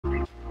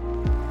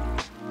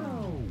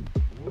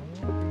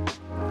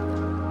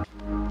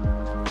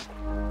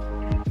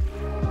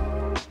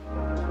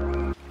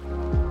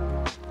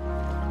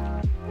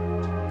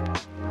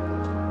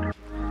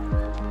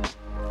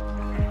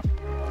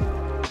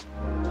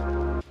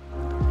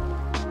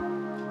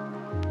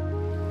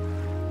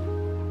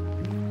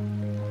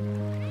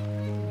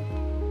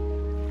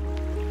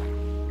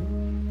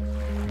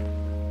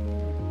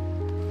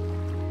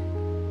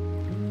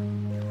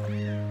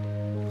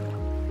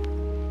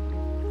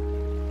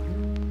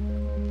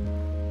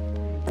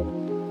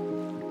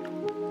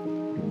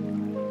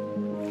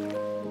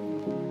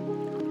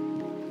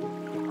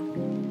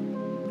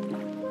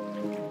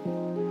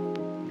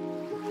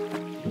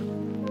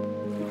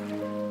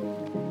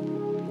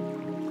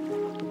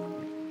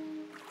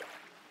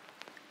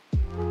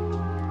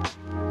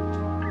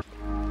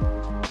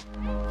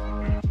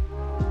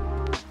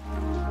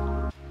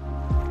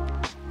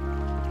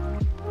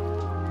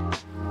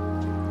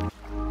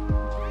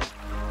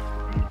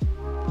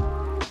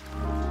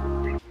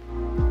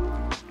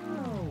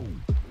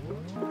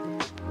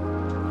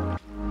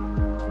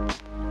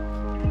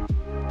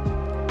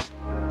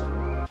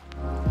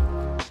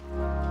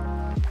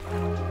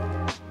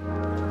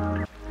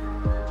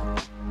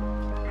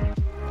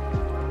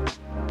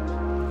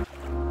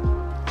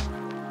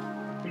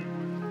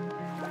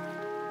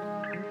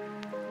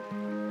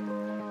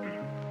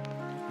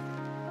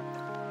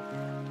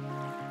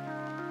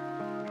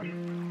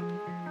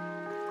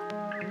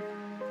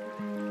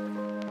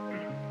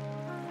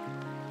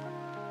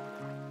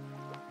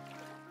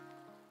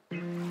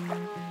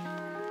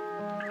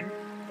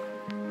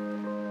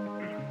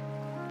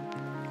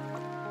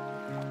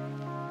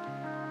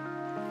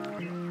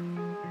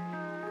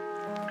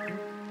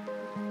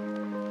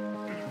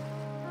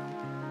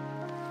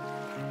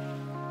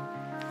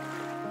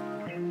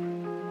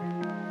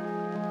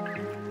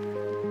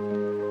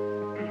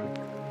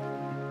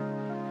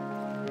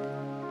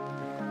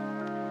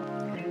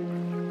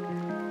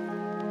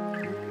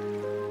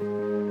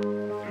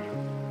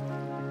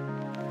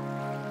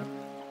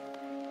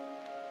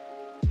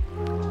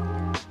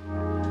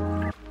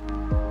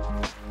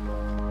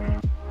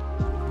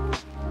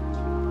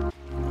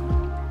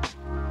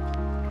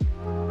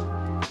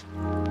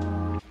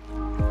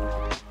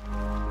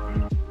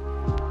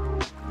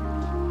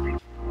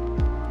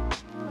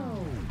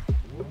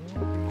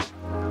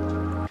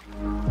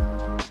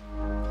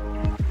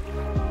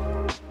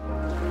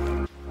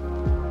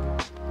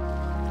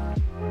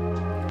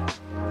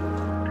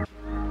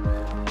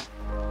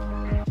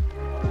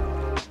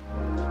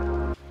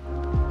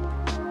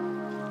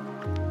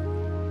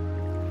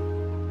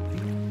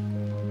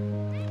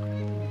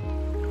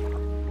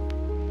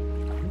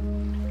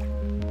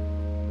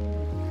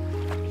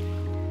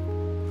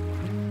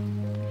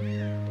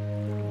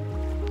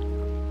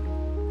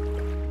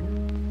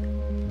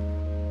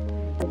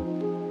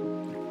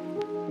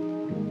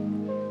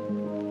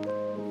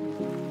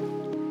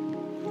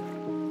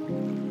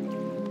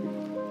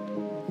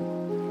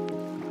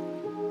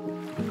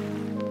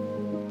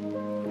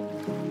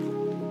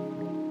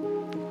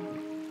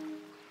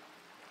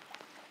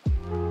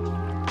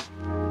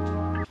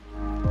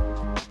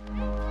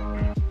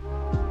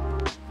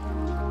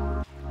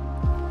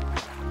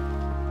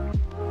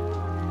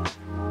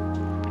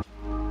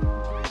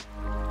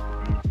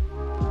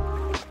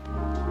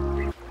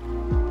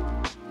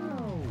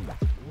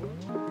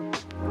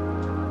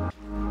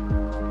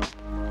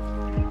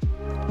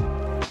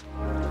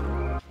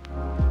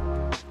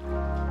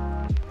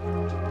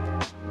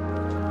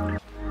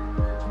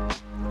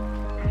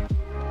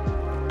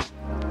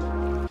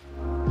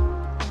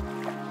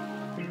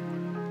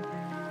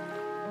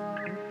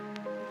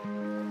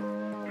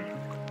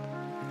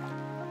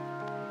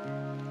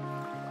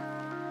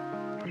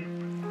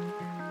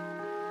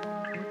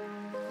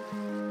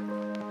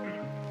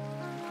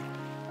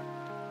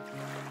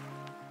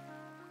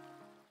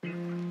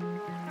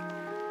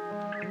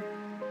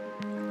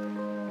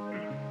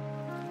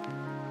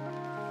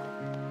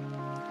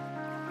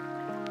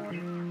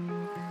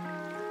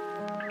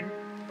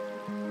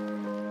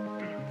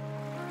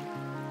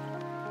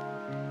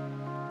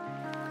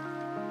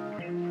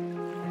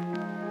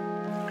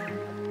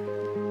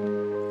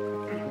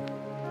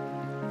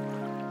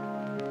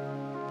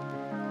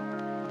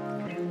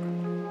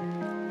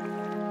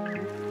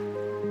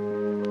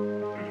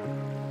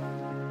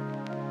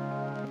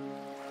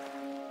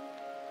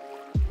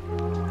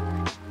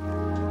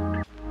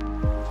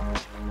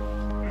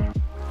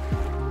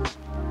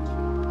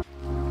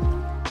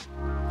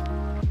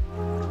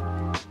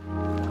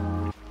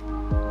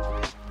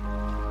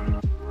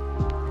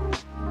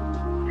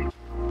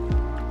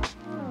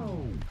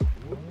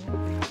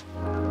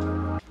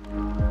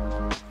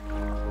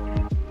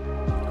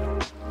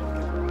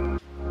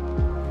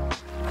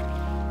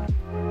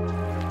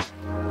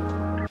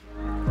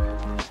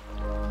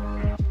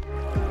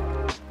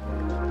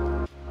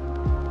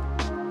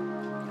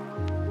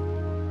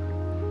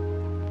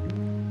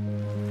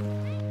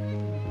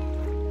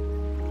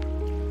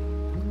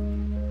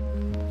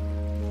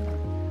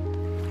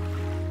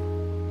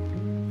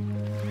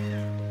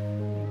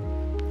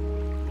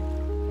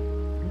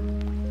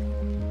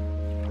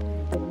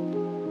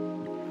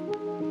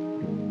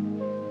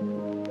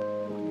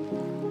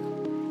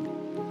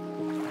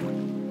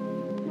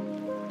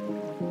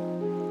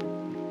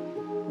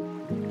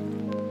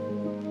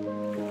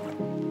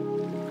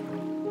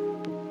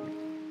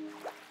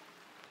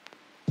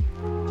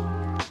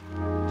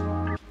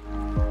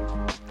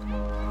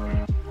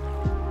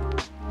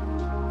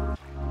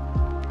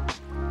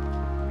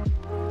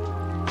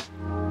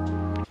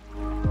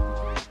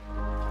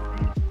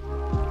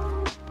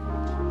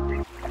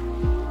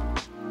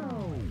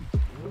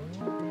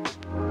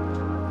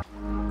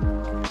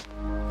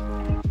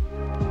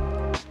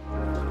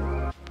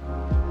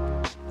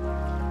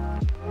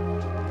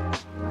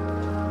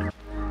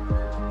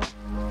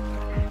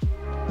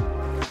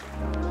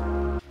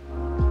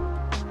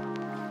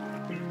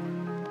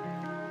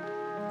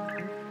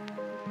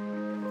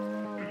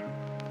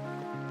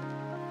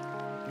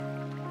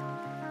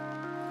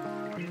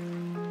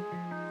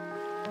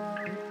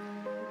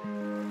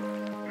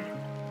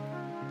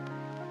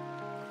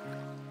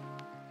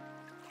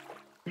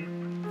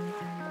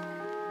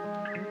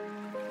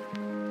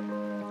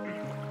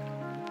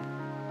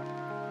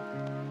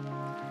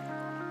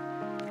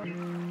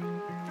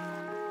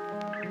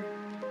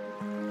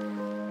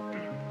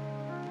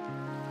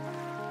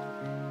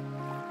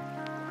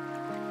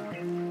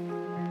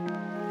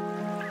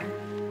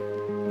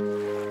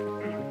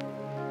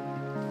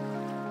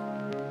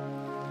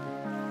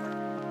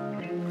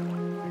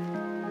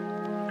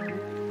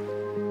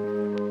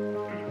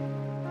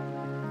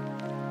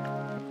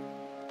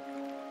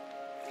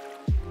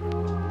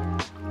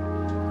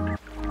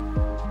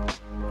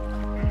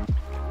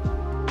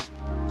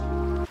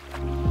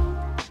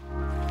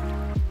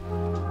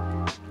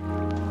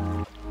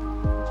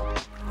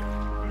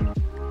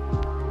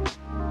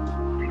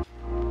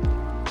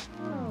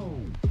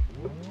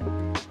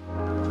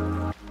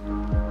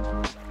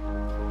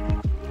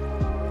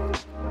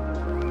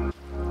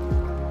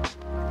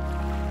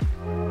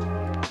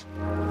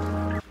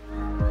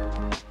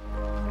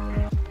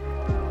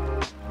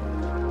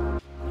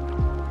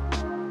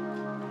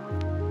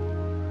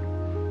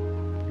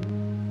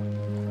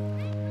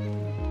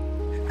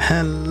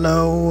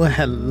Hello,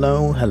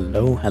 hello,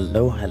 hello,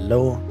 hello,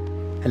 hello,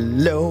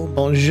 hello,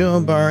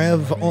 bonjour,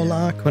 barev,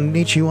 hola,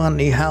 konnichiwa,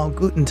 ni hao,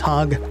 guten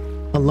tag,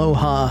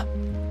 aloha,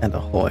 and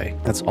ahoy.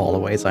 That's all the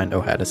ways I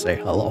know how to say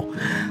hello.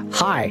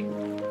 Hi.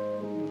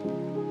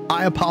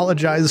 I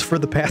apologize for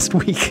the past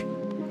week.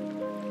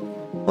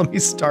 Let me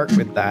start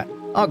with that.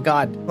 Oh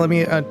God, let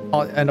me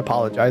and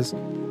apologize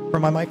for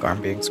my mic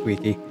arm being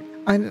squeaky.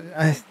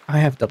 I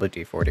have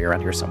WD-40 around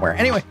here somewhere.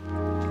 Anyway,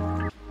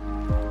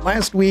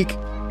 last week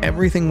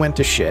everything went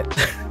to shit.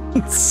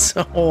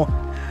 So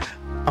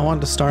I wanted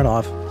to start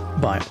off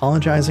by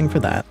apologizing for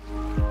that.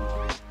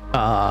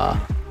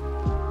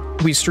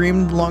 We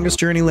streamed Longest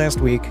Journey last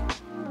week,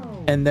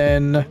 and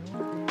then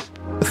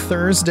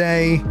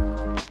Thursday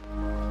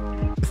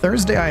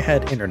I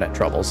had internet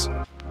troubles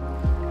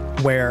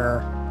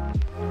where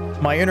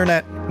my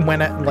internet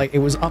went at, like, it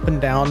was up and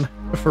down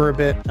for a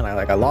bit, and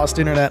I lost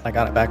internet, I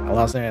got it back, I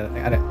lost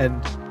internet,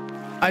 and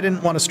I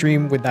didn't want to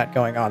stream with that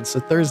going on, so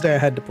Thursday I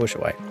had to push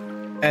away.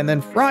 And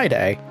then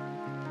Friday,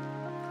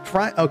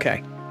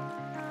 okay,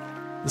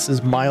 this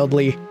is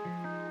mildly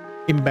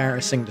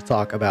embarrassing to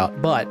talk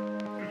about, but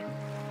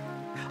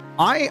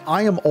I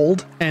am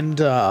old and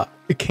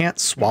can't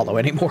swallow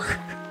anymore.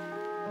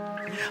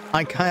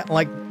 I can't,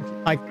 like,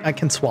 I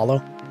can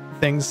swallow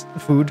things,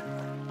 food,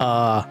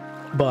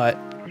 but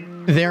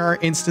there are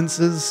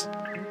instances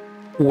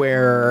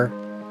where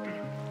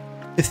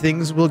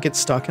things will get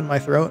stuck in my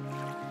throat,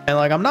 and,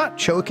 like, I'm not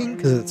choking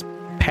because it's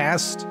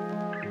past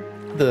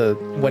the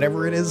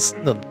whatever it is,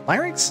 the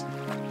larynx,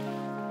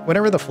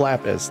 whatever the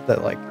flap is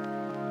that, like,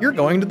 you're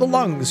going to the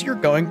lungs, you're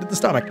going to the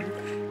stomach.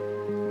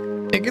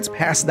 It gets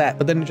past that,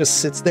 but then it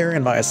just sits there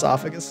in my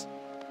esophagus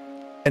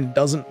and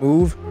doesn't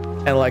move,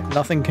 and, like,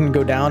 nothing can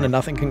go down and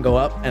nothing can go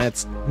up, and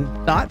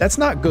that's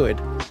not good,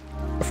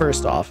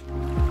 first off.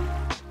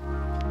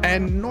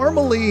 And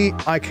normally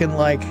I can,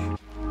 like,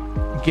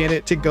 get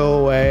it to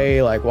go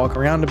away, like, walk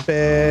around a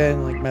bit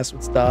and, like, mess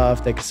with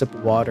stuff, take a sip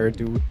of water,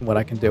 do what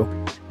I can do,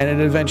 and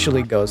it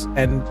eventually goes.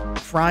 And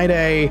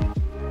Friday,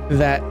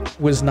 that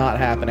was not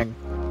happening,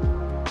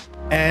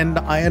 and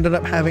I ended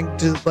up having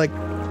to, like,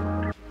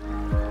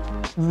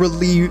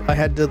 I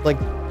had to, like,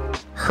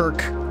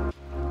 herc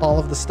all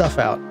of the stuff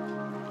out.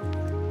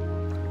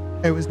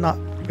 It was not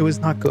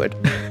good.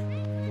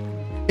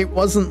 It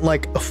wasn't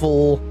like a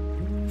full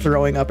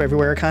throwing up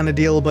everywhere kind of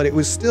deal, but it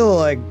was still,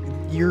 like,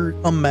 you're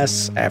a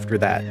mess after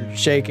that. You're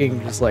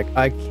shaking, just like,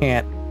 I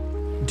can't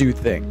do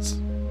things.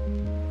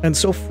 And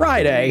so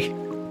Friday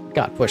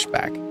got pushed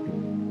back.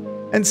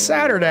 And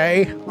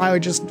Saturday, I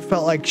just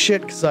felt like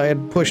shit because I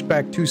had pushed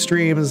back 2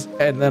 streams,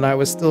 and then I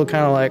was still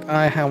kind of like,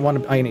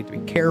 I need to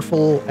be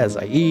careful as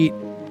I eat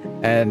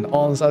and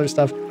all this other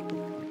stuff.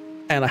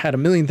 And I had a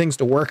million things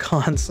to work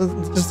on, so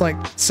it's just like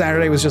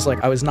Saturday was just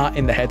like I was not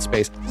in the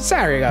headspace.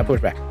 Saturday got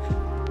pushed back.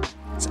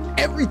 So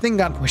everything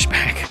got pushed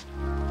back.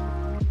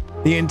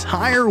 The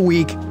entire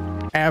week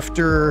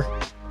after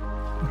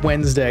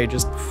Wednesday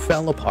just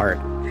fell apart.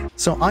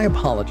 So I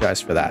apologize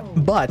for that.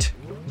 But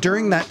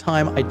during that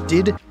time, I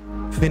did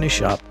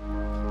finish up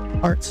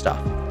art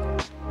stuff,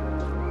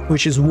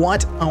 which is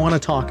what I want to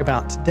talk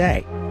about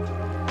today.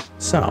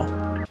 So,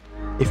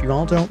 if you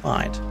all don't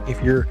mind,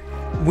 if you're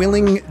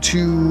willing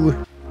to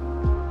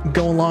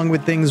go along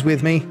with things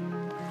with me,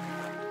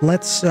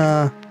 let's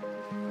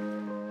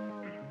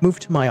move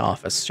to my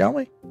office, shall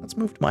we? Let's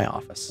move to my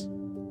office.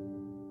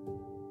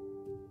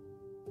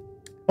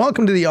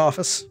 Welcome to the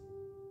office.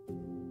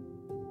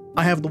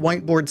 I have the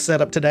whiteboard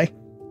set up today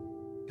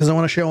because I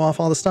want to show off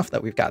all the stuff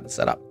that we've gotten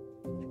set up.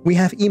 We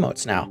have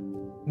emotes now.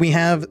 We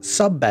have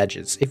sub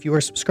badges if you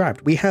are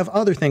subscribed. We have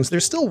other things.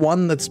 There's still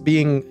one that's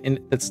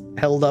that's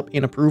held up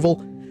in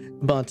approval,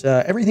 but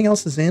everything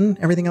else is in.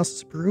 Everything else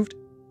is approved,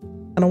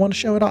 and I want to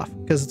show it off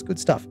because it's good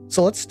stuff.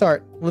 So let's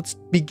start. Let's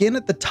begin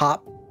at the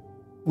top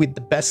with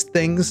the best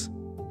things,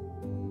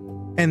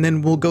 and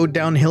then we'll go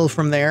downhill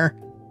from there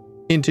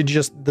into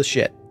just the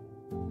shit.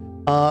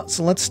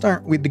 So let's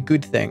start with the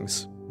good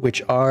things,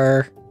 which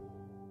are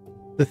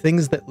the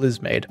things that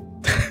Liz made.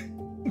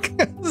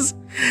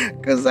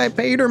 Because I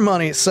paid her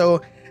money.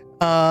 So,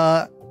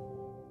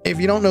 if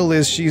you don't know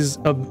Liz, she's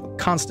a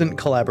constant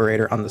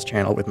collaborator on this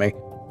channel with me.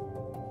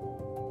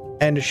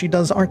 And she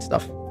does art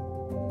stuff.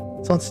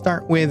 So let's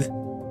start with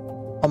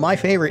my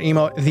favorite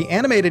emote, the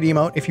animated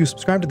emote. If you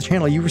subscribe to the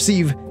channel, you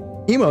receive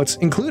emotes,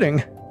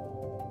 including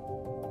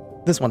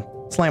this one,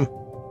 Slam.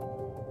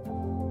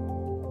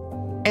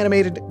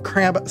 Animated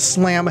crab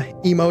slam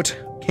emote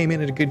came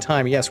in at a good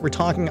time. Yes,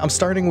 I'm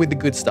starting with the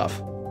good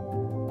stuff.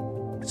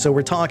 So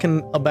we're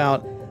talking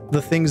about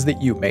the things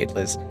that you made,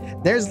 Liz.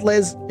 There's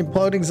Liz,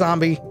 Imploding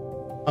Zombie.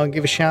 I'll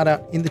give a shout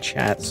out in the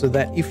chat so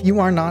that if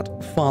you are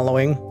not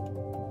following,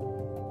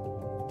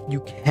 you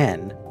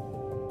can.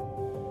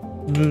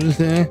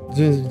 Typey,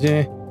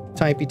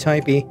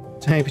 typey,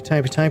 typey,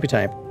 typey, typey,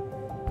 type.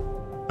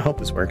 I hope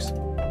this works.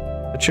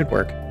 It should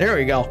work. There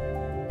we go.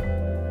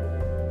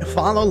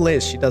 Follow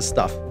Liz. She does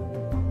stuff.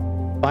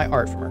 Buy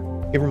art from her.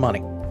 Give her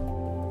money.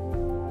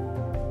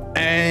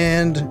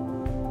 And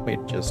let me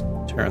just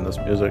turn this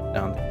music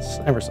down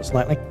ever so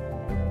slightly.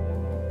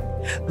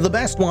 The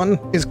best one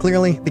is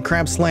clearly the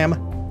Crab Slam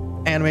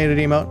animated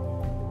emote.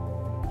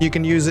 You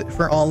can use it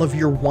for all of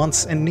your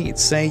wants and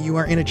needs. Say you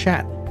are in a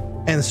chat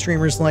and the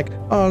streamer's like,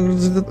 oh,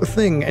 this is the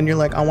thing, and you're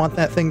like, I want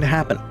that thing to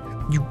happen.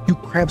 You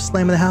crab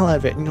slam the hell out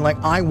of it, and you're like,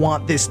 I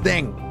want this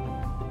thing.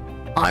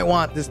 I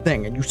want this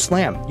thing, and you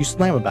slam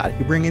about it.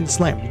 You bring in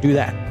slam, you do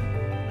that.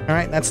 All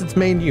right, that's its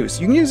main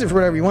use. You can use it for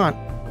whatever you want,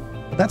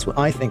 but that's what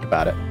I think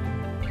about it.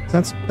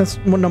 So that's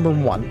one number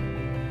one.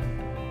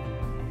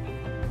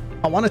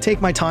 I want to take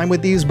my time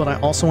with these, but I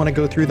also want to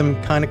go through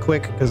them kind of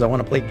quick because I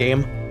want to play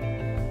game.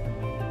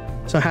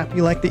 So happy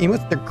you like the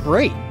emotes? They're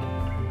great.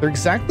 They're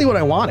exactly what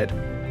I wanted.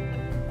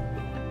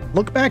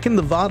 Look back in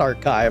the VOD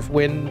archive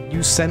when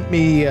you sent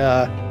me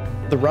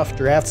the rough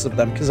drafts of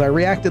them, because I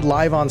reacted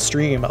live on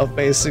stream of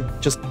basic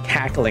just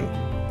cackling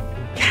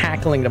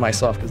to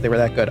myself because they were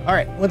that good. All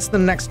right, what's the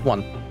next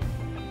one?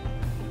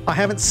 I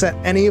haven't set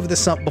any of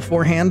this up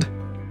beforehand,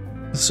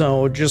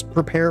 so just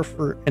prepare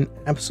for an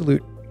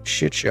absolute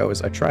shit show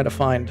as I try to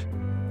find...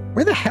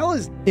 Where the hell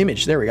is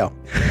image? There we go.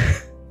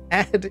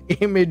 Add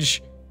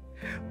image.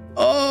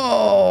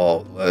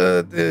 Oh,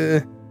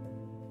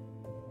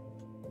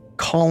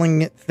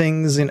 calling it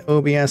things in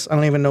OBS. I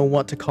don't even know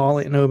what to call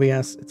it in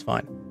OBS. It's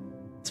fine.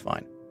 It's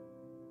fine.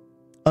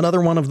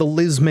 Another one of the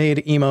Liz made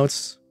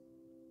emotes.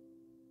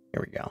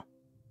 Here we go.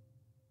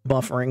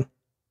 Buffering.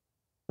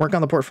 Work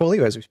on the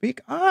portfolio as we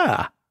speak.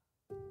 Ah.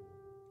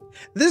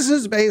 This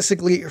is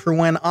basically for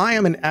when I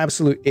am an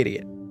absolute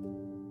idiot.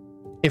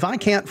 If I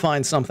can't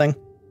find something,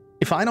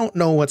 if I don't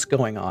know what's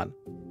going on,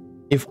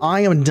 if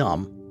I am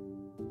dumb,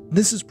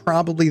 this is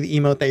probably the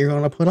emote that you're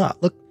going to put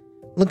up.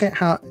 Look at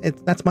how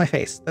that's my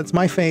face. That's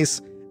my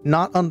face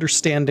not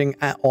understanding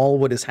at all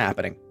what is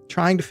happening.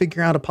 Trying to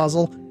figure out a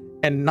puzzle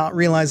and not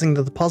realizing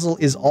that the puzzle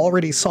is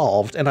already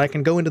solved and I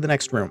can go into the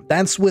next room.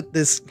 That's what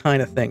this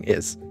kind of thing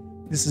is.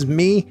 This is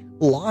me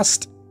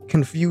lost,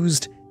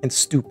 confused, and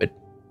stupid.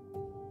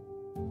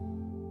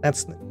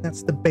 That's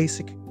the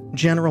basic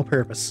general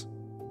purpose.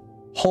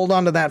 Hold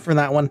on to that for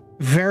that one.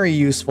 Very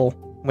useful.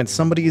 When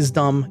somebody is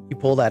dumb, you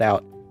pull that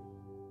out.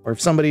 Or if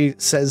somebody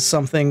says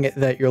something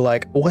that you're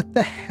like, what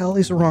the hell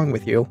is wrong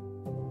with you?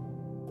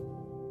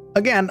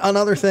 Again,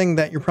 another thing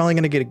that you're probably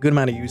going to get a good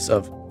amount of use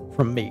of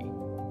from me.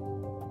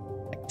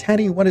 Like,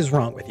 Teddy, what is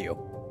wrong with you?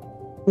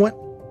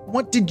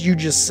 What did you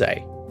just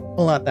say?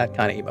 Pull out that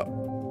kind of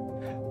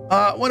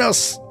emote. What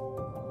else?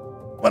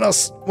 What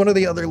else? What are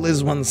the other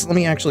Liz ones? Let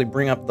me actually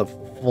bring up the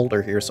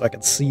folder here so I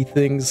can see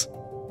things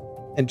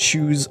and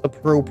choose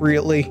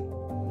appropriately.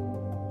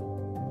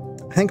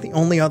 I think the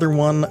only other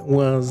one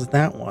was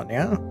that one,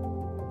 yeah?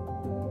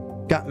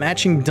 Got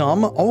matching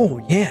dumb? Oh,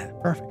 yeah,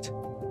 perfect.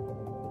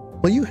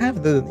 Well, you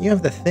have the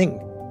thing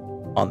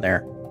on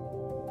there.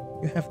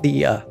 You have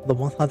the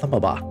one.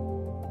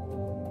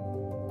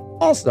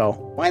 Also,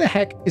 why the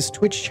heck is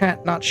Twitch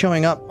chat not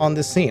showing up on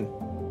this scene?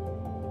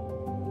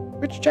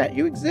 Twitch chat,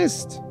 you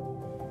exist.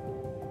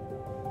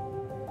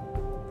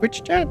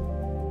 Twitch chat?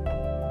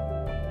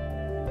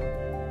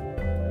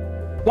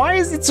 Why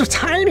is it so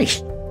tiny?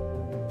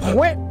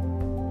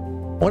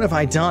 What have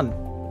I done?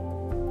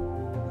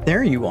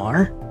 There you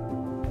are.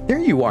 There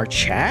you are,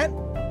 chat.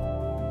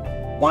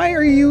 Why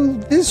are you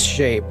this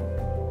shape?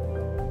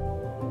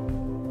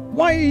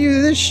 Why are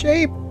you this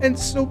shape and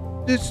so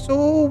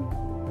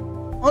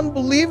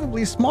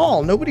unbelievably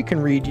small? Nobody can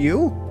read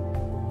you.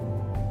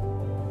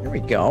 There we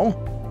go.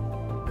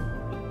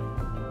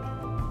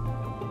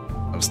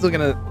 I'm still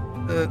gonna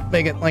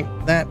make it like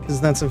that because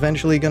that's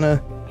eventually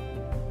gonna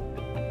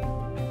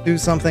do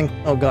something.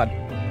 Oh god.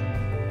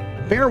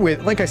 Bear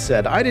with, like I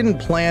said, I didn't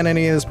plan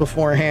any of this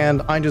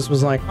beforehand. I just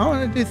was like, I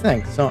want to do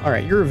things. So, all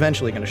right, you're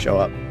eventually going to show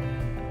up.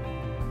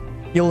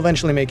 You'll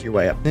eventually make your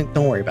way up.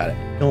 Don't worry about it.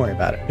 Don't worry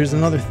about it. There's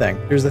another thing.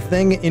 There's a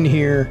thing in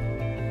here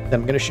that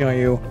I'm going to show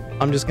you.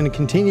 I'm just going to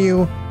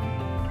continue.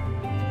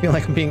 I feel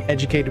like I'm being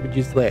educated with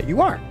just layout.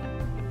 You are.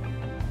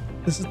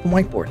 This is the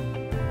whiteboard.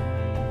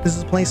 This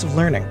is a place of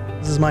learning.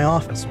 This is my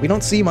office. We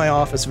don't see my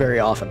office very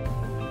often.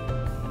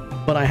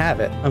 But I have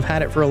it. I've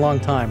had it for a long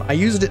time. I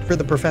used it for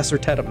the Professor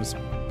Tedum's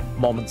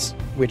moments,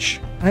 which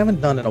I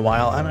haven't done in a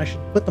while, and I should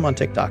put them on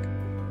TikTok.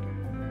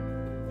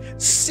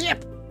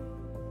 Sip!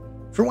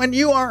 For when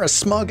you are a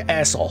smug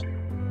asshole.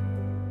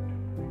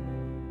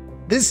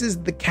 This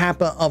is the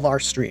kappa of our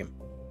stream.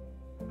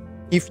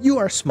 If you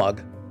are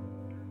smug,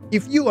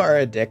 if you are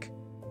a dick,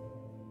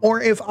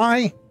 or if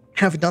I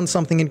have done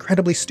something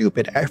incredibly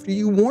stupid after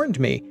you warned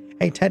me,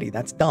 hey Teddy,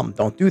 that's dumb,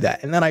 don't do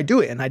that, and then I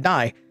do it and I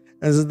die,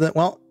 this is the,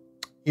 well,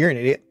 you're an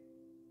idiot.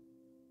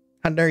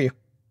 How dare you?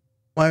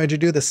 Why would you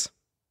do this?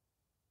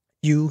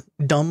 You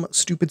dumb,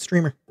 stupid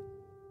streamer.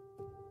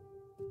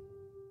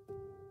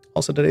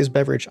 Also, today's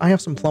beverage. I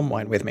have some plum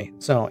wine with me.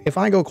 So if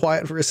I go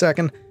quiet for a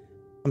second,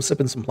 I'm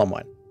sipping some plum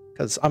wine.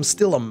 Because I'm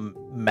still a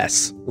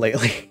mess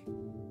lately.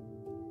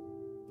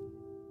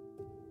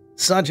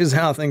 Such is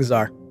how things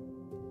are.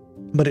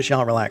 But it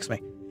shall relax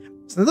me.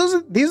 So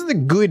these are the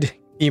good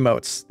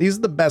emotes. These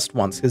are the best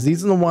ones. Because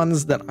these are the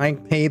ones that I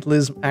paid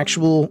Liz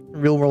actual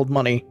real-world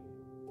money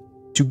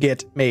to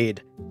get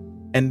made.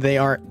 And they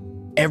are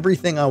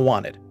everything I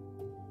wanted.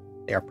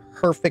 They are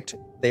perfect.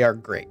 They are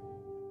great.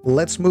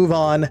 Let's move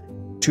on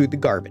to the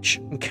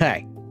garbage.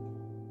 Okay.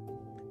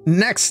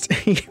 Next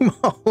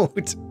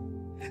emote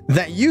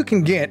that you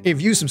can get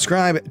if you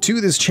subscribe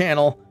to this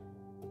channel.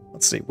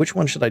 Let's see, which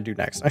one should I do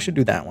next? I should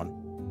do that one.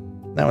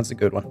 That one's a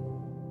good one.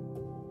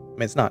 I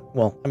mean, it's not,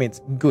 well, I mean,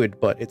 it's good,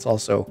 but it's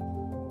also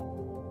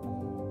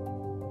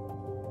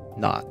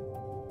not.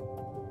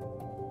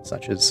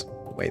 Such as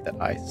the way that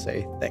I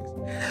say things.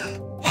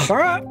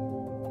 Where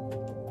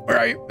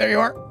are you? There you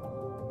are.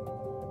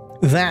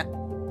 That,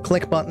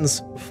 click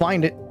buttons,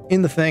 find it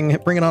in the thing,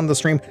 bring it onto the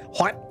stream.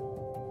 What?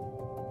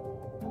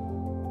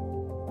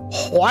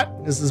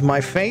 What? This is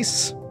my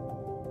face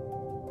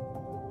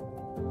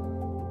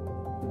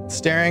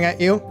staring at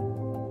you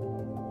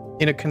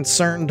in a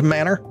concerned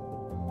manner.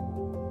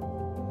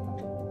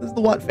 This is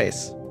the what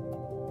face.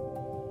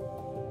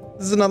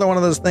 This is another one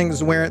of those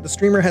things where the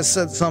streamer has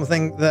said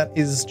something that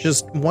is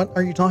just, what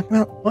are you talking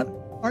about? What?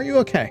 Are you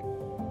okay?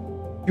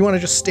 If you want to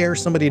just stare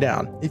somebody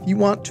down, if you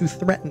want to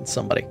threaten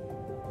somebody,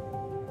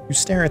 you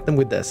stare at them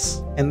with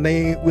this, and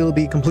they will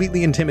be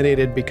completely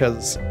intimidated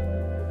because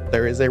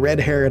there is a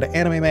red-haired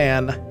anime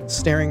man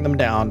staring them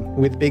down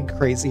with big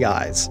crazy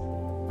eyes.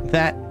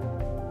 That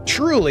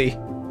truly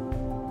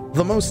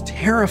the most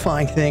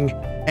terrifying thing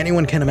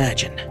anyone can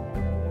imagine.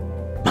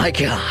 My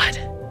God.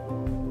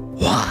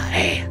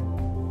 Why?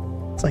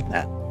 It's like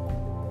that.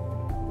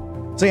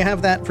 So you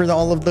have that for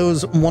all of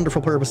those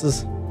wonderful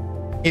purposes.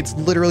 It's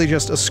literally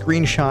just a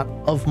screenshot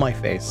of my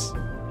face.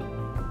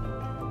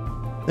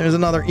 There's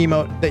another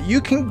emote that you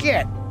can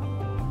get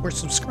for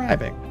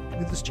subscribing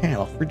to this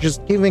channel, for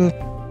just giving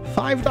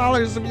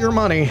 $5 of your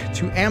money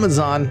to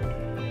Amazon.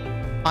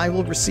 I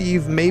will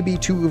receive maybe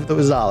 2 of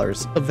those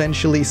dollars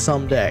eventually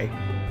someday.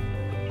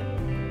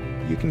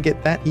 You can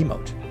get that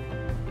emote.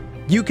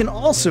 You can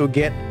also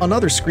get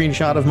another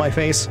screenshot of my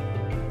face,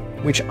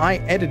 which I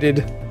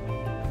edited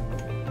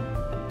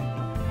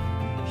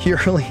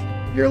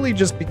purely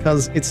just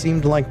because it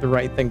seemed like the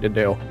right thing to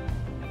do.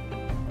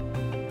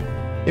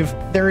 If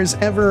there is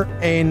ever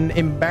an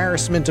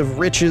embarrassment of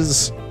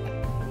riches,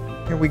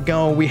 here we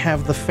go. We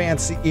have the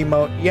fancy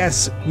emote.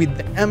 Yes, with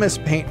the MS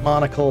Paint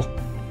monocle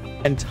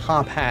and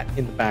top hat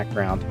in the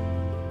background.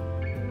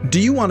 Do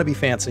you want to be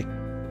fancy?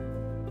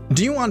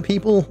 Do you want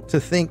people to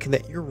think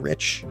that you're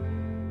rich?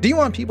 Do you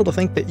want people to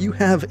think that you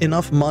have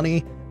enough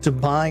money to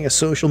buy a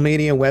social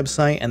media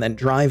website and then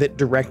drive it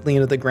directly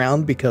into the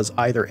ground because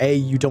either A,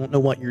 you don't know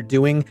what you're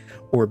doing,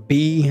 or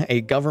B,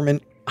 a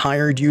government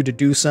hired you to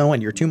do so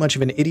and you're too much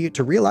of an idiot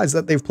to realize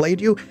that they've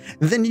played you?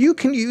 Then you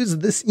can use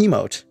this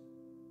emote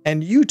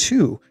and you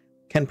too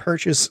can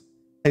purchase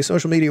a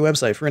social media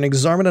website for an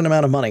exorbitant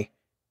amount of money,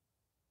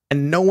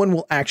 and no one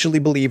will actually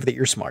believe that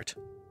you're smart.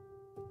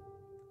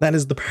 That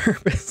is the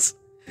purpose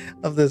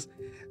of this.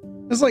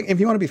 It's like, if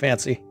you want to be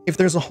fancy, if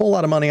there's a whole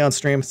lot of money on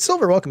stream,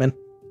 silver welcome in,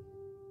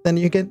 then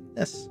you get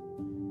this,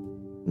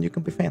 and you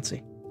can be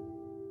fancy.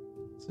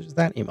 So there's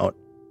that emote.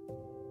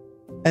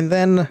 And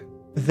then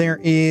there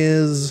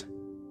is,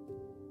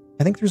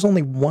 I think there's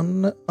only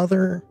one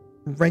other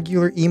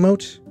regular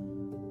emote.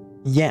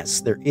 Yes,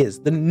 there is.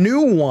 The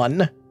new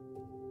one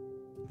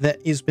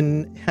that has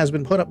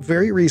been put up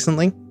very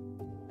recently,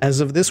 as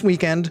of this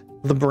weekend,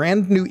 the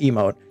brand new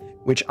emote,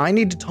 which I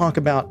need to talk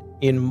about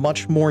in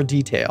much more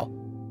detail,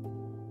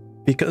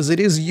 because it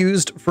is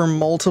used for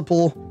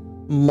multiple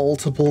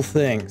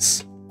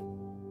things.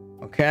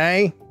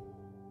 Okay?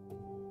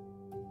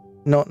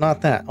 No,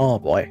 not that. Oh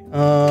boy.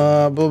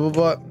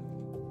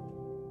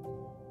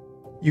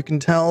 You can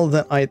tell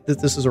that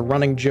this is a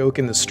running joke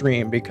in the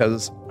stream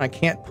because I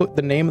can't put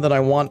the name that I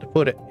want to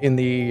put it in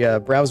the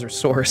browser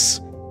source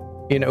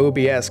in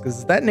OBS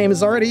because that name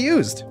is already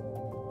used.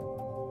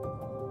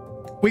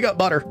 We got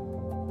butter.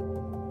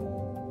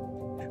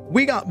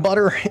 We got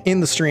butter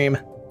in the stream.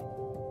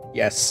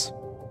 Yes.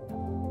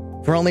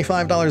 For only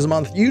 $5 a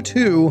month, you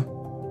too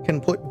can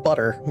put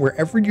butter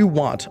wherever you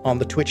want on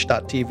the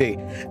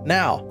twitch.tv.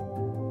 Now,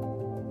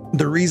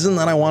 the reason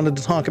that I wanted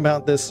to talk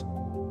about this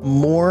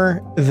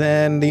more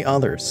than the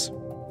others,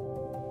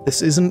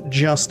 this isn't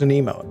just an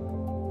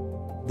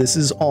emote. This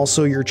is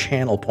also your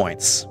channel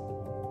points.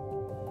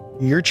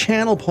 Your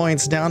channel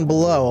points down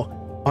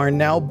below are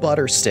now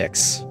butter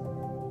sticks.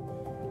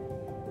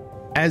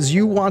 As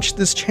you watch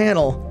this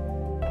channel,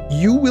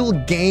 you will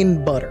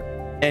gain butter,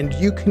 and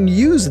you can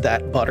use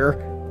that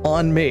butter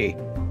on me,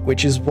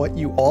 which is what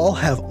you all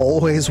have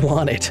always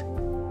wanted.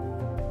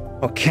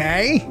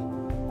 Okay?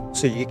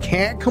 So you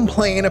can't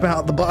complain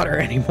about the butter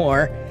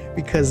anymore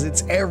because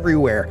it's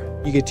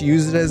everywhere. You get to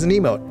use it as an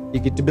emote. You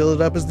get to build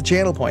it up as the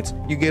channel points.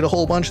 You get a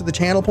whole bunch of the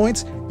channel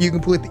points. You can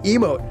put the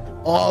emote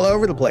all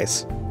over the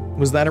place.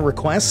 Was that a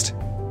request?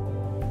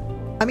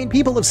 I mean,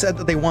 people have said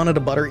that they wanted a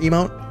butter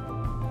emote,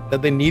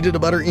 that they needed a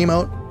butter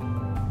emote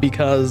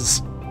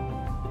because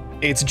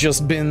it's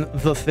just been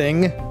the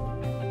thing.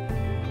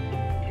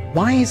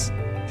 Why is...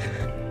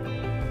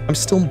 I'm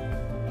still...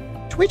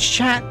 Twitch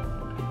chat.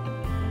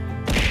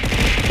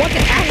 What the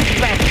heck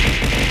is that?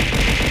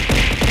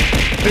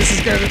 This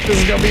is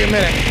gonna be a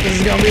minute. This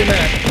is gonna be a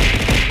minute.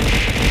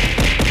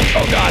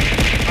 Oh god.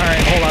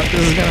 Alright, hold on.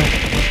 This is gonna...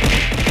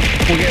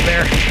 We'll get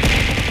there.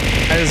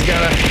 I just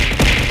gotta...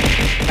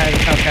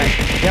 okay.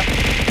 Yep.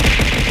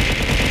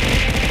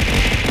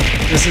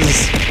 This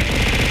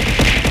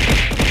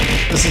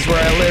is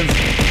where I live.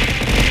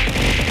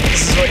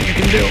 This is what you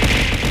can do.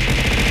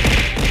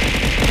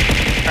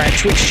 Alright,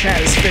 Twitch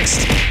chat is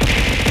fixed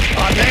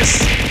on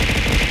this.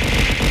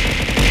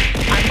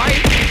 I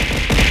might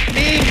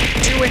need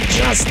to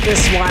adjust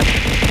this one.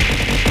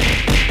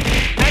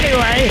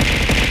 Anyway,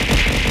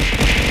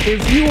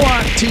 if you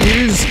want to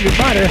use your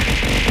butter,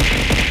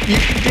 you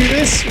can do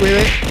this with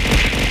it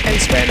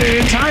and spend an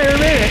entire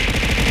minute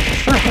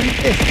throwing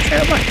it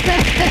to my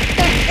face.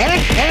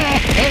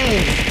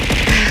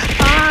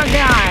 Oh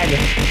god,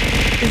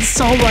 it's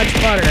so much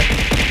butter.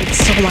 It's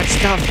so much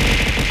stuff.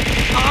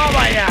 Oh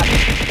my god.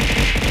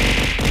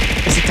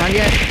 Is it done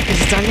yet?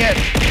 Is it done yet?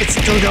 It's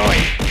still going.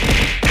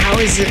 How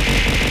does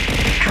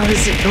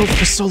it go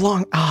for so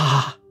long?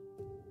 Ah.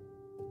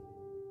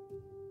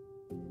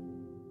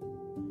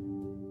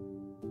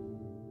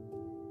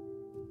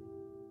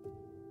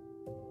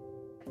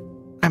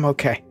 I'm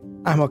okay.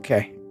 I'm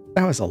okay.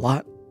 That was a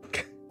lot.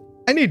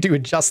 I need to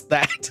adjust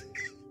that.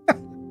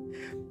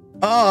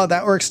 Oh,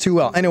 that works too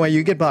well. Anyway,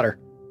 you get butter.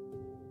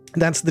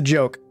 That's the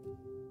joke.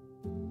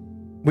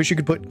 Wish you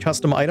could put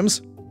custom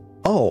items?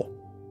 Oh,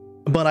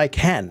 but I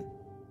can.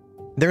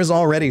 There's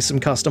already some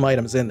custom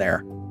items in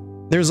there.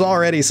 There's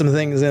already some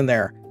things in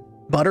there.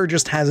 Butter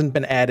just hasn't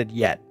been added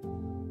yet.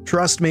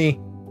 Trust me,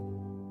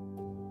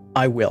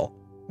 I will.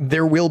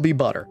 There will be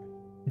butter.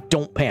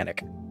 Don't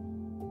panic.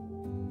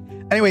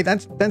 Anyway,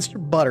 that's your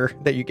butter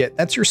that you get.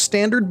 That's your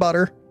standard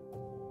butter.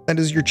 That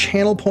is your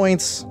channel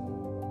points.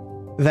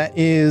 That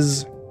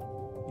is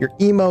your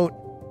emote.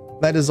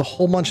 That is a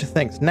whole bunch of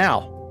things.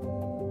 Now,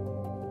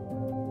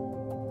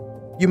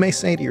 you may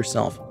say to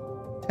yourself,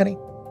 Teddy,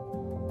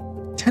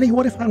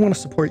 what if I want to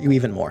support you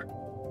even more?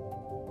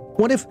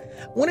 What if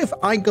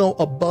I go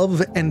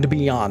above and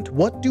beyond?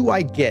 What do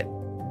I get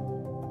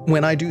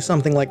when I do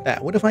something like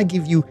that? What if I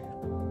give you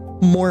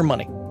more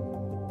money?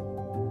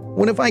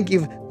 What if I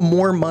give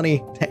more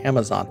money to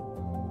Amazon?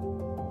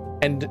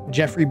 And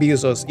Jeffrey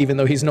Bezos, even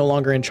though he's no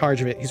longer in charge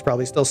of it, he's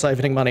probably still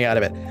siphoning money out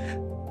of it.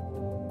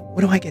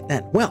 What do I get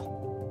then?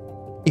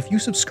 Well, if you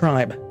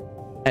subscribe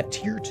at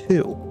tier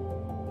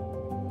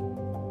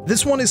 2,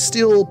 this one is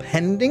still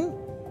pending.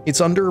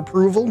 It's under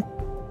approval.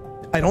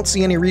 I don't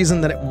see any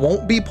reason that it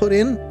won't be put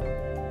in.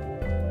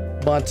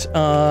 But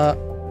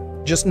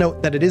just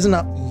note that it isn't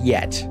up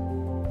yet.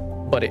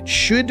 But it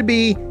should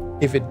be.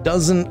 If it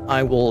doesn't,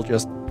 I will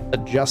just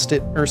adjust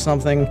it or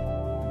something,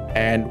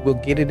 and we'll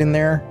get it in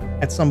there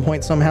at some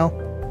point somehow.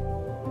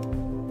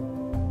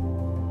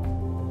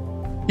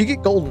 You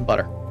get golden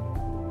butter.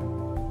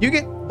 You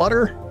get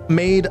butter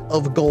made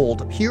of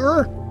gold.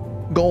 Pure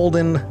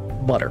golden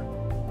butter.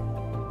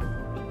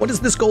 What does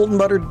this golden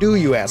butter do,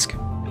 you ask?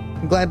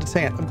 I'm glad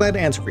to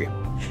answer for you.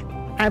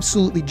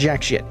 Absolutely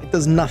jack shit. It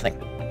does nothing.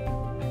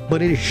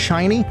 But it is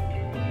shiny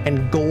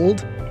and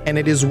gold, and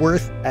it is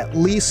worth at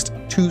least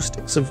 2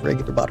 sticks of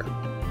regular butter.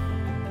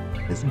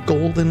 It's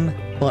golden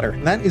butter.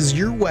 That is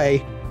your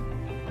way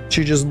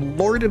to just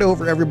lord it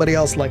over everybody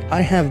else like,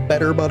 I have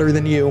better butter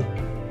than you.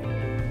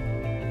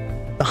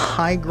 The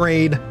high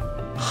grade,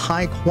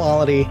 high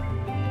quality,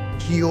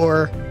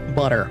 pure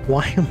butter.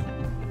 Why am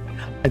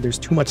there's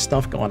too much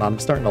stuff going on. I'm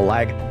starting to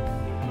lag.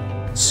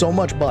 So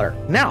much butter.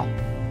 Now,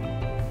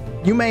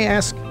 you may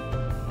ask,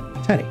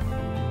 Teddy,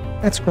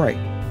 that's great.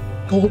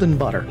 Golden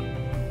butter.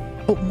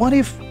 But what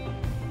if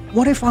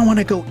I want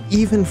to go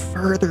even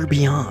further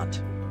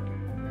beyond?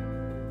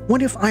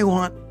 What if I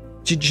want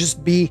to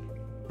just be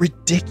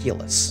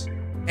ridiculous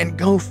and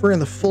go for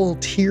the full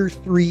tier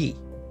 3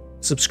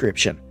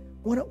 subscription?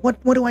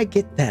 What do I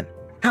get then?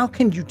 How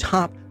can you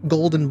top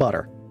golden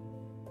butter?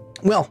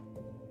 Well,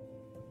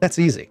 that's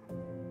easy.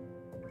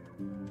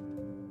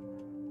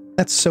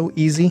 That's so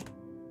easy.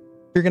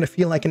 You're going to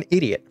feel like an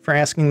idiot for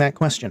asking that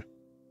question.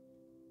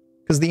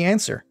 Because the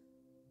answer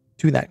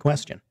to that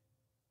question,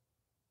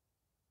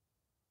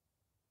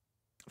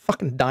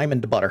 fucking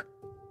diamond butter.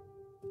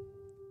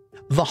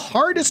 The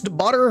hardest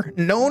butter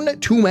known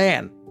to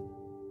man.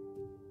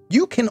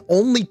 You can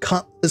only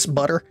cut this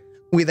butter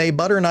with a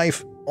butter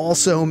knife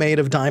also made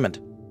of diamond.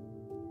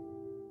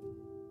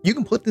 You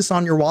can put this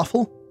on your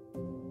waffle,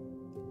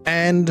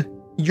 and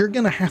you're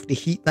going to have to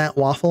heat that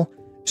waffle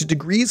to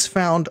degrees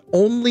found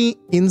only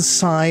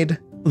inside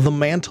the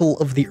mantle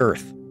of the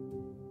earth.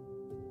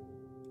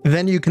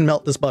 Then you can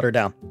melt this butter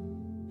down.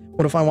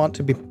 What if I want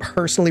to be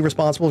personally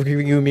responsible for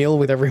giving you a meal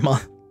with every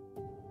month?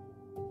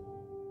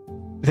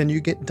 Then you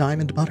get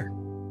diamond butter.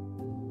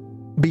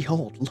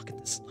 Behold, look at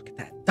this, look at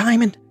that.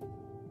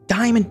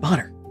 Diamond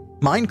butter.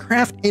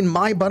 Minecraft in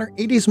my butter,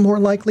 it is more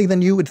likely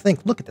than you would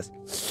think. Look at this.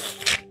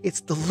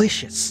 It's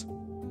delicious.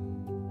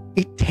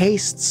 It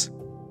tastes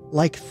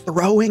like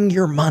throwing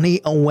your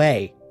money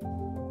away.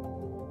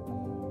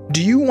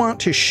 Do you want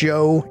to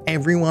show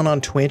everyone on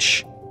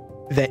Twitch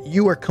that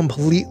you are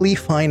completely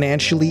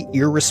financially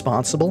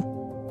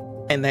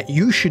irresponsible and that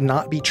you should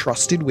not be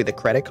trusted with a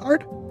credit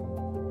card?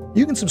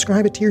 You can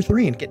subscribe at tier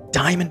 3 and get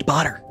diamond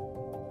butter.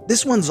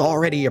 This one's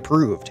already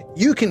approved.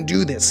 You can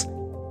do this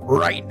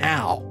right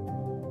now.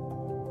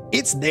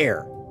 It's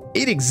there.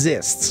 It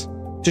exists.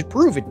 To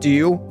prove it to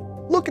you,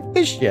 look at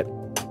this shit.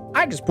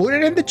 I just put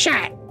it in the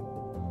chat.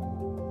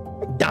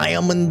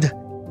 Diamond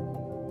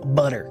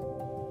butter.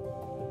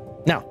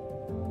 Now,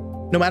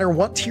 no matter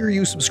what tier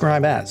you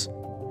subscribe as,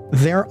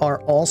 there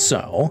are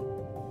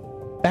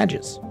also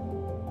badges.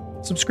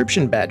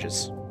 Subscription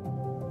badges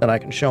that I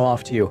can show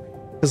off to you.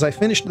 Because I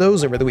finished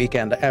those over the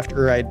weekend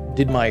after I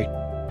did my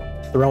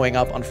throwing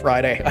up on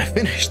Friday. I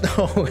finished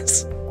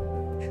those.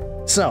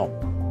 So,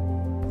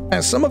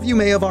 as some of you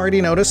may have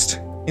already noticed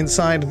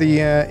inside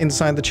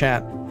the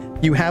chat,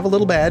 you have a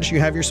little badge, you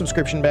have your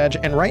subscription badge,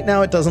 and right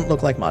now it doesn't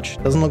look like much.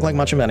 It doesn't look like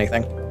much of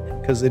anything,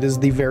 because it is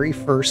the very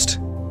first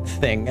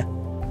thing.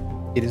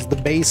 It is the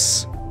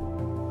base.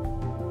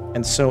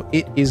 And so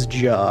it is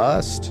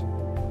just,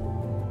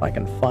 if I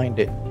can find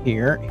it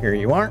here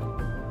you are.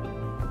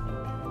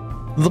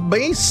 The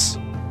base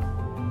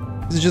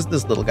is just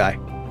this little guy.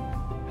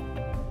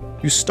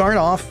 You start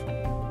off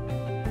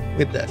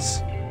with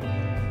this.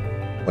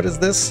 What is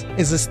this?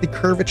 Is this the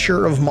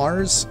curvature of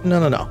Mars? No.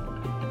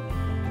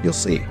 You'll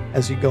see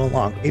as you go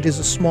along. It is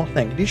a small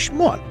thing. It is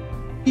small.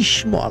 It's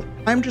small.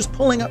 I'm just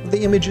pulling up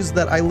the images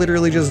that I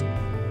literally just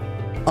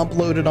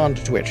uploaded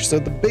onto Twitch. So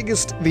the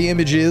biggest the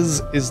image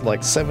is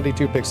like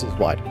 72 pixels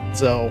wide.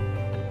 So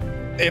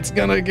it's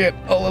gonna get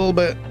a little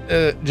bit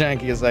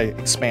janky as I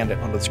expand it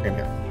onto the screen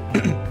here.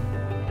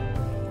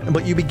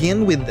 But you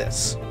begin with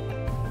this.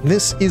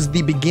 This is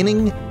the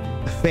beginning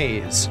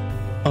phase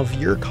of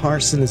your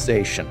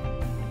carcinization.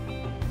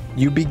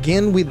 You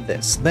begin with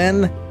this.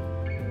 Then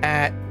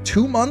at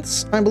 2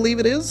 months, I believe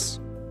it is.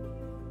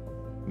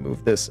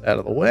 Move this out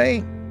of the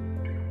way.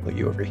 Put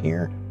you over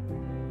here.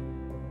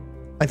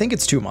 I think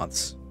it's 2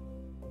 months.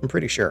 I'm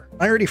pretty sure.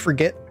 I already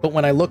forget, but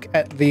when I look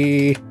at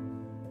the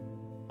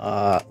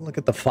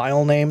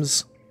file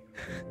names,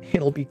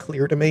 it'll be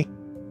clear to me.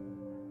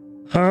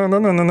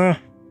 No.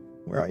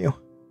 Where are you?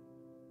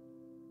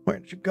 Where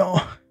did you go?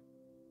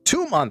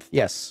 2 months,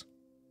 yes.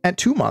 At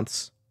 2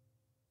 months,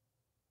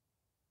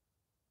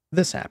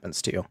 this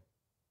happens to you.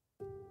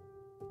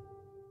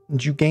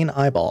 And you gain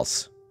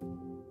eyeballs.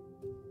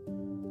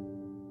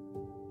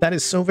 That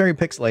is so very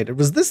pixelated.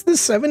 Was this the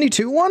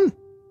 72 one?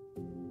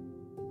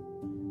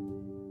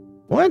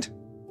 What?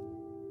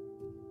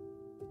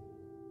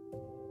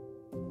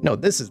 No,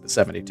 this is the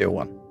 72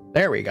 one.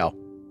 There we go.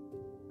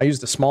 I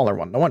used a smaller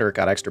one. No wonder it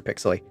got extra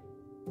pixely.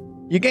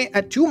 You gain,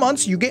 at 2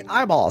 months, you get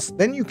eyeballs.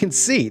 Then you can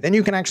see. Then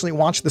you can actually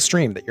watch the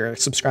stream that you're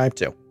subscribed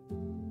to.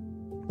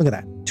 Look at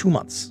that. 2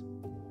 months.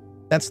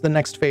 That's the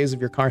next phase of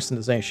your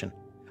carcinization.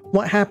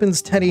 What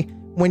happens, Teddy,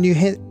 when you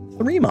hit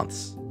 3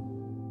 months?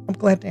 I'm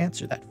glad to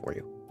answer that for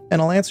you. And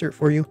I'll answer it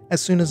for you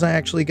as soon as I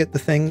actually get the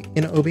thing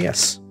in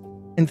OBS.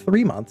 In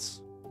 3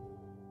 months,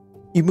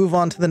 you move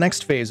on to the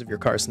next phase of your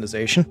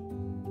carcinization.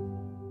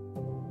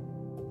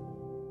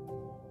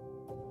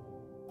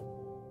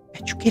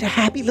 And you get a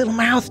happy little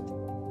mouth.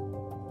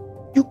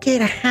 You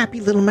get a happy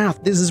little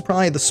mouth. This is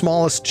probably the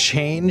smallest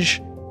change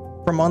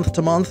from month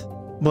to month,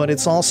 but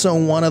it's also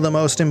one of the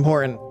most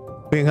important.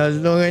 Because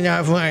look at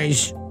that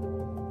face.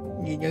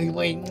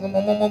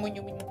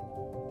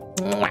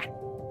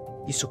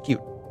 He's so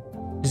cute.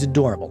 He's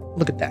adorable.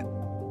 Look at that.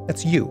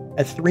 That's you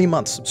at 3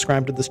 months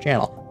subscribed to this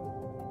channel.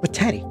 But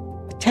Teddy,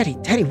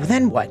 well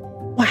then what?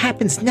 What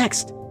happens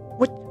next?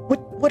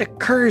 What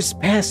occurs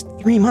past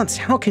 3 months?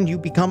 How can you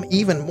become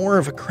even more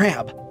of a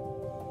crab?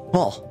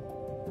 Well,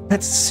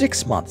 that's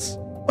 6 months.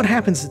 What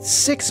happens at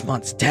 6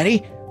 months,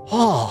 Teddy?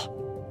 Oh,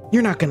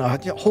 you're not gonna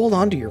hold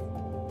on to your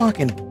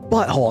fucking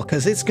butthole,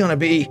 because it's gonna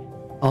be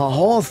a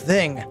whole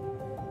thing.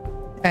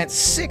 At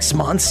 6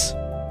 months.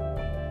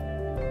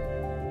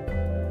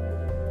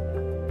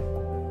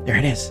 There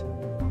it is.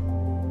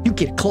 You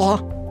get a claw.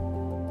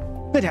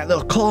 Look at that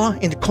little claw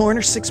in the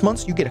corner. 6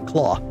 months, you get a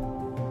claw.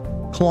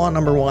 Claw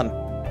number 1.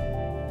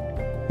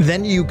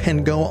 Then you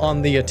can go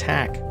on the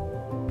attack.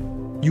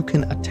 You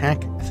can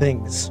attack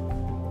things.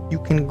 You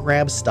can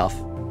grab stuff.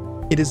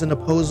 It is an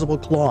opposable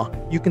claw.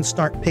 You can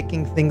start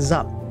picking things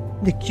up.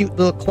 The cute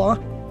little claw,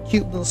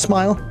 cute little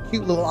smile,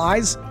 cute little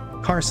eyes.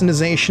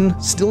 Carcinization,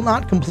 still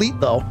not complete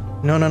though.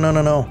 No.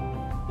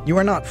 You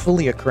are not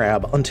fully a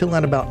crab until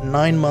at about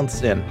 9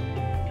 months in.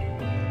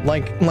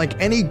 Like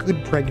any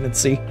good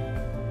pregnancy,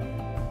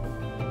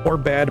 or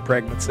bad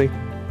pregnancy,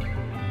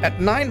 at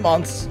 9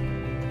 months,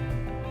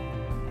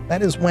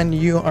 that is when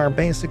you are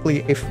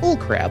basically a full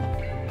crab.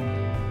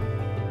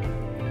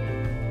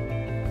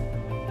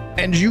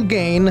 And you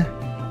gain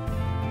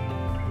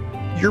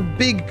your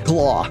big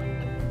claw.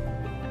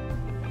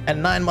 At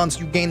 9 months,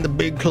 you gain the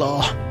big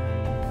claw.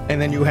 And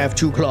then you have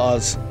 2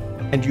 claws,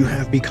 and you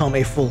have become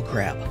a full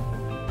crab.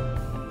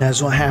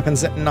 That's what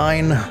happens at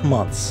 9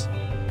 months.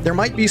 There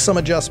might be some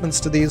adjustments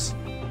to these.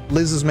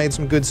 Liz has made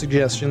some good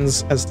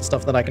suggestions as to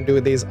stuff that I can do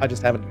with these. I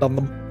just haven't done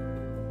them.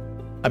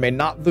 I may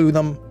not do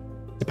them,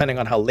 depending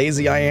on how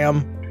lazy I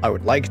am. I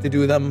would like to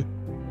do them,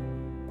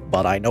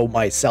 but I know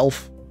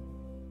myself.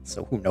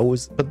 So who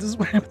knows? But this is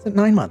what happens at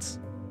 9 months.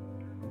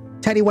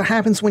 Teddy, what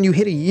happens when you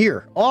hit a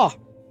year? Oh,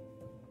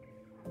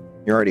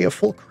 you're already a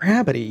full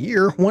crab at a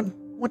year.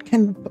 What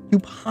can you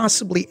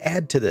possibly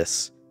add to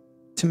this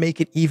to make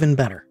it even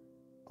better?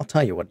 I'll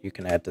tell you what you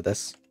can add to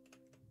this.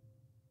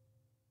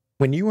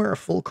 When you are a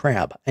full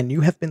crab and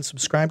you have been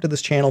subscribed to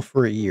this channel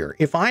for a year,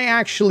 if I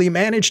actually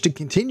manage to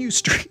continue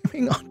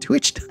streaming on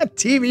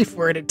twitch.tv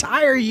for an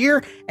entire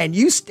year and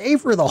you stay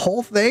for the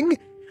whole thing,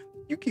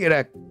 you get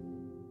a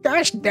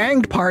gosh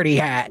danged party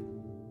hat.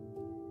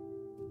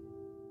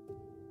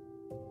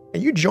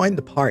 And you join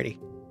the party.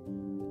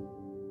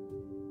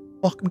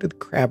 Welcome to the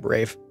crab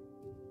rave.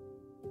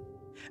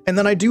 And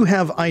then I do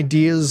have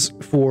ideas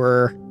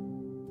for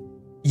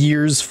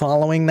years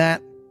following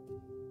that.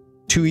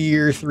 2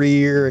 year, 3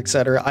 year,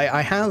 etc.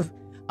 I have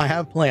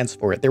plans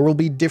for it. There will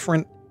be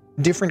different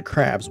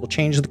crabs. We'll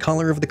change the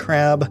color of the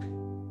crab.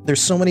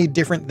 There's so many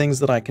different things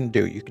that I can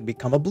do. You can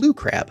become a blue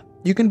crab.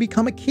 You can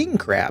become a king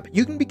crab.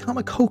 You can become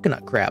a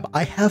coconut crab.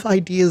 I have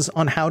ideas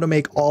on how to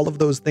make all of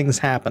those things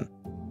happen.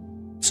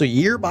 So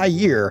year by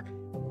year,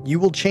 you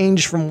will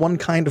change from one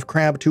kind of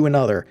crab to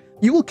another.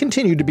 You will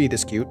continue to be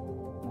this cute.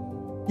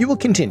 You will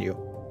continue.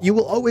 You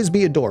will always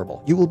be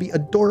adorable. You will be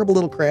adorable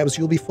little crabs.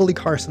 You'll be fully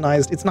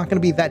carcinized. It's not going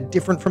to be that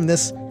different from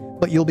this,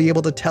 but you'll be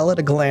able to tell at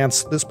a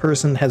glance this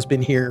person has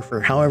been here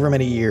for however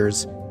many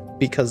years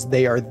because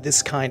they are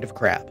this kind of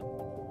crab.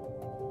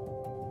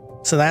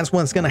 So that's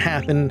what's going to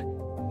happen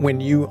when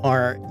you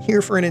are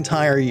here for an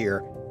entire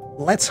year.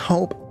 Let's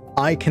hope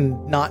I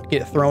can not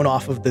get thrown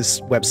off of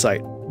this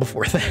website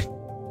before then.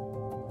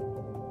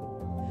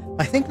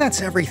 I think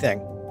that's everything.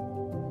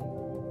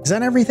 Is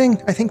that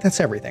everything? I think that's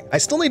everything. I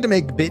still need to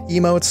make bit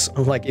emotes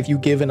of, like, if you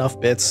give enough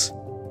bits,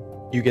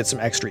 you get some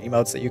extra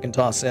emotes that you can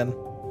toss in.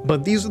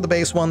 But these are the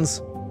base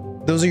ones.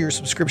 Those are your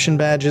subscription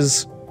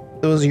badges.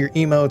 Those are your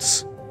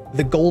emotes.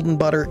 The golden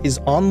butter is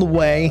on the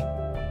way.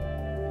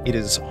 It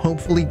is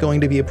hopefully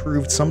going to be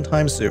approved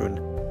sometime soon.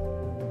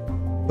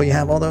 But you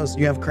have all those.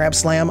 You have Crab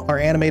Slam, our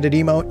animated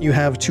emote. You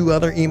have 2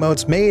 other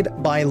emotes made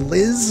by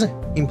Liz,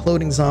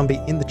 Imploding Zombie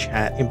in the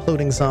chat,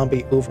 Imploding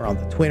Zombie over on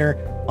the Twitter,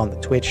 on the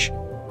Twitch.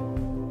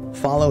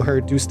 Follow her,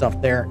 do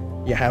stuff there.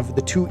 You have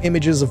the 2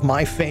 images of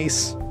my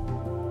face.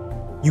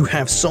 You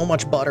have so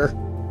much butter.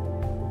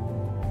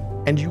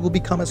 And you will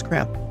become as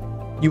crab.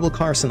 You will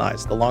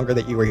carcinize the longer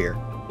that you are here.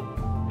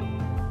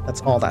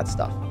 That's all that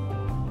stuff.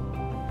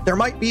 There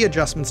might be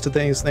adjustments to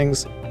these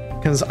things,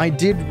 because I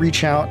did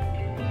reach out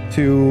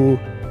to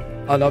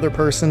another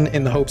person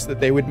in the hopes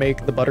that they would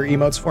make the butter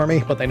emotes for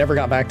me, but they never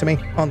got back to me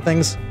on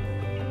things,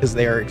 because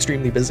they are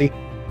extremely busy.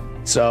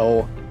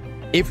 So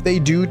if they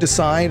do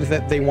decide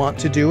that they want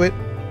to do it,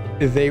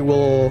 they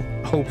will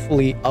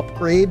hopefully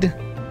upgrade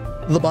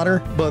the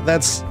butter, but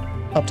that's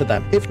up to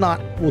them. If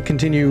not, we'll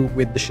continue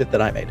with the shit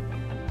that I made.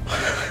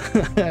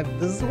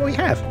 This is what we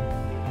have.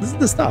 This is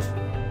the stuff.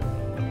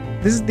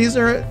 These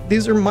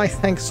are my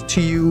thanks to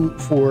you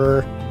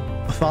for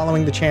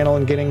following the channel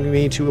and getting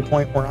me to a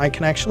point where I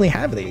can actually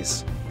have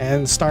these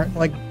and start,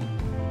 like,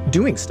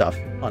 doing stuff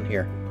on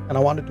here. And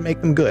I wanted to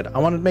make them good. I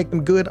wanted to make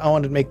them good. I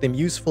wanted to make them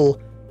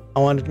useful. I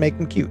wanted to make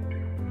them cute.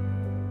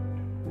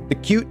 The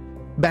cute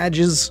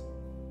badges,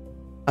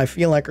 I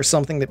feel like, are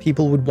something that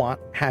people would want.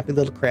 Happy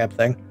little crab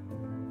thing.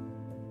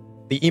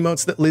 The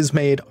emotes that Liz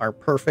made are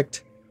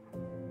perfect.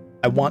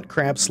 I want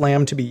Crab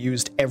Slam to be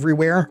used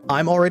everywhere.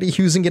 I'm already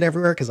using it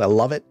everywhere because I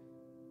love it.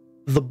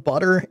 The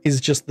butter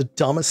is just the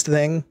dumbest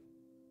thing.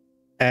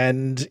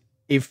 And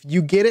if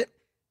you get it,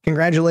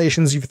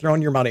 congratulations, you've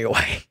thrown your money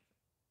away.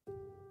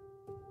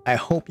 I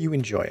hope you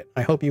enjoy it.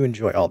 I hope you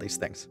enjoy all these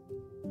things.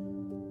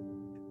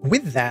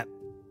 With that,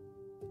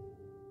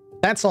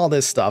 that's all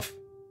this stuff.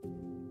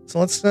 So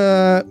let's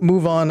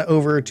move on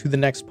over to the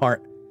next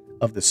part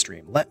of the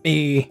stream. Let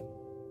me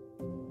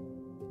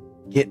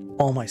get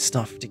all my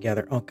stuff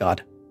together. Oh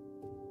god.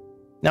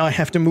 Now I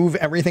have to move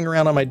everything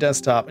around on my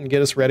desktop and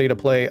get us ready to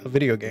play a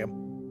video game.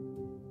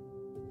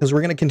 Because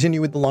we're going to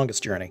continue with the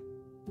longest journey.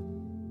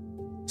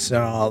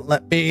 So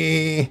let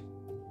me...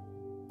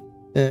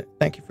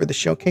 thank you for the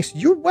showcase.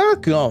 You're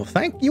welcome.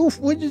 Thank you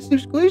for the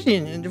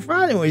subscription and the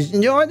followers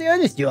and all the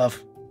other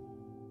stuff.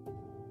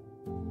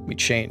 Let me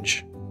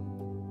change.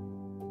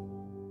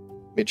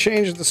 Let me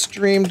change the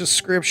stream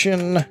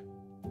description.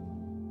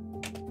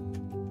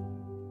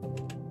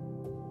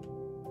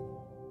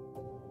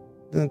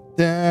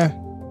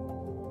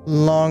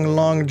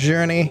 Long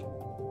journey,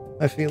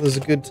 I feel, is a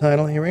good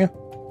title. Here we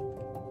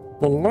go.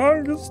 The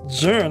longest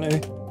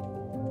journey.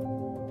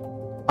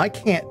 I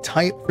can't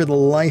type for the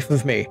life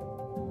of me.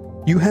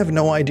 You have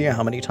no idea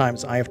how many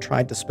times I have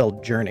tried to spell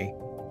journey.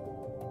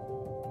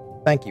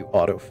 Thank you,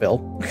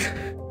 autofill.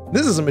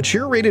 This is a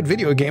mature rated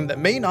video game that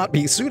may not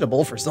be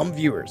suitable for some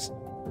viewers.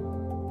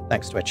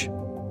 Thanks, Twitch.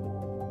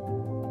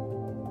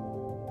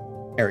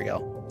 There we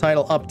go.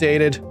 Title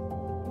updated.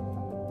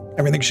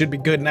 Everything should be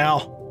good now.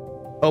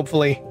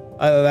 Hopefully.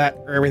 Either that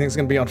or everything's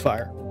gonna be on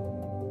fire.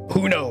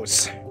 Who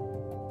knows?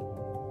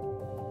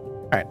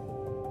 Alright.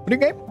 Video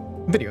game?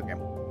 Video game.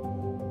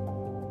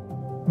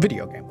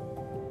 Video game.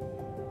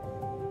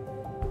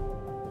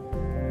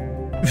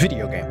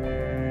 video game.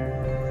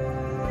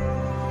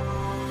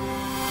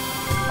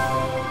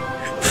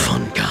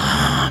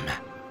 Funcom.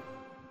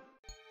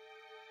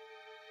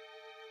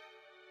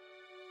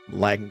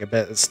 Lagging a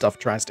bit as stuff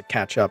tries to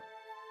catch up.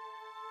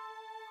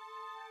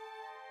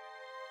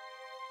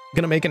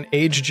 Gonna make an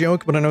age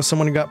joke, but I know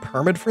someone who got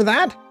permit for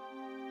that?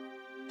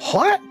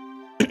 What?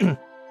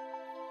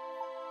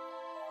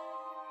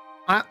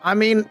 I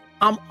mean,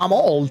 I'm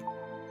old.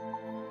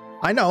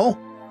 I know.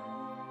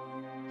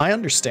 I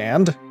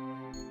understand.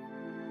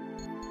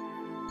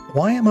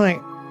 Why am I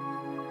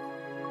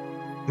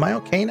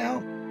okay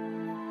now?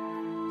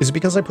 Is it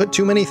because I put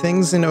too many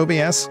things in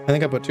OBS? I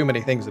think I put too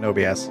many things in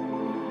OBS.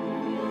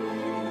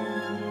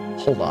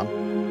 Hold on.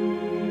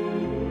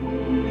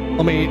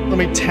 Let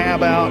me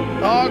tab out.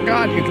 Oh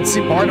god, you can see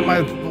part of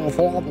my blah,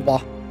 blah,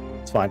 blah.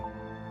 It's fine.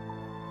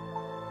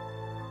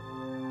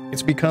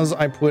 It's because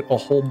I put a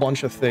whole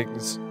bunch of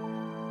things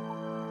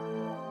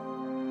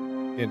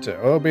into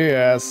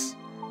OBS,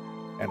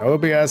 and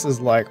OBS is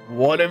like,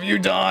 what have you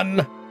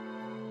done?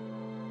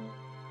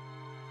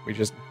 We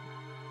just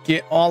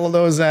get all of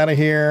those out of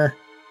here.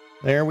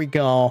 There we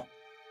go.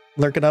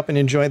 Lurk it up and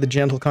enjoy the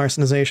gentle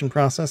carcinization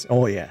process.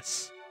 Oh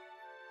yes.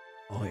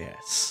 Oh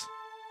yes.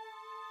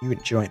 You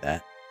enjoy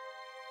that.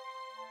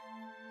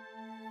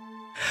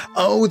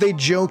 Oh, they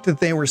joked that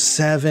they were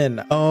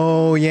 7.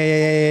 Oh,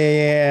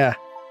 yeah.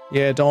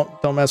 Yeah,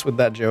 don't mess with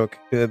that joke.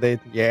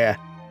 Yeah.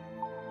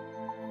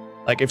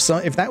 Like if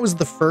that was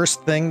the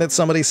first thing that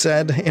somebody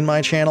said in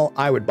my channel,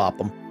 I would bop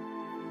them.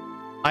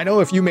 I know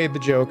if you made the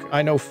joke,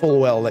 I know full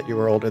well that you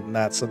were older than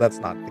that, so that's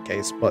not the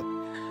case, but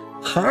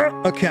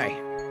okay.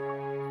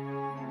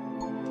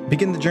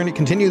 Begin the journey,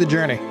 continue the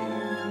journey.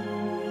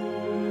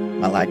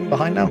 Am I lagging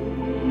behind now?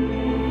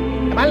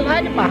 Am I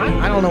lagging behind?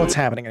 I don't know what's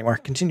happening anymore.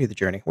 Continue the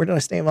journey. Where did I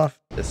stay off?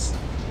 This.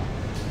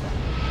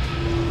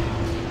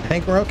 I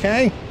think we're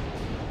okay.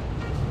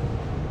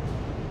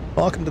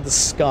 Welcome to the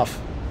scuff,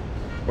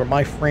 where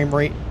my frame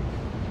rate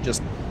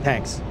just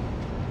tanks.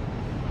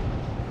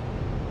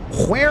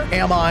 Where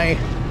am I?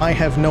 I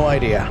have no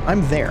idea.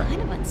 I'm there.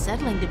 Kind of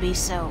unsettling to be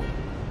so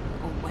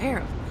aware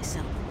of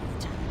myself all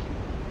the time.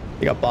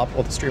 You got bopped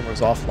while the streamer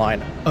was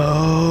offline.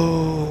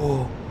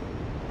 Oh.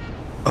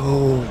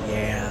 Oh,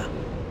 yeah.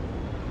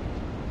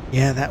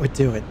 Yeah, that would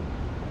do it.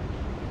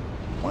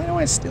 Why do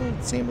I still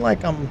seem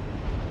like I'm...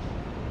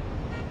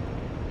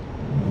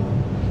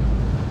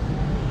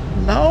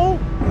 No?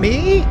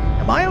 Me?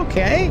 Am I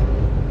okay?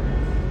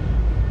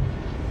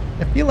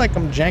 I feel like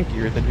I'm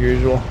jankier than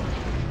usual.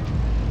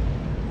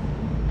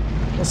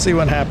 We'll see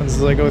what happens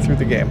as I go through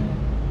the game.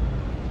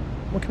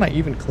 What can I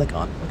even click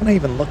on? What can I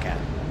even look at?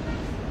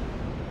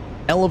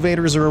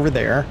 Elevators are over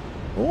there.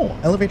 Oh,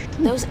 elevator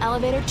tube. Those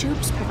elevator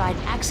tubes provide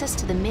access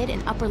to the mid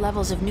and upper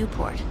levels of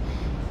Newport.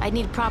 I'd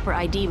need proper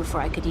ID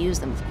before I could use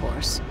them, of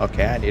course.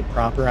 Okay, I need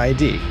proper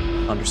ID.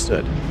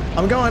 Understood.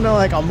 I'm going to,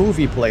 like, a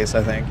movie place,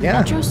 I think. Yeah.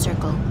 Metro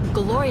Circle.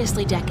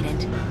 Gloriously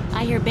decadent.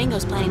 I hear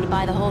Bingo's planning to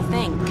buy the whole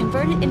thing,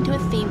 convert it into a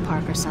theme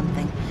park or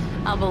something.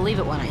 I'll believe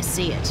it when I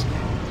see it.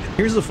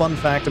 Here's a fun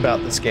fact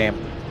about this game.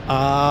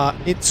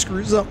 It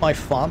screws up my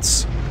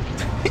fonts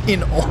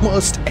in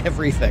almost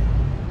everything.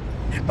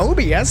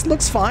 OBS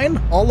looks fine.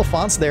 All the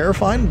fonts there are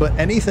fine, but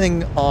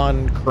anything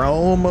on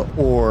Chrome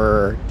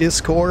or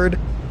Discord,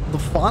 the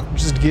font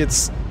just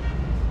gets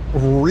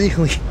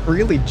really,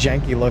 really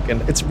janky looking.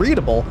 It's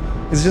readable.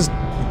 It's just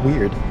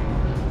weird.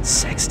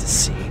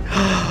 Sextasy.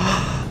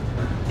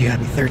 You gotta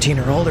be 13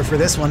 or older for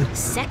this one.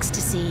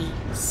 Sextasy.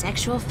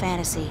 Sexual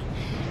fantasy.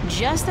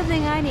 Just the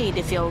thing I need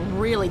to feel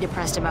really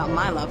depressed about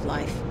my love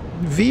life.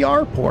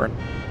 VR porn.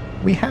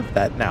 We have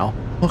that now.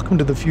 Welcome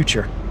to the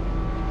future.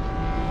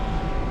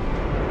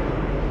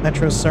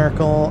 Metro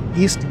Circle,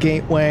 East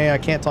Gateway. I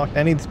can't talk to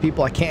any of these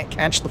people. I can't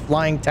catch the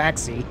flying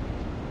taxi.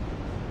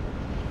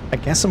 I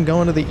guess I'm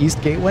going to the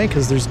East Gateway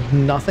because there's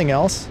nothing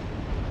else.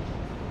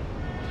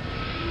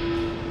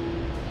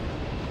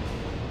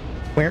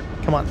 Where?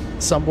 Come on.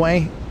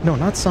 Subway? No,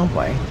 not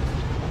Subway.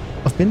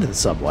 I've been to the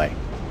Subway.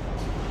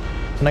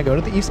 Can I go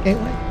to the East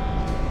Gateway?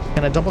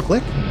 Can I double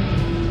click?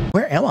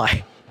 Where am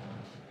I?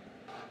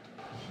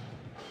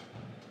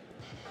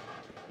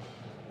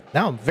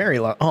 Now I'm very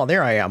low. Oh,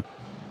 there I am.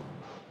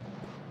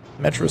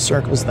 Metro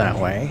Circle's that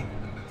way.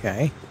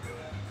 Okay.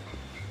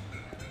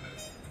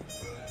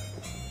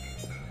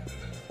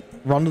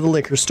 Run to the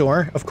liquor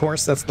store. Of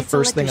course, that's the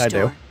first thing I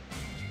do.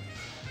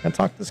 Can I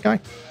talk to this guy?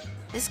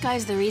 This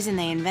guy's the reason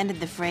they invented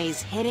the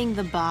phrase hitting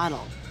the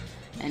bottle.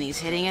 And he's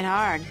hitting it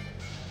hard.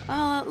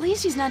 Well, at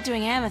least he's not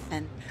doing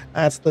Amethyst.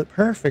 That's the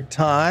perfect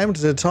time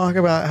to talk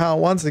about how,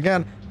 once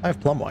again, I have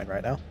plum wine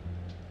right now.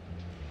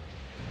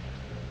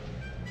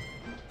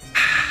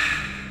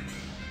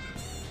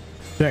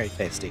 Very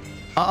tasty.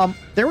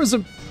 There was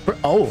a...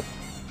 Oh.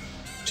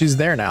 She's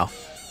there now.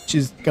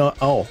 She's going...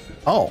 Oh.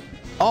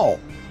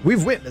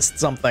 We've witnessed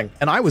something,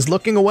 and I was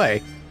looking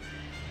away.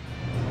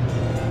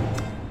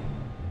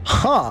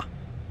 Huh.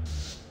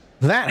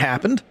 That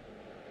happened.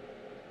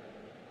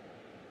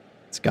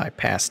 This guy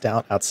passed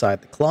out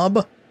outside the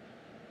club.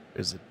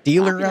 There's a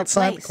dealer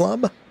outside the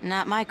club.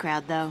 Not my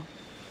crowd, though.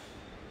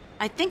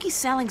 I think he's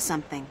selling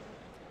something.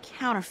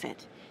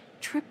 Counterfeit.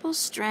 Triple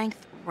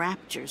strength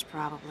raptures,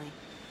 probably.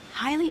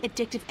 Highly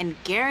addictive and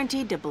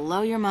guaranteed to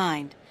blow your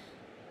mind.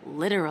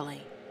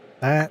 Literally.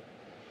 That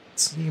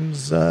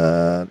seems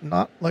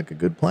not like a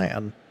good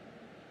plan.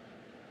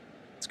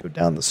 Let's go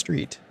down the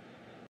street.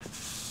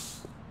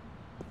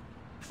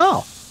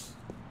 Oh.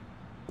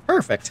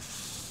 Perfect.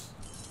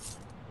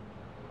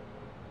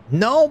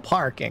 No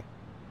parking.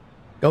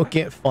 Go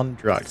get fun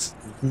drugs.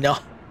 No.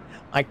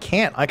 I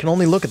can't. I can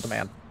only look at the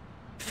man.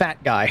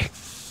 Fat guy.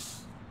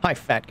 Hi,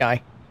 fat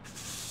guy.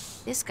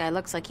 This guy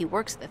looks like he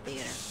works at the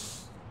theater.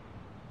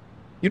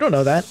 You don't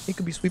know that. He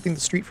could be sweeping the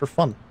street for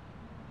fun.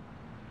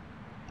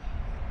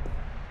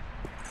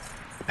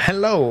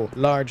 Hello,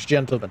 large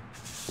gentleman.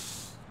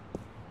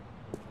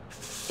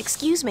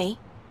 Excuse me.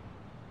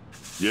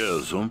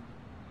 Yes,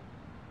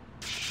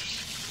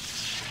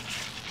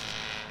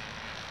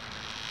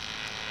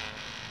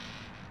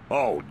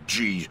 Oh,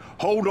 geez.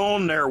 Hold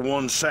on there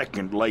 1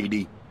 second,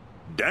 lady.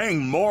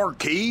 Dang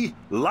marquee,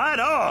 light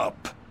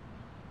up!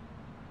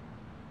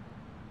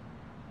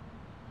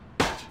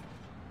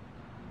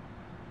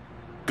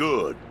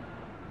 Good.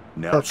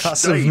 Now Percussive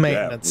stay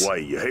maintenance. that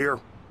way, you hear?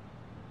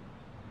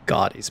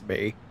 God, he's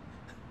me.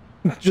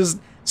 Just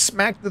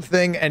smack the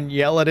thing and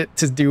yell at it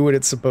to do what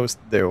it's supposed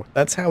to do.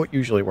 That's how it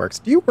usually works.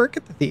 Do you work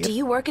at the theater? Do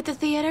you work at the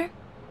theater?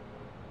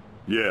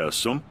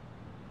 Yes,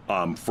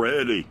 I'm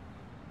Freddie.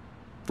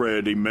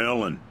 Freddie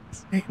Mellon.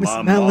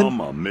 My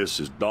mama,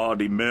 Mrs.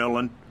 Dottie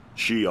Mellon,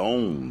 she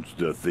owns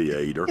the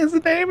theater. His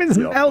name is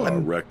Yep, Mellon. I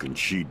reckon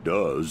she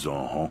does,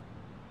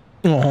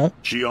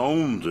 She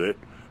owns it,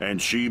 and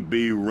she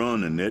be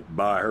running it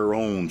by her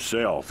own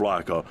self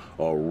like a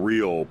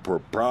real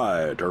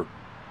proprietor.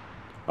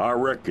 I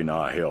reckon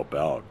I help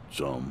out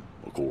some,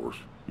 of course,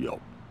 yep.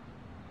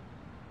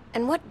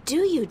 And what do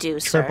you do,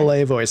 sir? Triple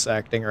A voice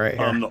acting right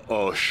here. I'm the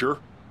usher,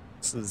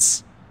 This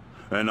is...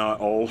 and I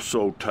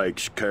also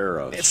takes care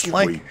of It's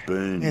like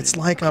sweeping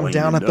I'm and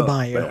down at the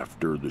cleaning up bayou.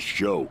 after the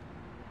show.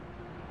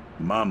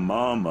 My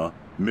mama,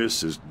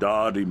 Mrs.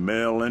 Dottie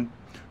Mellon,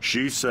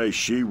 she say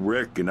she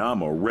reckon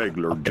I'm a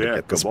regular I'm gonna get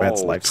jack this of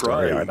man's all life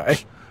story, aren't I?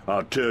 trades.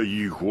 I'll tell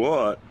you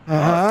what,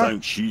 Uh-huh. I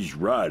think she's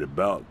right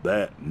about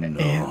that.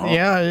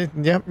 Yeah,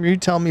 yep, you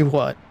tell me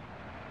what.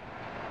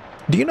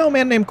 Do you know a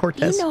man named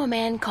Cortez? You know a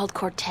man called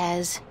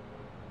Cortez?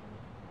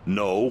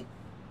 No,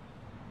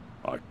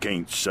 I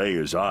can't say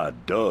as I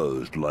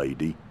does,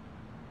 lady.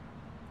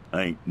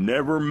 Ain't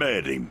never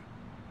met him.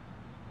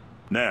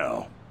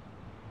 Now,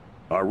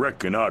 I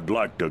reckon I'd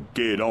like to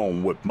get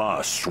on with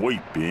my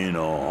sweeping,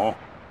 But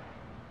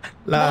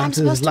I'm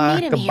supposed to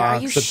meet him here. Are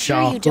you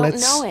sure you don't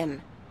know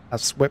him? I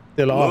swept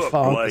it off Look,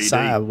 on lady. the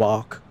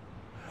sidewalk.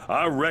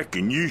 I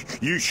reckon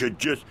you should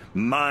just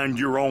mind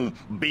your own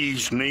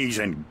bee's knees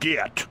and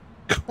get.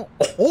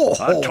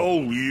 I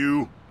told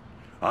you,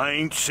 I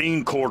ain't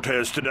seen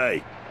Cortez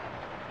today.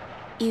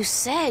 You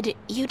said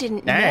you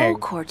didn't Dang. know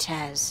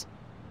Cortez.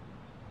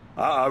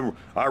 I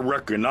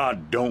reckon I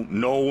don't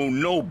know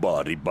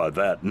nobody by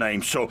that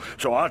name, so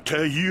I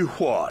tell you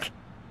what.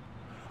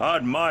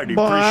 I'd mighty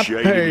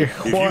appreciate it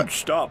if you'd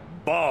stop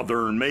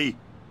bothering me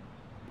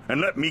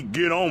and let me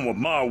get on with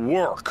my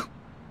work.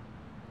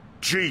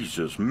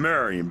 Jesus,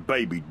 Mary, and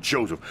baby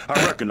Joseph.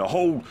 I reckon the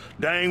whole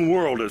dang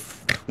world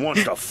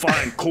wants to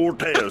find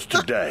Cortez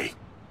today.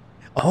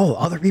 Oh,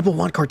 other people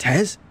want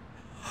Cortez?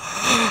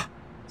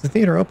 Is the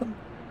theater open?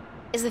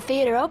 Is the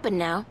theater open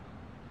now?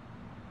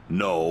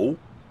 No,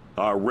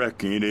 I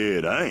reckon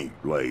it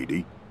ain't,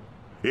 lady.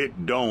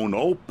 It don't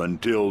open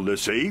till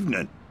this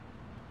evening.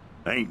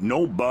 Ain't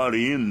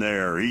nobody in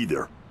there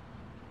either.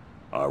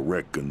 I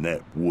reckon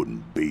that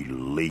wouldn't be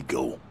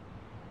legal.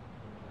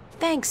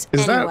 Thanks,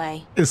 Is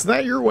anyway.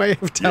 that your way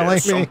of telling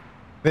Yes, me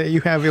that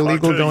you have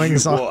illegal tell you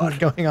goings on what.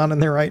 going on in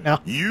there right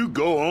now? You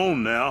go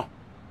on now,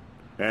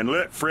 and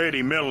let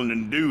Freddie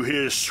Mellon do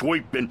his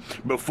sweeping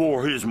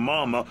before his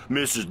mama,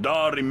 Mrs.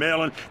 Dottie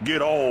Mellon,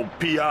 get all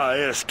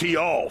pissed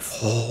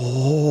off.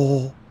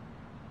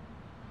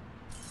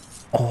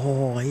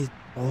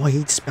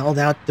 He spelled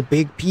out the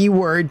big P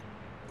word.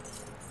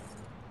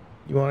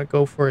 You want to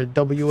go for a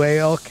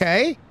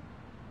WALK?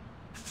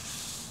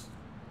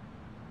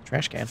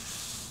 Trash can.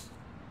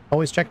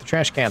 Always check the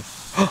trash can.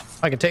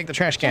 I can take the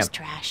trash can. Just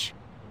trash.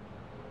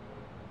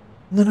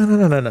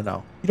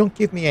 No. You don't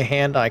give me a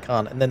hand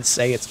icon and then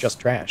say it's just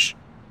trash.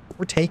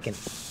 We're taken.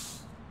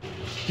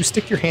 You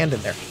stick your hand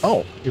in there.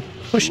 Oh, you're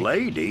pushing.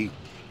 Lady,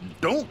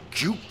 don't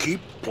you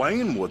keep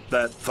playing with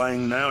that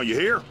thing now, you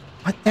hear?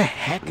 What the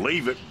heck?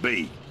 Leave it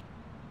be.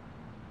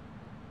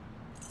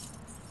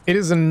 It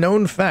is a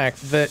known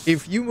fact that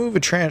if you move a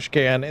trash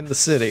can in the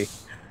city,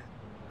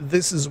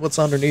 this is what's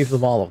underneath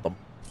of all of them.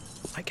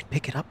 I can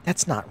pick it up?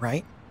 That's not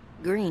right.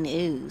 Green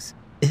ooze.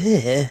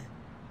 Ugh.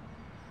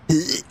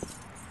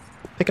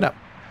 Pick it up.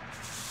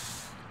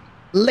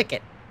 Lick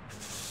it.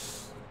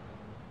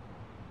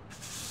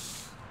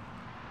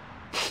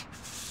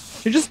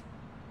 You just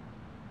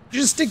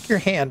stick your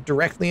hand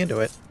directly into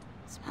it.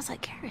 Smells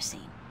like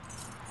kerosene.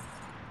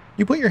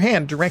 You put your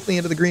hand directly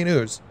into the green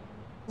ooze.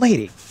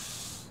 Lady.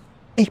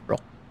 April.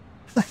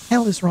 What the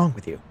hell is wrong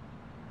with you?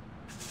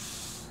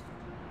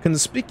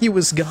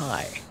 Conspicuous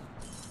guy.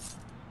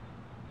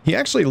 He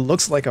actually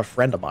looks like a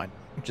friend of mine,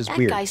 which is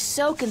weird. That guy's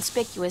so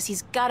conspicuous,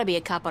 he's gotta be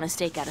a cop on a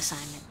stakeout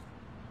assignment.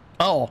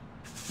 Oh,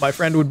 my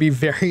friend would be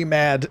very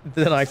mad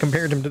that I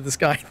compared him to this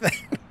guy.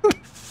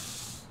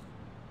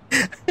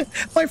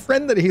 My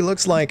friend that he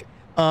looks like,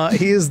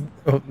 he is,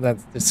 oh,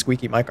 that's the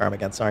squeaky mic arm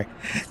again, sorry.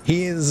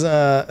 He is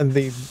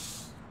the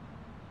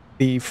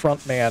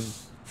front man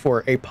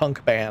for a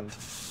punk band.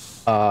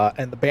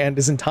 And the band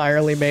is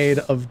entirely made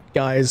of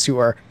guys who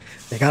are,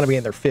 they gotta be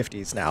in their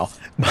 50s now.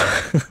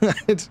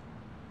 But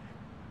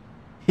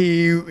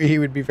he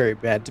would be very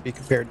bad to be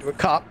compared to a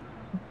cop.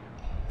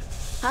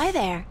 Hi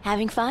there,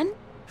 having fun?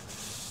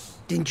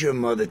 Didn't your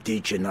mother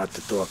teach you not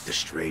to talk to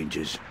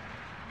strangers?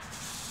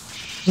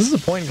 This is a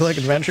point-and-click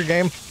adventure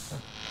game.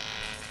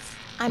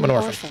 I'm an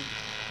orphan.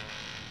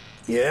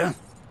 Yeah?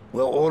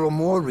 Well, all the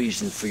more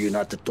reason for you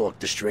not to talk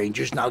to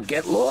strangers. Now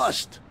get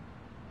lost.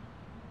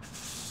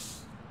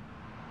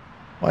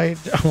 Why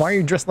are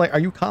you dressed like... Are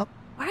you a cop?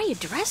 Why are you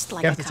dressed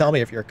like You have to tell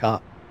me if you're a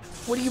cop.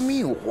 What do you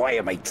mean, why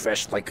am I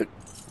dressed like a...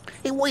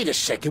 Hey, wait a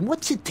second,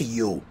 what's it to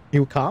you?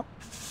 You a cop?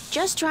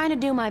 Just trying to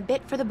do my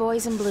bit for the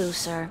boys in blue,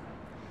 sir.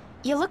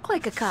 You look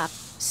like a cop,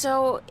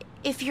 so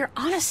if you're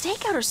on a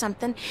stakeout or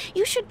something,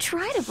 you should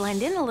try to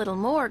blend in a little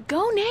more.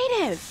 Go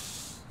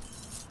native.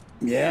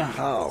 Yeah,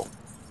 how?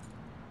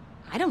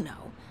 I don't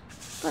know,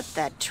 but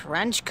that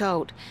trench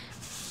coat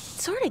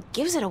sort of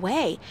gives it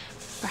away.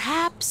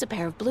 Perhaps a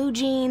pair of blue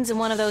jeans and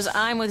one of those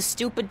I'm with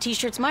stupid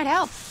t-shirts might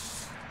help.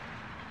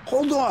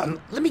 Hold on,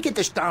 let me get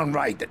this down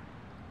right.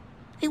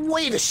 Hey,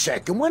 wait a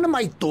second, what am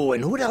I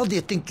doing? Who the hell do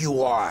you think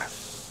you are?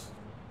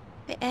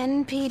 The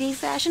NPD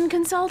fashion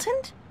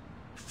consultant?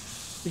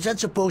 Is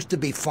that supposed to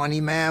be funny,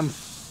 ma'am?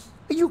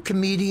 Are you a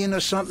comedian or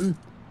something?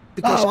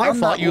 Because I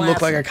thought you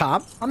looked like a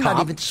cop. I'm not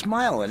even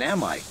smiling,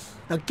 am I?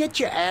 Now get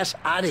your ass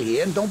out of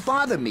here and don't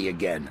bother me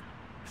again.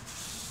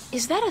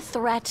 Is that a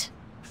threat?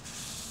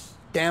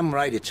 Damn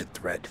right it's a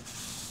threat.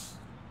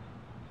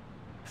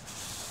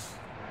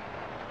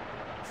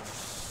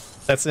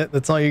 That's it?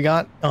 That's all you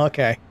got?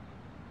 Okay.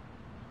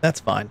 That's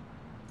fine.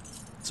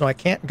 So I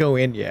can't go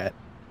in yet.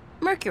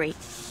 Mercury.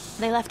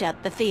 They left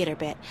out the theater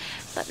bit,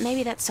 but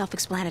maybe that's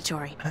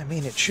self-explanatory. I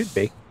mean, it should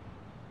be.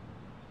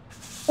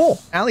 Oh,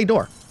 alley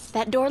door.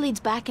 That door leads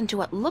back into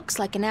what looks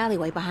like an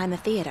alleyway behind the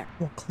theater.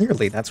 Well,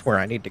 clearly that's where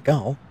I need to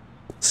go.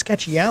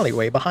 Sketchy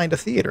alleyway behind a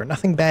theater.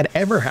 Nothing bad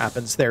ever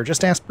happens there.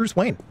 Just ask Bruce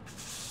Wayne.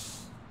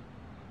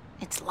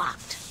 It's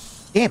locked.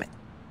 Damn it.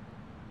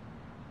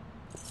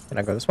 Can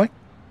I go this way?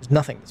 There's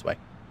nothing this way.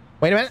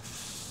 Wait a minute.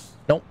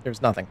 Nope,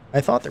 there's nothing.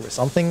 I thought there was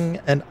something,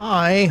 and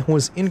I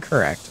was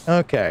incorrect.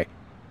 Okay.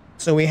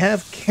 So we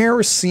have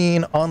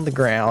kerosene on the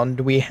ground.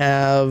 We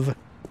have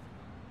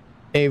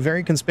a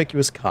very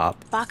conspicuous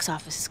cop. Box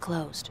office is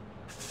closed.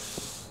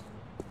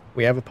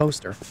 We have a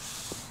poster.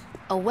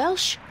 A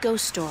Welsh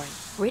ghost story,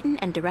 written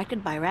and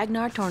directed by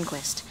Ragnar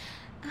Tornquist.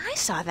 I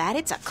saw that.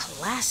 It's a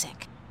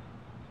classic.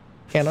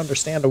 Can't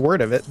understand a word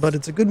of it, but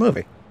it's a good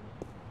movie.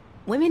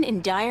 Women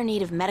in dire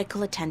need of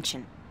medical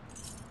attention.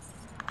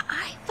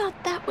 I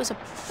thought that was a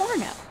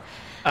porno.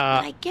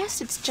 But I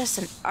guess it's just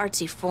an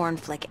artsy foreign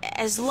flick.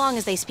 As long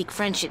as they speak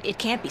French, it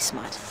can't be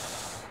smut.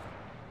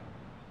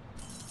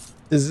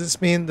 Does this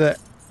mean that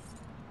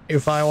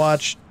if I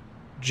watch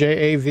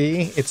JAV,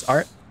 it's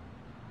art?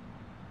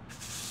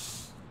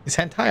 Is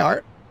hentai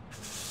art?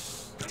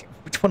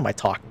 Which one am I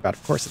talking about?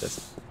 Of course it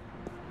is.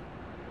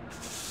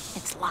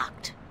 It's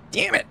locked.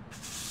 Damn it!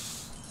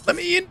 Let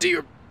me into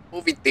your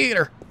movie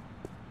theater.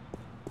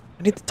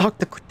 I need to talk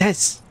to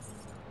Cortez.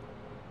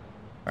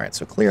 Alright,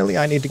 so clearly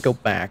I need to go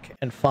back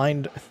and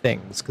find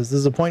things, because this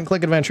is a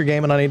point-and-click adventure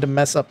game and I need to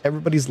mess up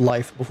everybody's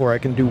life before I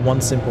can do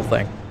one simple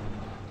thing.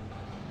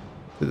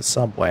 To the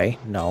subway.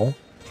 No.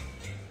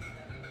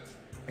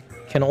 I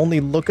can only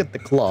look at the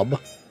club.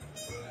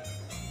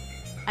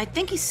 I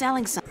think he's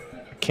selling some.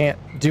 I can't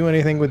do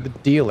anything with the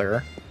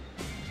dealer.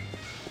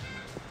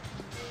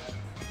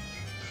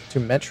 To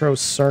Metro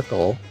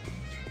Circle.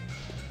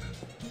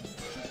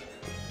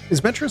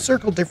 Is Metro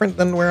Circle different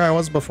than where I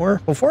was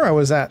before? Before I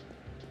was at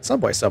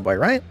Subway,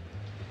 right?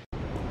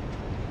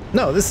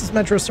 No, this is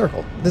Metro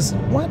Circle. This...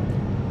 what?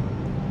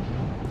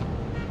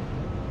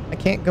 I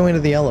can't go into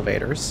the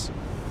elevators.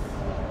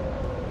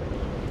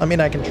 I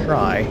mean, I can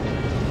try.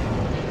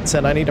 It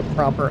said I need a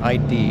proper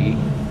ID.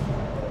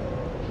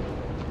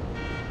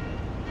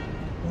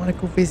 I want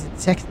to go visit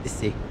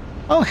ecstasy.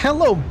 Oh,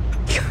 hello,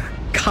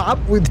 cop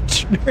with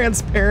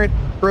transparent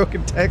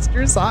broken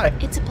textures. Hi.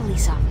 It's a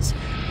police officer.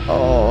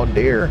 Oh,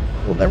 dear.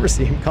 We'll never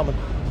see him coming.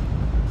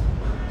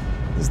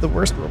 This is the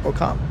worst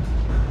RoboCop.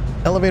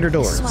 Elevator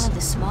doors. This is one of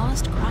the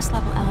smallest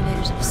cross-level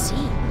elevators I've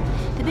seen.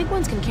 The big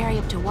ones can carry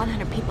up to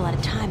 100 people at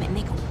a time and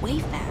they go way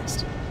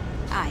fast.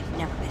 I've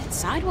never been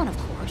inside one, of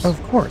course.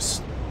 Of course.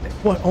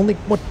 What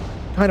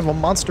kind of a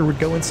monster would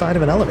go inside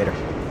of an elevator?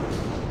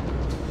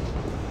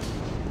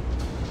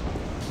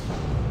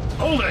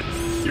 Hold it!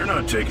 You're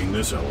not taking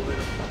this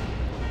elevator.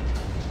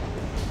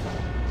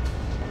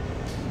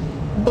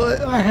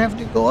 But I have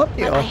to go up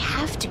there. But I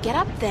have to get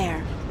up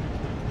there.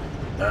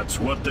 That's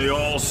what they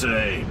all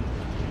say.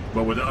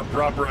 But without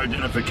proper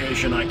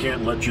identification, I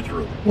can't let you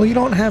through. Well, you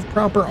don't have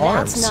proper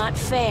arms. That's not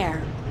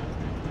fair.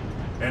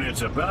 And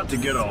it's about to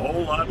get a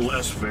whole lot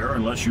less fair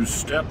unless you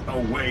step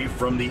away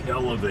from the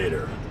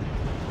elevator.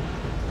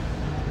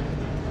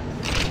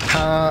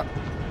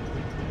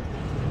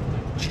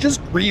 Did you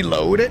just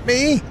reload at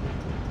me?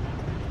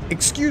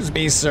 Excuse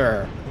me,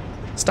 sir.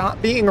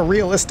 Stop being a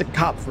realistic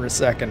cop for a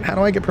second. How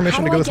do I get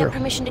permission to go through? How do I get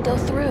permission to go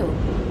through?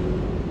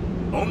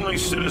 Only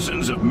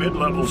citizens of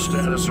mid-level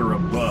status or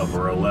above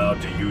are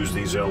allowed to use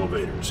these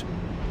elevators.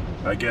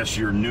 I guess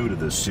you're new to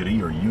this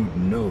city, or you'd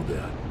know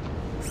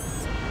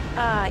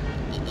that.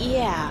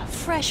 Yeah,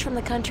 fresh from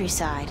the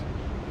countryside.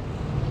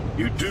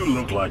 You do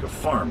look like a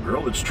farm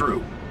girl, it's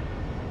true.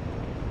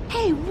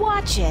 Hey,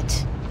 watch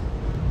it!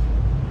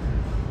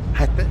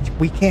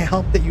 We can't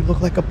help that you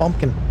look like a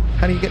bumpkin.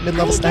 How do you get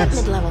mid-level status?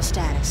 Get mid-level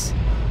status?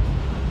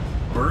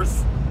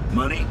 Birth,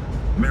 money,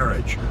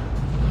 marriage.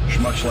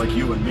 Much like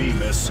you and me,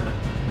 miss.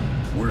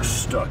 We're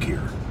stuck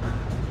here.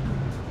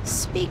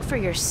 Speak for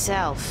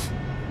yourself,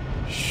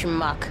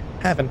 schmuck.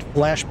 Having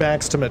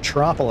flashbacks to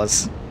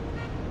Metropolis.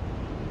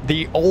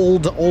 The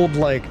old,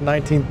 like,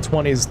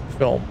 1920s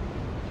film.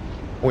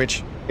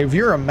 Which, if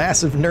you're a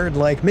massive nerd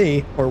like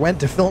me, or went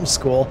to film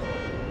school,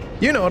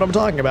 you know what I'm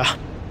talking about.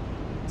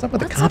 What's up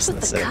with the cops in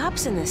the city? What's up with the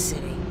cops in this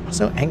city? I'm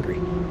so angry.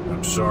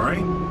 I'm sorry?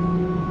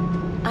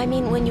 I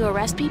mean, when you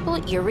arrest people,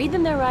 you read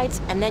them their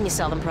rights, and then you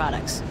sell them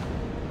products.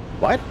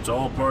 What? It's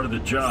all part of the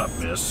job,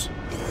 miss.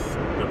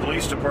 The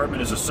police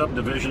department is a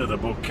subdivision of the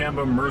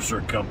Bocamba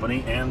Mercer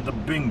Company and the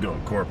Bingo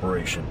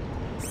Corporation.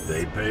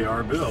 They pay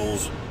our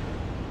bills.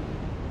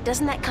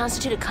 Doesn't that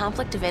constitute a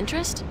conflict of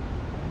interest?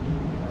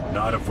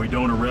 Not if we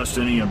don't arrest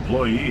any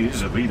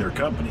employees of either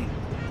company.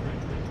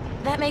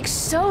 That makes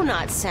so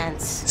not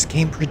sense. This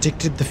game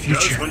predicted the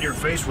future. Just when you're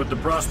faced with the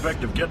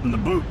prospect of getting the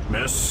boot,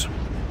 miss.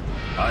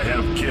 I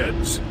have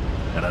kids,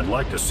 and I'd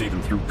like to see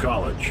them through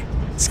college.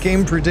 This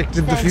game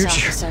predicted the Thanks,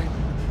 future. Officer.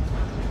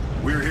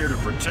 We're here to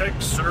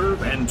protect,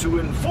 serve, and to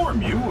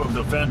inform you of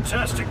the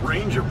fantastic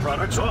range of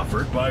products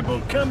offered by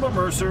Bocamba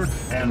Mercer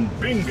and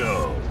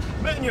Bingo,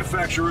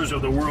 manufacturers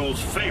of the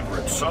world's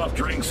favorite soft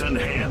drinks and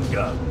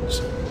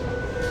handguns.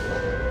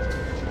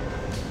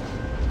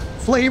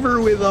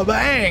 Flavor with a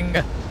bang!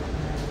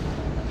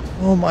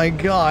 Oh my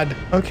god.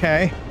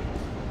 Okay.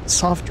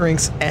 Soft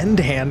drinks and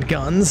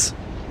handguns.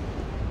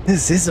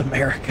 This is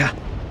America.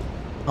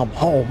 I'm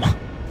home.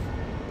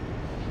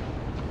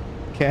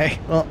 Okay,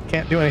 well,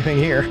 can't do anything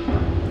here.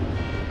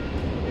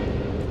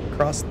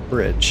 Cross the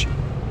bridge.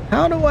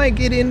 How do I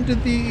get into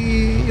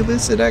the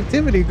illicit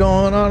activity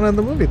going on in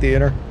the movie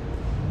theater?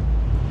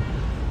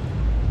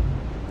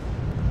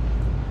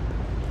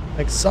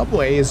 Like,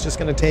 subway is just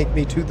gonna take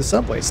me to the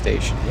subway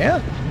station,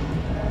 yeah?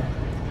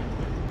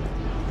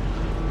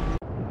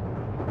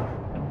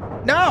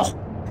 No!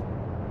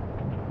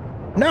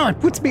 No, it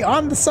puts me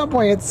on the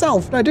subway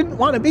itself, and I didn't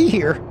want to be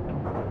here.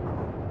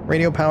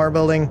 Radio Power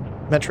Building,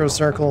 Metro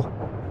Circle.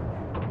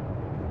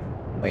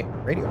 Wait,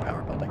 Radio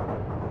Power Building.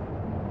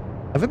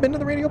 Have I been to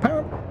the Radio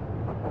Power?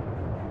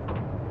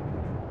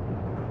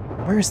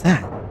 Where is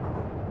that?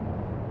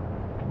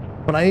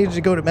 But I needed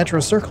to go to Metro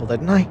Circle,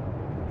 didn't I?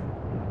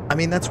 I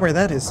mean, that's where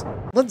that is.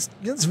 Let's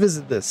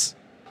visit this.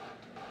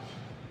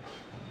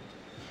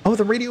 Oh,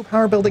 the Radio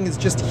Power Building is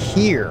just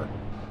here.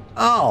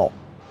 Oh.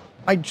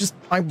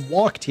 I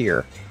walked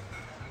here.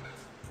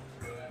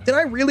 Did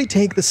I really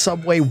take the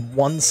subway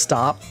one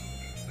stop?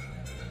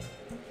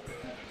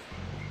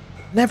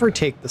 Never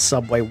take the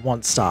subway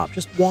one stop.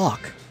 Just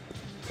walk.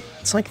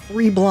 It's like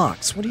 3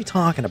 blocks. What are you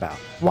talking about?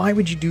 Why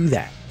would you do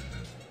that?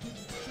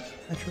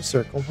 Metro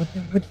Circle.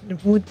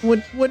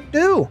 What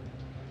do?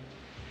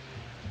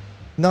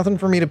 Nothing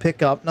for me to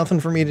pick up. Nothing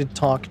for me to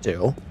talk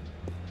to.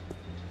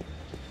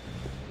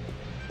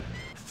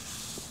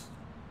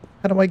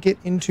 How do I get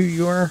into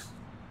your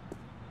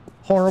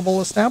horrible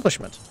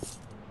establishment?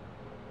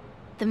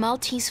 The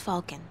Maltese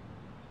Falcon.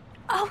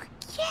 Oh,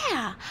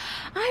 yeah!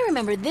 I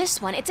remember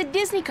this one. It's a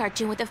Disney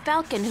cartoon with a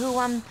falcon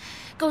who,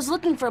 goes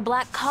looking for a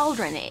black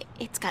cauldron.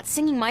 It's got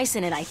singing mice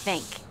in it, I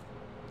think.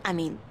 I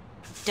mean,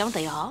 don't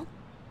they all?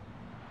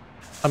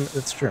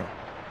 It's true.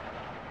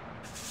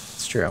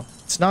 It's true.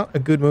 It's not a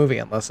good movie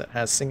unless it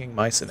has singing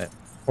mice in it.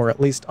 Or at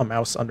least a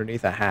mouse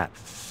underneath a hat.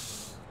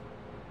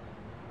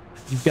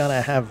 You've got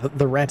to have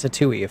the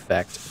Ratatouille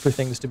effect for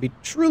things to be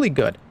truly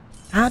good.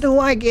 How do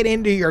I get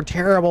into your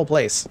terrible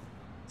place?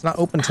 It's not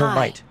open till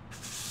night.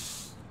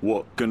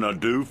 What can I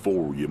do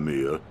for you,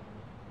 Mia?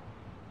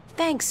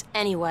 Thanks,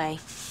 anyway.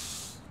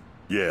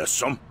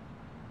 Yes,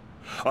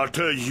 I'll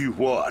tell you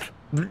what.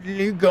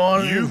 You go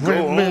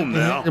on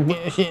now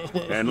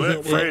and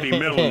let Freddie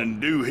Millen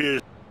do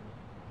his...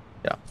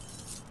 Yeah.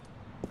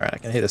 Alright, I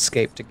can hit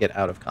escape to get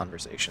out of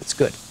conversations.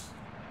 Good.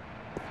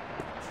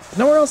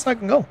 Nowhere else I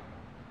can go.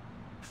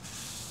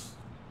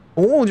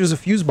 Oh, there's a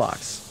fuse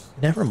box.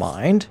 Never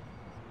mind.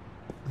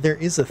 There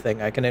is a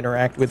thing I can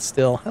interact with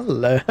still.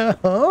 Hello?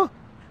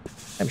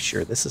 I'm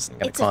sure this isn't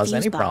going to cause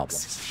any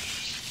problems.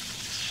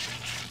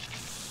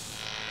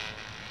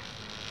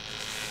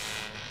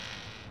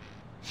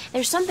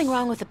 There's something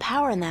wrong with the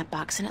power in that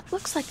box, and it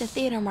looks like the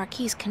theater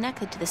marquee's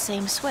connected to the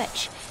same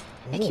switch.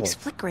 It keeps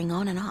flickering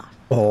on and off.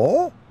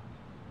 Oh?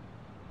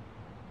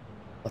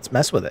 Let's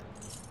mess with it.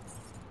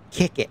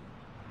 Kick it.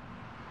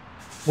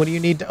 What do you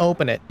need to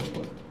open it?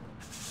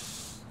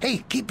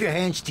 Hey, keep your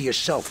hands to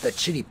yourself.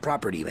 That's city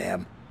property,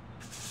 ma'am.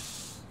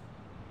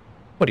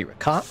 What are you, a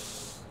cop?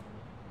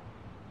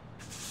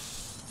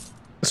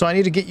 So I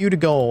need to get you to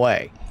go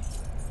away.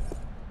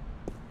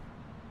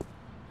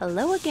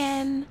 Hello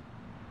again.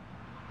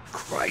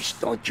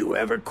 Christ, don't you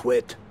ever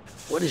quit.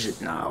 What is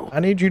it now? I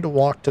need you to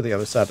walk to the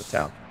other side of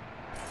town.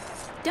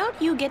 Don't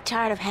you get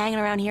tired of hanging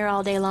around here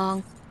all day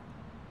long?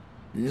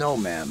 No,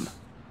 ma'am.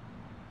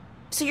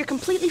 So you're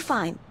completely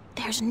fine.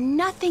 There's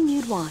nothing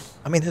you'd want.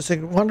 I mean, there's a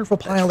wonderful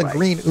pile of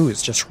green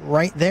ooze just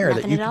right there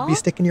Nothing that you at could all? be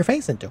sticking your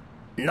face into.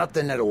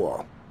 Nothing at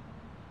all.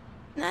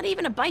 Not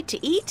even a bite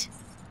to eat?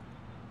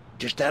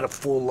 Just had a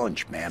full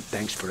lunch, ma'am.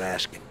 Thanks for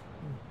asking.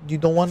 You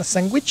don't want a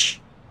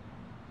sandwich?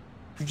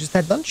 You just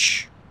had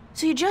lunch?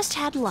 So you just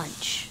had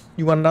lunch.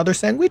 You want another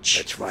sandwich?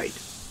 That's right.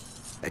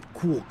 That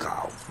cool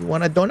cow. You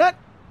want a donut?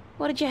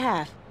 What did you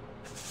have?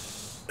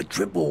 A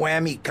triple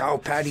whammy cow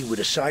patty with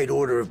a side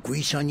order of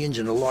grease onions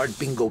and a large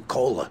bingo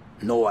cola.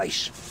 No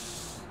ice.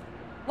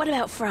 What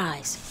about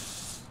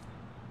fries?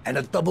 And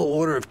a double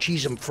order of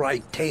cheese and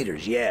fried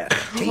taters, yeah.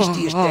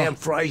 Tastiest damn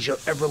fries you're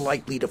ever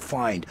likely to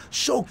find.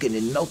 Soaking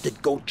in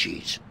melted goat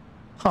cheese.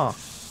 Huh.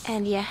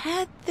 And you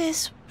had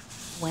this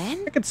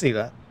when? I could see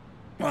that.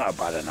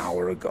 About an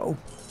hour ago.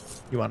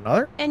 You want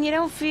another? And you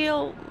don't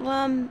feel,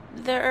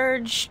 the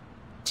urge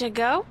to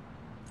go?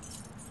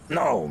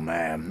 No,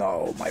 ma'am,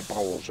 no. My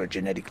bowels are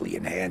genetically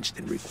enhanced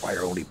and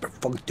require only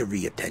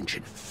perfunctory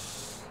attention.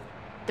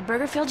 The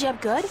burger filled you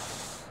up good?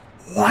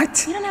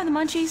 What? You don't have the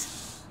munchies?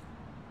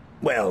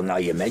 Well, now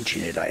you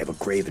mention it, I have a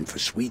craving for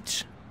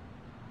sweets.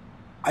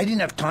 I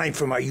didn't have time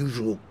for my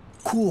usual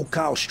cool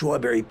cow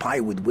strawberry pie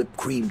with whipped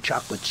cream,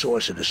 chocolate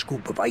sauce, and a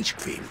scoop of ice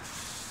cream.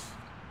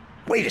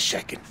 Wait a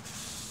second.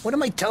 What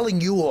am I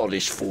telling you all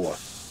this for?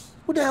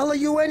 Who the hell are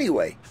you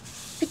anyway?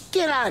 Hey,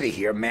 get out of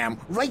here, ma'am.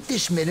 Right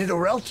this minute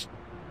or else...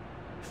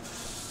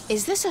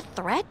 Is this a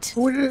threat?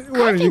 What I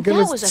are you think going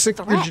that to was a stick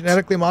your threat.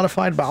 genetically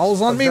modified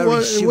bowels on me? very What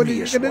are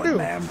you serious going to one, do?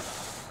 ma'am.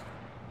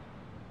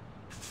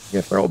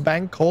 You throw a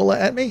bang cola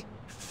at me?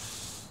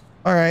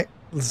 Alright,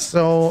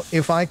 so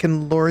if I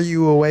can lure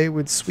you away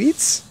with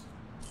sweets?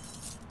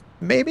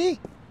 Maybe?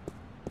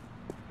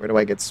 Where do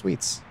I get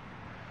sweets?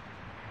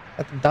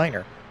 At the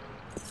diner.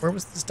 Where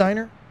was this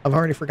diner? I've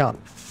already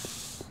forgotten.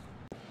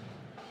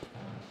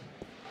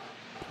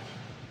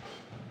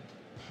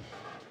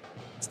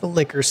 It's the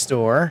liquor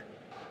store.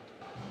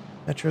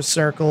 Metro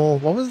Circle.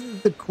 What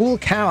was the cool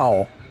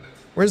cow?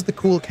 Where's the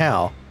cool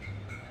cow?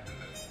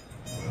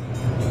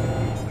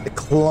 The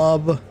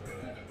club.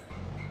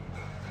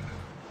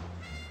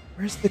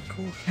 Where's the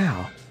cool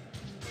cow?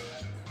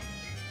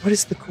 What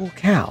is the cool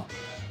cow?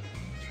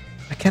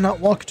 I cannot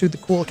walk to the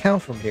cool cow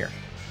from here.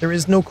 There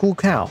is no cool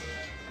cow.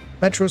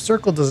 Metro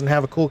Circle doesn't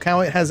have a cool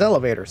cow. It has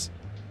elevators.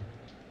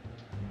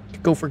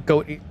 Go for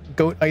goat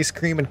ice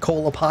cream and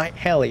cola pie.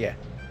 Hell yeah.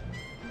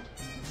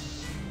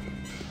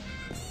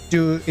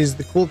 Is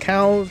the cool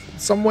cow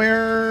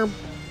somewhere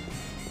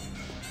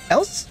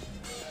else?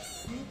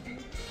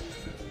 It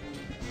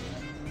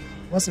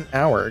was an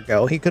hour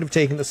ago. He could have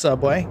taken the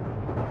subway.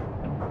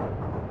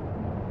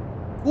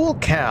 Cool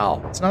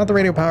cow. It's not the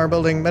Radio Power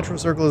Building. Metro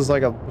Circle is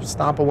like a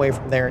stop away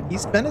from there.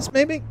 East Venice,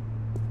 maybe?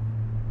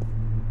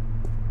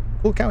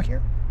 Cool cow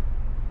here?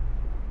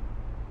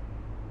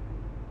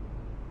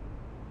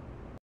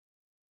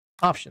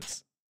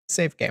 Options.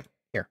 Save game.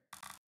 Here.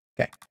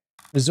 Okay.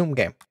 Resume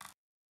game.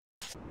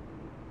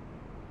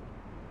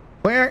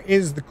 Where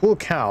is the cool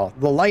cow?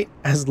 The light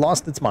has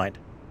lost its mind.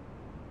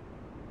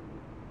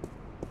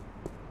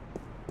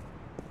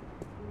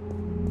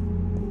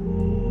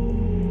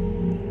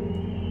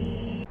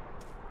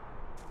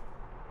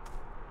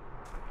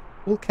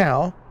 Cool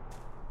cow.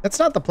 That's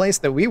not the place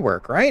that we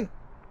work, right?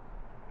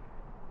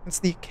 It's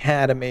the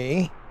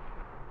academy.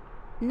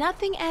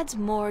 Nothing adds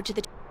more to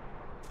the...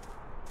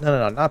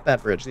 No, not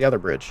that bridge. The other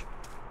bridge.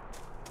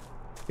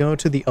 Go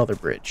to the other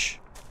bridge.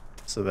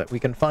 So that we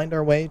can find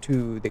our way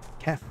to the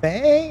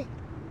cafe?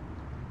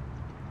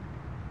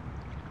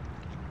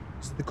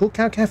 Is it the Cool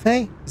Cow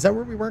Cafe? Is that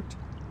where we worked?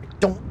 I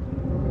don't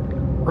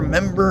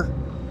remember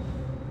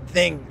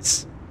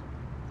things.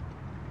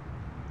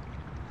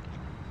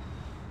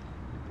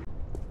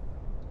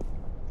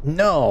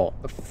 No,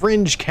 the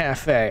Fringe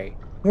Cafe.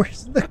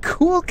 Where's the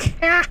Cool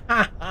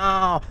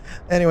Cow?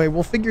 Anyway,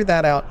 we'll figure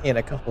that out in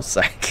a couple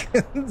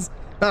seconds.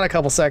 Not a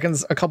couple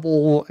seconds, a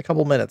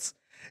couple minutes.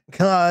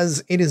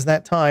 Because it is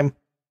that time.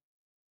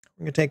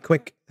 We're going to take a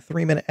quick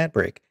 3-minute ad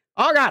break.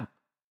 Oh, God!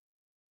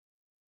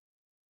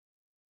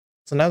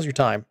 So now's your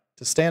time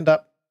to stand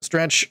up,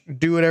 stretch,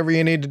 do whatever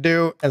you need to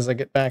do as I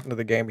get back into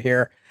the game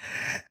here.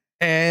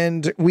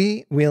 And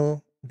we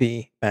will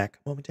be back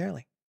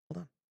momentarily.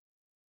 Hold on.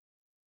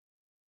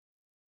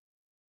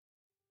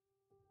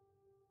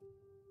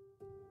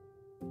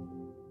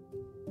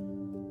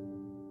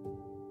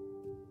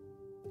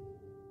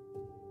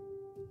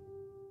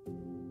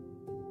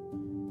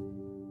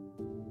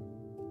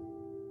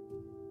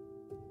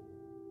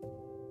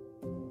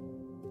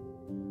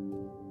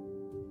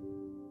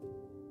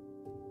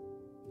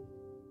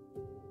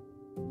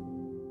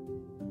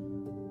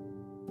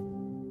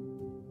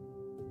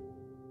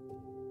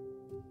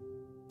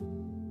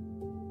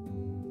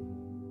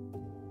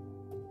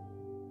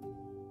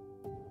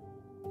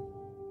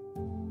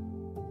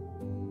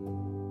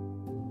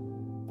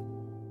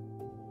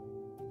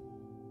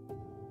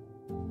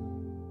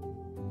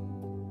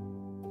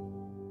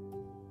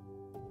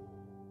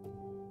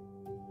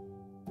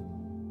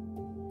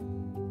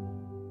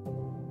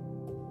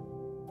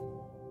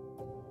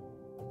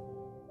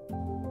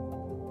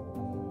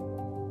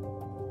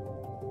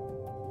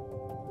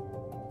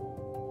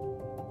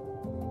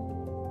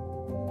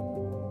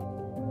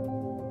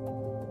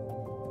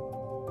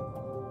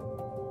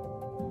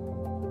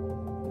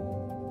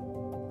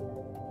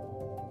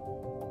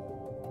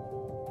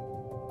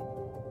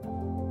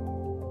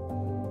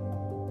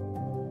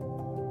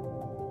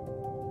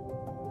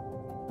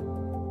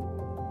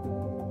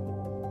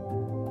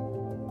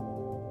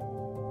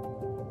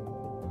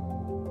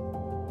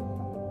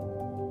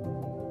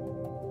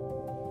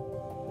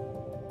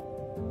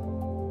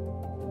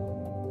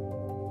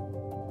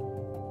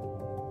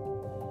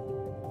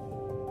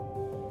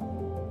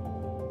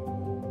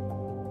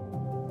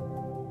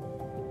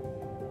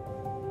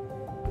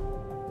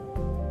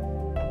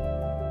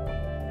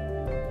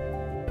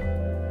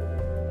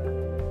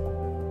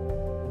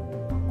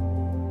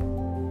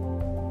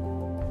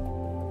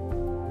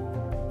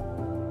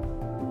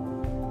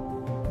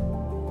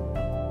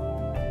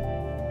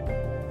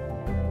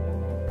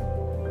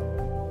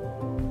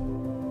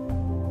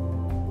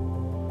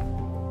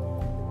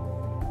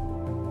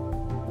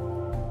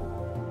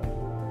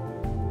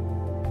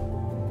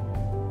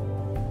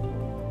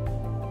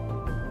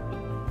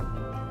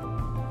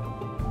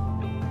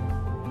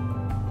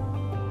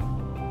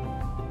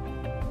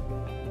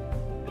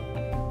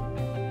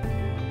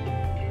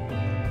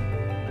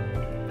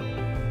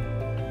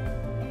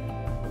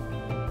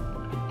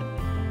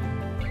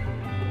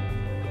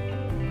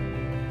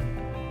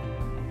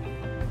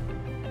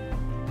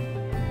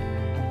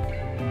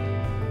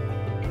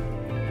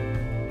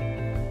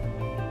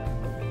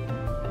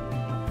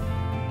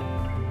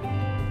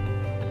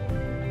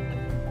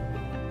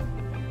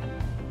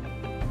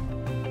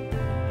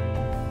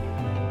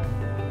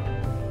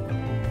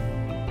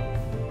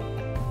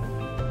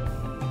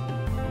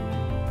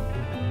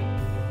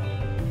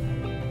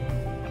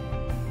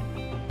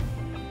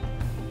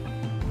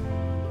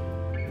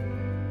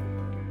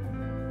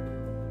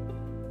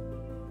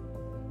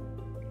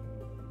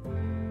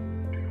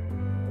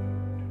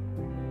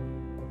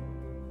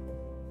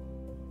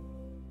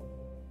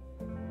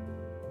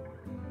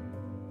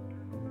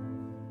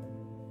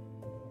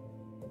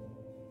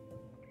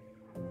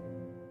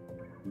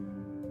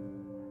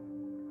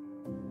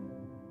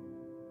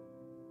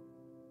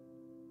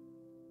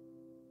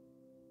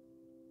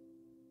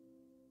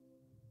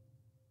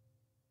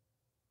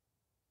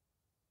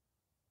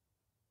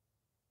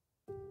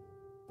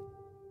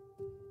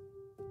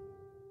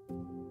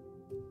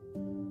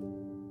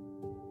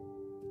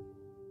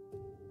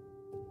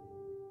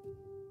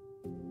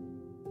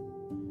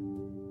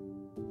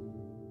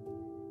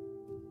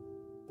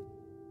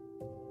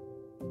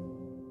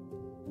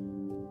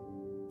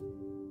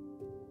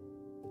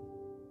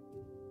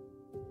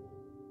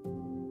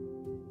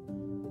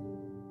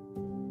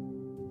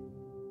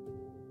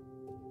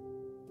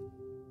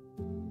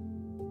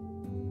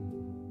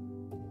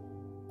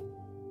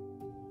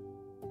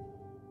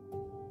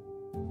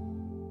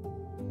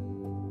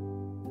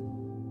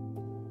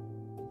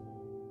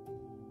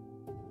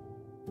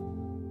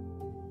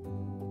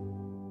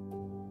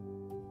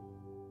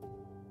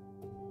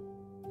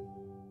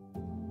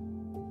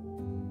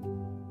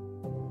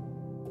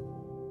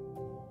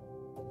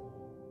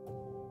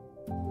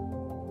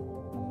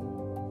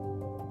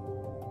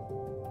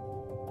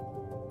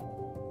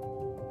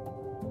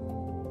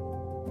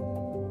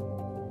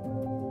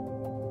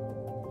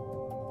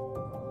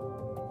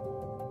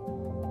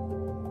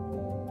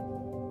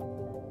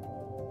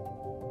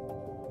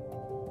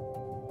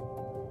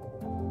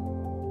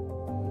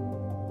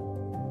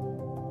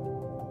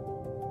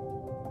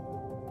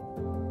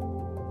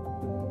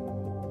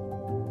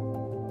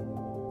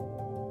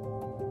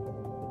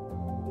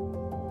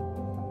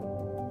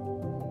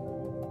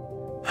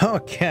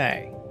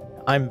 Okay,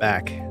 I'm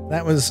back.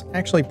 That was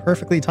actually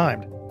perfectly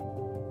timed.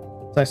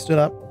 So I stood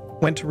up,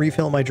 went to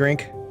refill my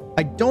drink.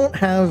 I don't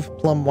have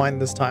plum wine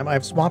this time.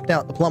 I've swapped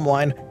out the plum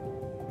wine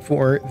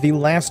for the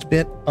last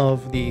bit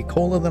of the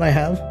cola that I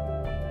have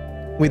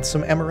with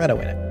some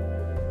amaretto in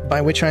it.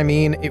 By which I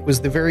mean it was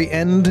the very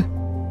end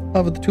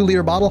of the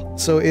 2-liter bottle,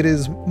 so it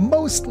is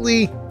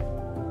mostly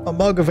a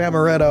mug of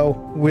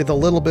amaretto with a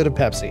little bit of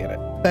Pepsi in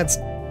it.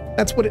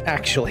 That's what it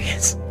actually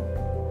is.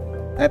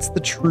 That's the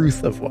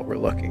truth of what we're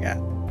looking at.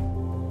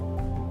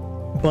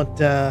 But,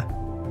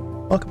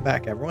 welcome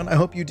back, everyone. I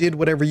hope you did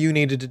whatever you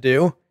needed to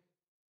do.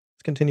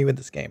 Let's continue with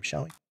this game,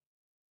 shall we?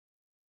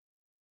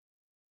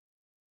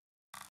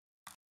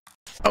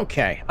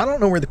 Okay, I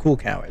don't know where the cool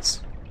cow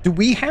is. Do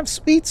we have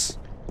sweets?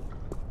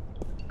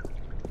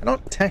 I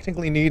don't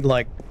technically need,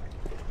 like,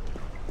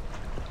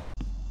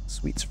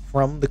 sweets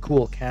from the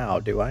cool cow,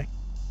 do I?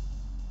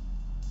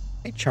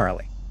 Hey,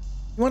 Charlie.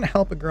 You want to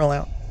help a girl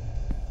out?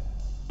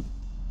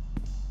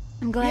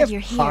 I'm glad you're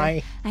here.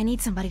 I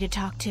need somebody to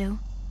talk to.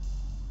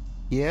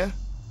 Yeah?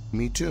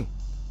 Me too.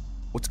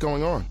 What's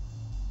going on?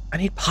 I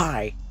need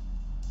pie.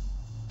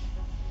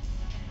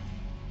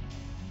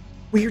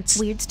 Weird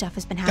stuff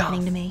has been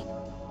happening to me.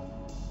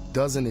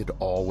 Doesn't it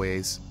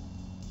always?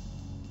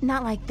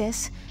 Not like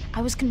this.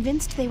 I was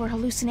convinced they were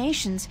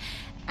hallucinations,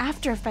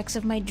 after effects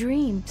of my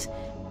dreams.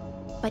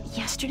 But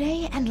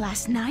yesterday and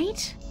last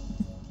night?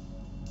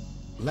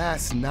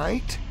 Last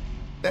night?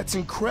 That's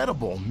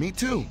incredible. Me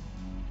too.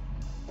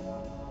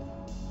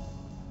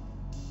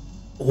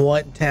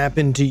 What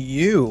happened to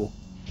you?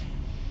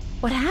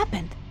 What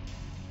happened?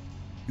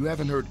 You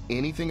haven't heard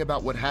anything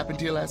about what happened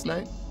to you last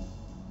night?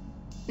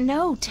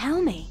 No,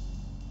 tell me.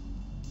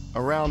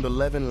 Around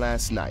 11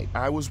 last night,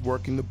 I was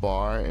working the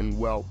bar and,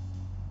 well,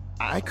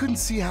 I couldn't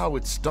see how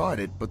it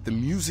started, but the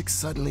music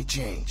suddenly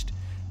changed,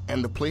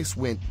 and the place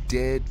went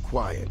dead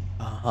quiet.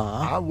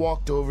 I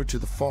walked over to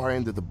the far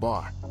end of the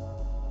bar.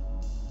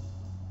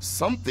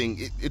 Something,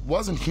 it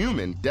wasn't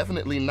human,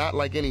 definitely not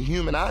like any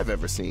human I've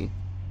ever seen,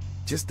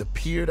 just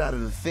appeared out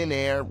of the thin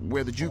air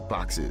where the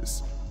jukebox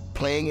is,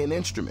 playing an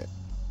instrument.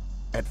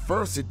 At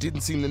first, it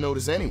didn't seem to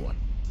notice anyone.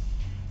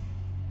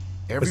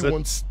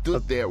 Everyone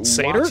stood there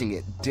watching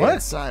it,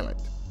 dead silent.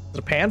 Is it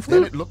a pan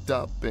flute? Then it looked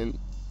up, and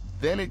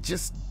then it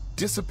just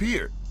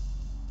disappeared.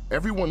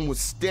 Everyone was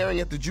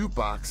staring at the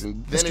jukebox,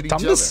 and then at each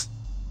other.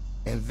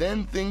 And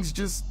then things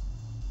just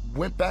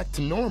went back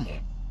to normal.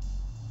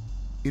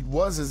 It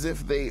was as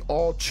if they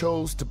all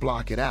chose to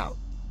block it out.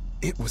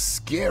 It was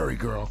scary,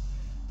 girl.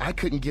 I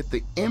couldn't get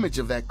the image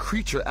of that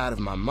creature out of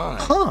my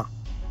mind.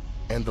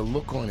 And the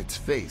look on its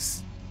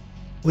face.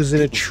 Was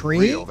it a tree?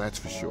 Real, that's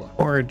for sure.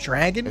 Or a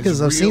dragon?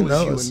 Because I've seen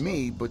those. As real as you and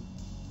me, but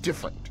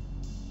different.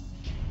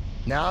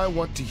 Now I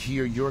want to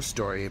hear your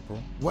story,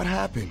 April. What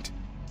happened?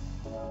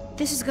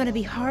 This is going to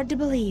be hard to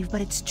believe, but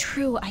it's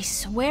true. I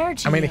swear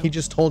to you. I mean, he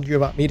just told you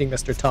about meeting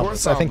Mr.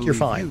 Thomas. I think you're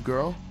fine. You,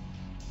 girl.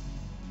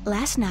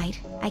 Last night,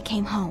 I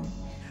came home.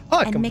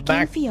 And Mickey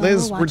and Fiona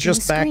Liz, were we're watching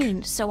just the back.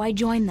 screen, so I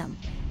joined them.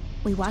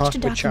 We watched a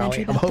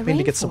documentary about I'm hoping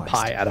the to get some rainforest.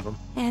 pie out of him.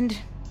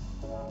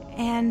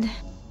 And...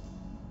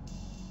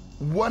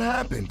 What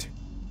happened?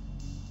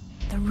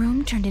 The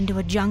room turned into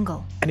a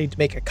jungle. I need to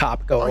make a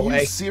cop go away. Are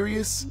you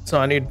serious? So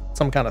I need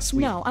some kind of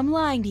sweet. No, I'm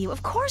lying to you.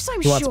 Of course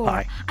I'm sure. sure.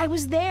 Pie? I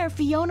was there.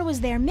 Fiona was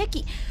there.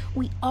 Mickey.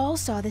 We all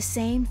saw the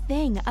same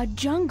thing. A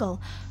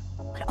jungle.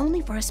 But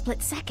only for a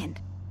split second.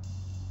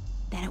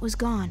 Then it was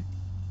gone.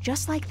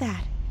 Just like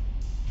that.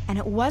 And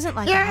it wasn't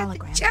like a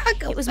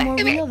hologram. It was more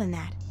real than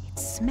that. It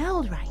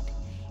smelled right.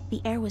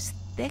 The air was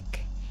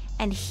thick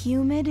and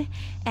humid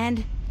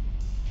and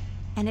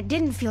it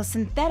didn't feel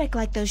synthetic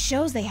like those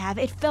shows they have.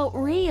 It felt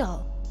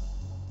real.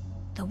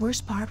 The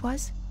worst part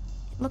was,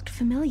 it looked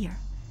familiar.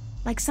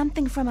 Like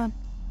something from a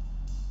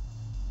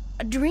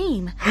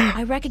dream.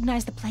 I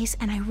recognized the place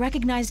and I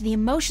recognized the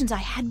emotions I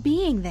had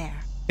being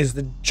there. Is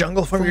the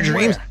jungle from your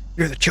dreams? Where?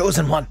 You're the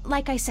chosen one.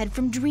 Like I said,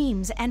 from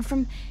dreams and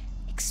from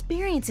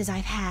experiences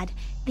I've had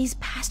these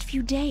past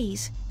few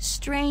days.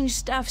 Strange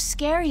stuff,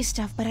 scary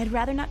stuff, but I'd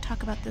rather not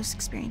talk about those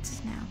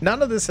experiences now.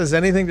 None of this has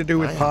anything to do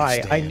with pie.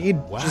 Understand. I need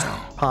just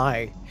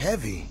pie.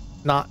 Heavy.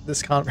 Not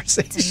this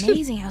conversation. It's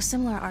amazing how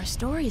similar our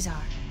stories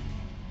are.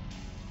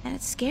 And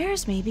it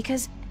scares me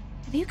because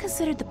have you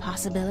considered the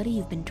possibility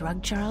you've been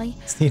drugged, Charlie?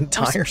 It's the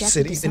entire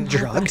city's been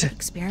drugged.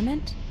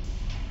 Experiment?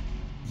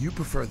 You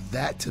prefer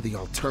that to the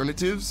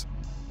alternatives?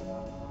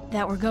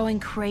 That we're going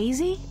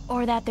crazy?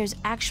 Or that there's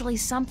actually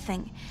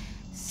something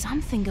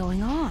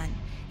going on?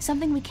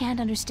 Something we can't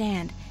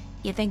understand.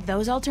 You think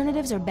those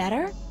alternatives are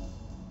better?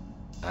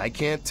 I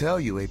can't tell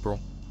you, April.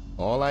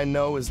 All I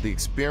know is the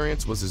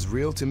experience was as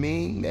real to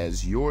me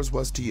as yours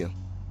was to you.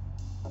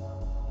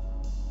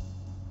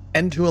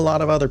 And to a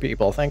lot of other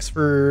people. Thanks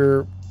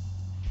for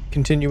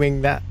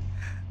continuing that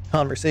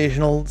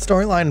conversational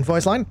storyline and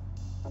voice line.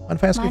 Mind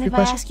if I ask you a few questions? Mind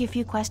if I ask you a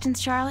few questions,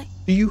 Charlie?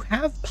 Do you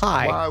have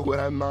pie? Why would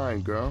I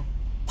mind, girl?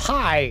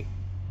 Pie.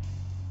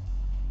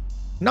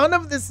 None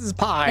of this is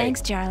pie.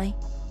 Thanks, Charlie.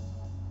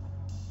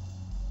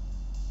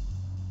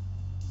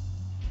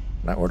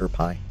 Can I order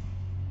pie?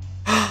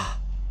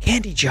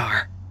 Candy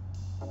jar.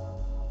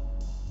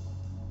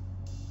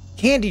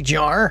 Candy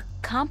jar.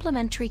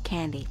 Complimentary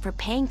candy for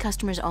paying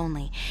customers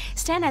only.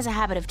 Stan has a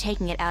habit of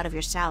taking it out of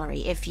your salary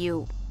if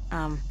you,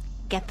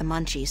 get the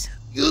munchies.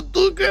 You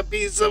took a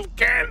piece of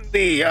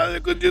candy. How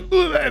could you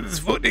do that? It's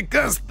for the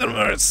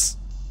customers.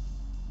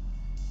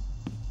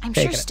 I'm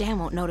sure Stan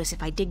won't notice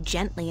if I dig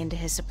gently into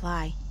his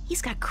supply.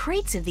 He's got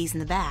crates of these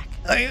in the back.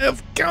 I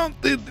have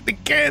counted the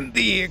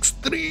candy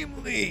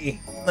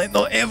extremely. I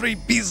know every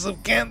piece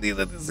of candy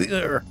that is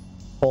here.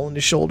 Hole in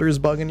his shoulder is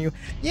bugging you.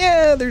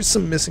 Yeah, there's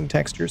some missing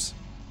textures.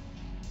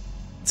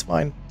 It's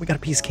fine. We got a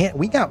piece of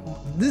candy.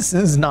 This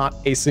is not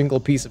a single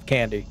piece of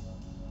candy.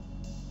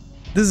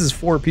 This is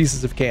 4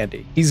 pieces of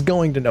candy. He's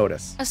going to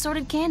notice.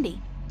 Assorted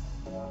candy.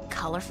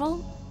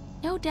 Colorful,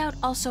 no doubt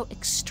also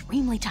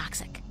extremely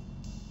toxic.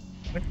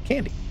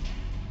 Candy.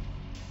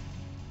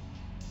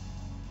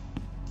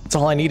 That's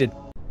all I needed.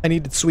 I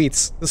needed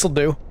sweets. This'll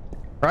do.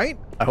 Right?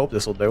 I hope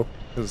this'll do.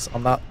 Because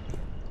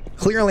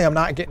clearly I'm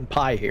not getting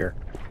pie here.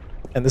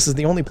 And this is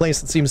the only place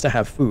that seems to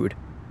have food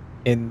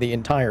in the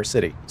entire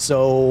city.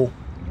 So,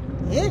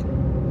 yeah.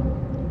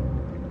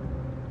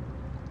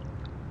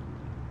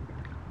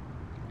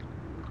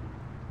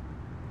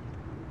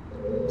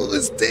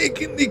 Who's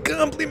taking the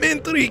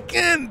complimentary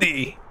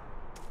candy?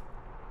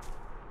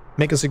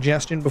 Make a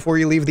suggestion before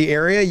you leave the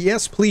area?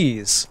 Yes,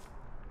 please.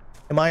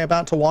 Am I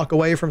about to walk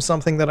away from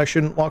something that I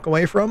shouldn't walk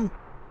away from?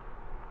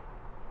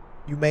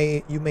 You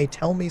may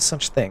tell me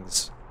such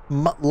things.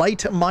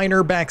 Light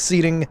minor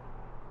backseating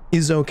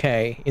is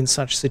okay in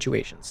such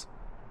situations.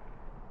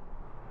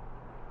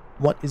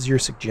 What is your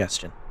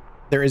suggestion?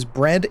 There is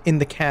bread in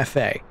the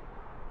cafe.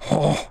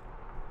 Oh.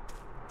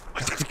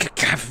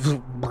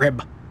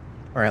 Breb.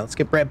 Alright, let's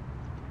get Breb.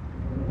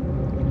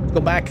 Let's go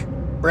back.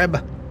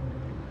 Breb.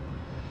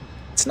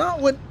 It's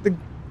not what the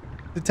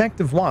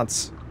detective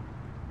wants.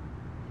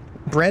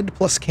 Bread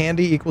plus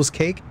candy equals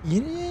cake?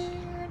 You're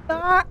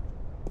not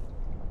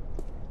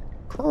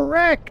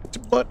correct,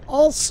 but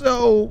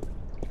also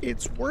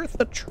it's worth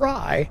a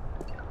try.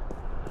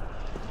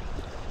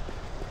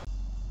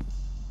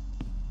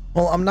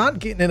 Well, I'm not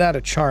getting it out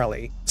of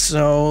Charlie,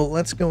 so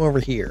let's go over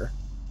here.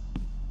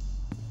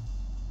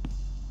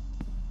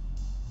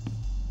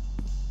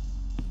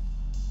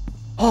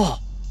 Oh,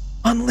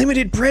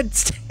 unlimited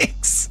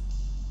breadsticks.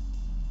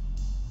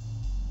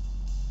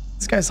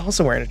 This guy's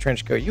also wearing a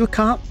trench coat. You a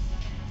cop?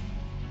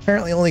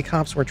 Apparently only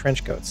cops wear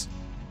trench coats.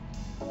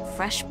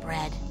 Fresh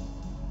bread.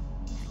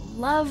 I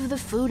love the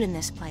food in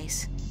this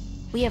place.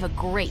 We have a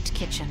great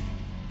kitchen.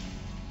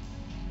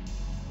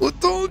 Who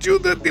told you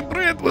that the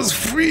bread was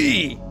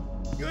free?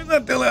 You're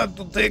not allowed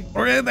to take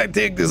bread. I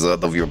take this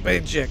out of your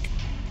paycheck.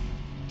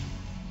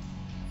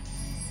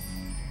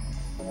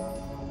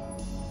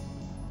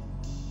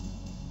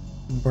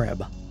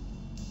 Breb.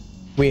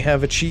 We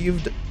have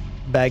achieved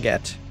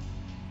baguette.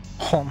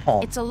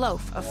 It's a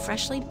loaf of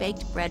freshly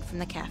baked bread from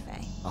the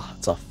cafe. Oh,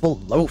 it's a full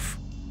loaf.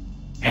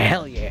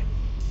 Hell yeah.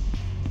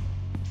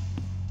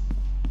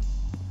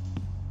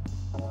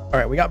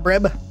 Alright, we got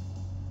Breb.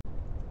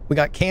 We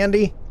got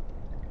candy.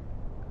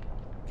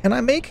 Can I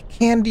make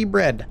candy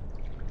bread?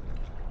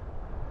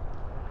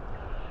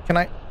 Can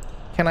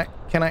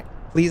I,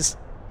 please?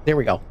 There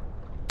we go.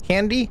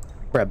 Candy,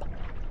 Breb.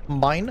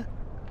 Mine?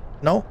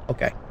 No?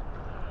 Okay.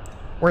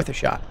 Worth a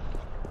shot.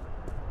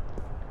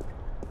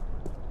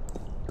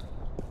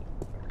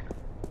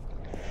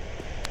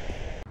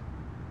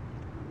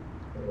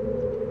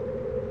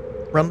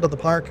 Run to the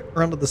park,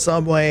 run to the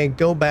subway,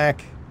 go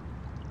back.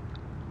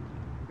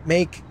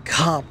 Make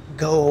cop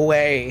go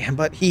away.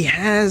 But he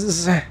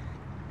has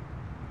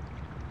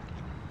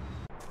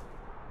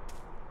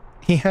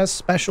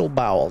special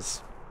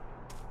bowels.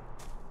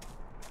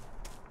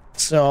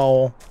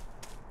 So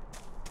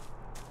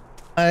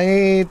I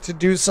need to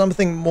do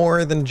something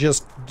more than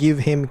just give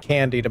him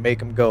candy to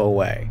make him go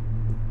away.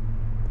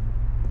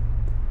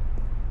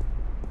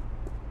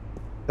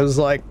 It was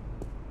like,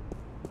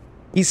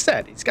 he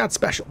said he's got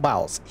special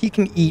bowels. He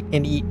can eat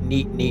and eat and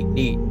eat and eat and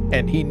eat,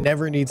 and he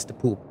never needs to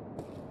poop.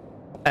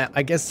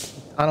 I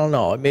guess, I don't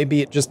know,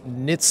 maybe it just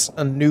knits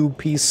a new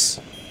piece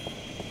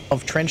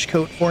of trench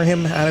coat for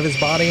him out of his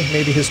body.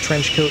 Maybe his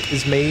trench coat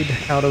is made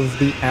out of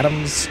the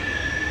atoms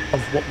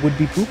of what would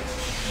be poop.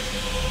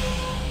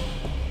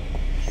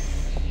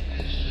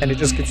 And it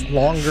just gets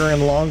longer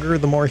and longer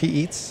the more he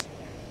eats.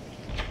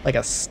 Like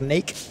a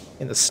snake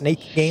in the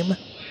snake game.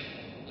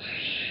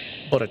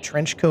 But a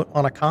trench coat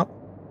on a cop.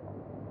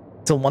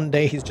 Till one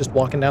day he's just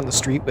walking down the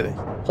street with a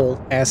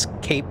whole ass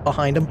cape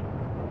behind him.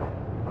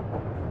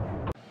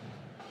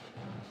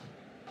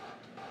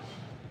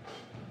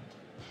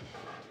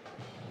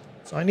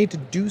 So I need to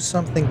do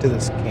something to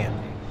this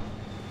candy.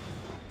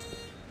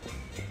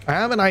 I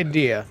have an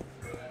idea.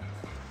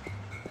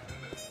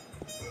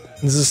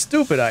 This is a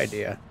stupid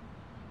idea,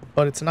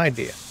 but it's an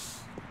idea.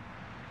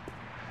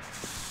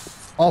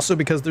 Also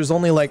because there's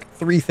only like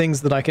 3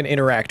 things that I can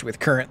interact with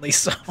currently,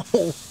 so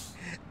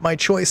my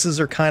choices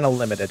are kind of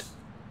limited.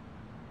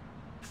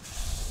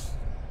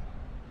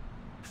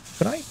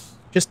 Could I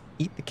just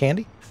eat the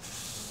candy?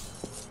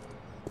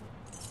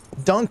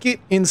 Dunk it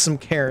in some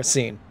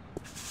kerosene.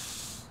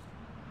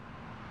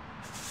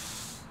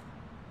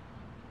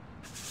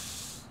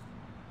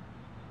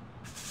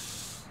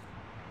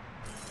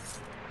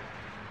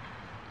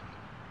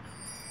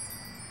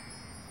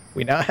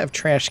 We now have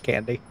trash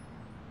candy.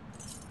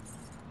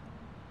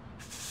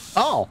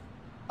 Oh.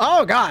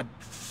 Oh, God.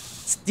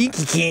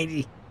 Stinky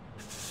candy.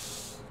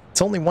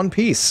 It's only one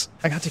piece.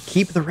 I got to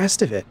keep the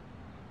rest of it.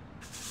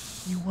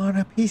 You want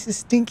a piece of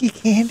stinky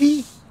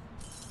candy?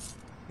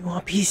 You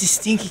want a piece of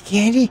stinky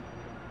candy?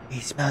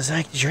 It smells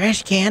like the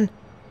trash can.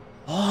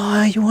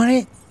 Oh, you want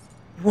it?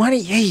 You want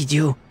it? Yeah, you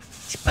do.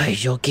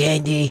 Special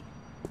candy.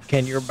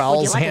 Can your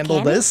bowels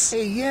handle this?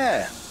 Hey,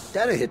 yeah.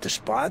 That'll hit the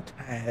spot.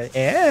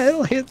 Yeah,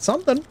 it'll hit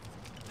something.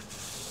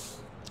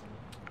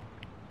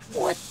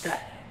 What the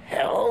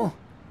hell?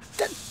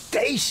 That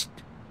taste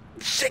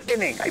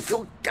sickening. I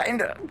feel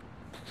kinda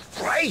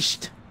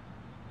Christ.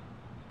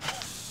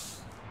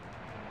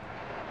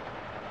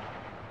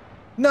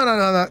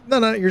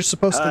 No. You're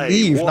supposed to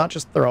leave, not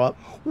just throw up.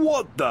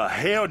 What the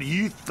hell do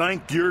you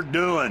think you're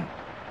doing?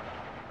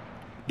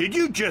 Did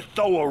you just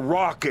throw a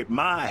rock at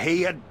my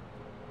head?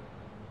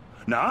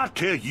 Now, I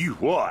tell you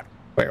what.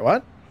 Wait,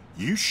 what?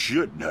 You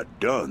shouldn't have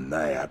done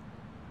that.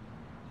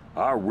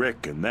 I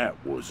reckon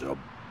that was a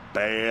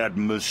bad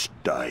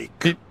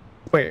mistake.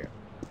 Wait.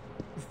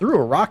 You threw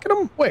a rock at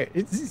him? Wait,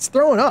 he's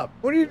throwing up.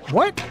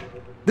 What?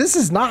 This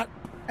is not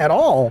at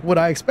all what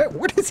I expect.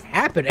 What is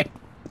happening?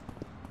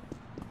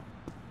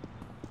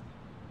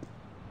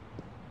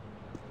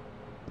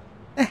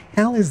 The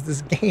hell is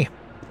this game?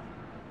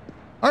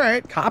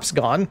 Alright, cop's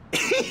gone.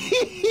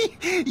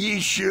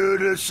 You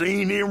should have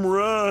seen him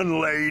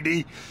run,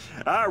 lady.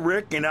 I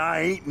reckon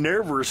I ain't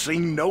never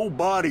seen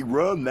nobody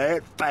run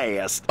that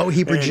fast. Oh,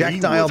 he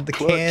projectiled the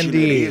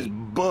candy. His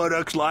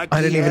buttocks like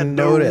I didn't even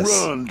notice.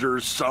 Runs or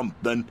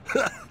something.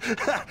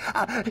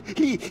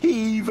 he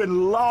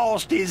even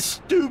lost his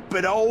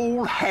stupid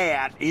old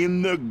hat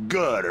in the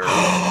gutter.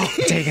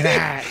 Take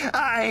that.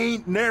 I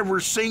ain't never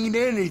seen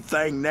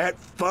anything that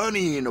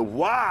funny in a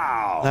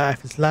while.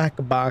 Life is like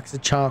a box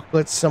of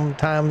chocolates.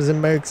 Sometimes it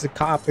makes a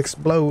cop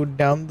explode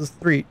down the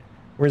street.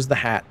 Where's the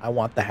hat? I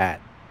want the hat.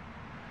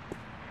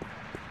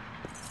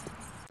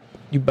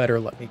 You better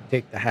let me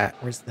take the hat.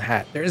 Where's the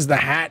hat? There's the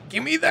hat.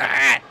 Give me the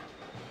hat.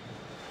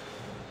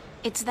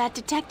 It's that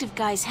detective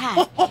guy's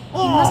hat. He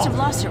must have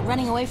lost it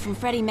running away from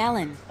Freddie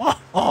Mellon.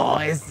 Oh,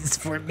 is this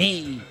for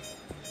me?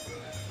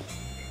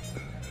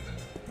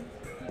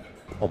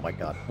 Oh my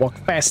God. Walk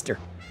faster.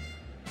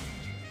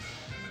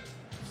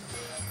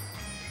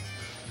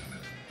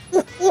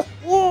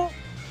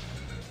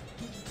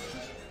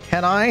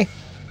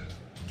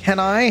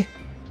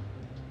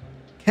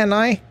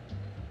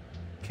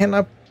 Can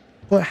I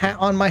put a hat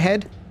on my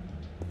head?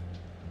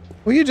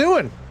 What are you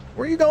doing?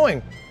 Where are you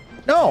going?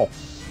 No.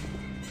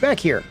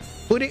 Back here.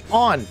 Put it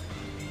on.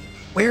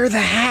 Wear the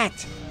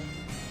hat.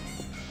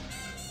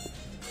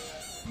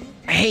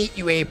 I hate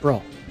you,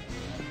 April.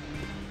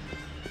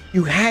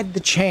 You had the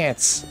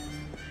chance.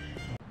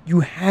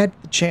 You had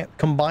the chance.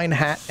 Combine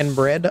hat and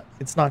bread.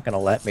 It's not going to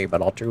let me,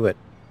 but I'll do it.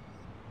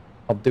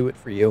 I'll do it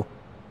for you.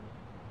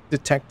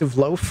 Detective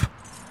Loaf.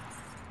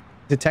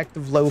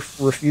 Detective Loaf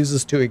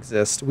refuses to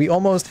exist. We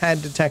almost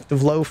had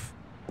Detective Loaf,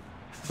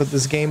 but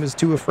this game is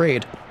too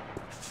afraid.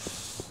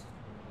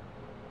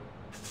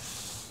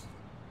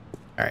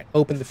 Alright,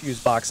 open the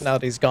fuse box now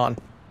that he's gone.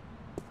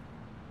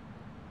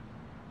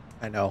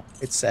 I know,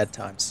 it's sad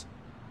times.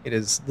 It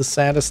is the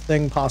saddest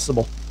thing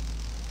possible.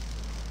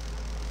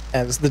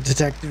 As the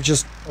detective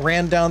just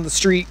ran down the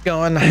street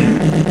going...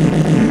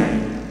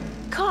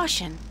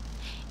 Caution.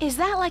 Is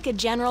that like a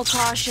general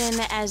caution,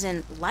 as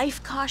in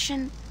life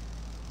caution?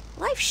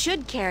 Life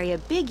should carry a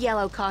big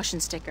yellow caution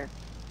sticker.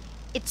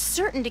 It's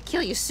certain to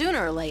kill you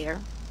sooner or later.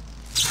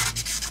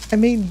 I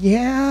mean,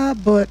 yeah,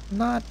 but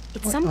not...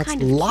 It's some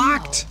kind of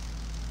locked.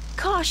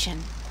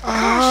 Caution.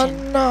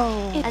 Caution. Oh,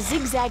 no. A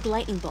zigzag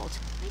lightning bolt.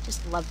 I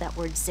just love that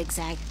word,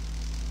 zigzag.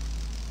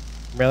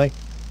 Really?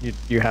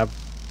 You have...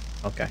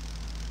 Okay.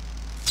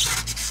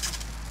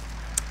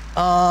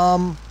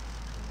 I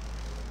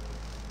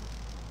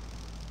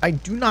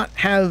do not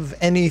have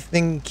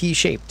anything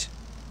key-shaped.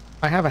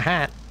 I have a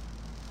hat.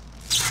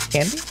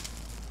 Candy?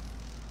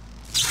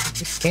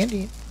 It's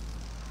candy.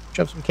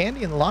 Shove some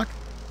candy in the lock.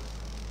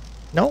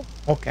 No?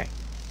 Okay.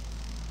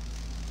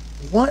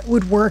 What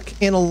would work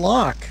in a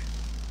lock?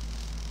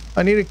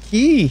 I need a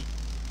key.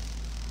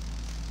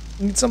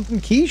 I need something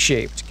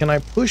key-shaped. Can I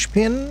push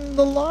pin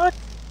the lock?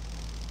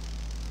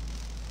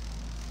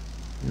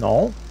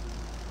 No.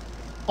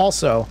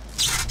 Also,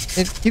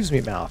 it gives me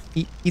mouth.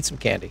 Eat some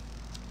candy.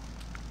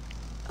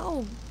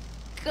 Oh,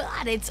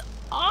 God, it's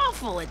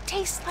awful. It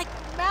tastes like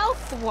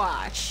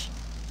mouthwash.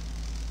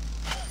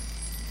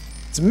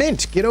 It's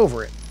mint. Get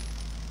over it.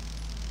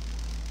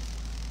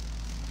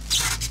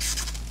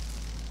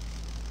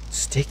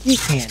 Sticky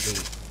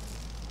candy.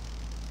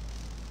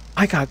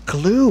 I got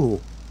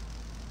glue.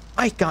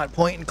 I got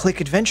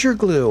point-and-click adventure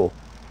glue.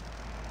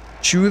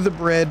 Chew the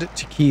bread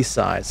to key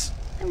size.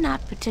 I'm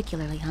not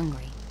particularly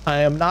hungry. I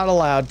am not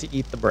allowed to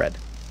eat the bread.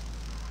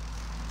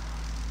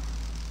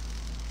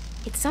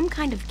 It's some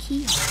kind of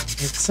keyhole.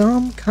 It's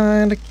some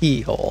kind of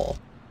keyhole.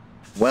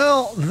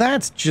 Well,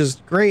 that's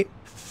just great.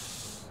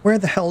 Where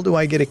the hell do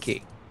I get a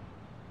key?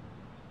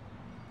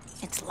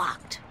 It's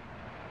locked.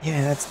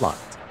 Yeah, it's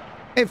locked.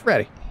 Hey,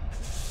 Freddy.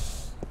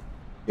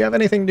 You have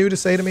anything new to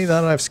say to me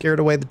now that I've scared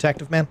away the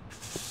detective man?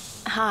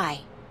 Hi.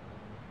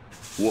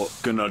 What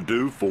can I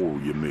do for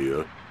you,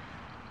 Mia?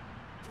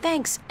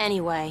 Thanks,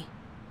 anyway.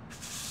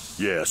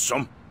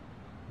 Yes'm.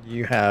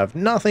 You have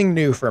nothing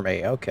new for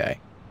me. Okay.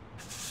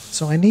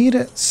 So I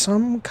need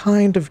some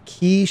kind of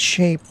key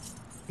shape.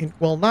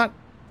 Well, not...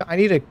 I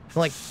need a,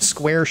 like,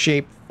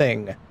 square-shaped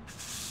thing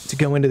to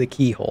go into the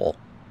keyhole.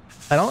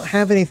 I don't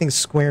have anything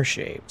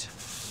square-shaped.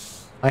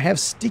 I have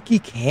sticky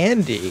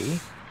candy.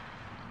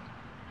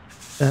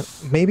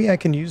 Maybe I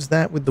can use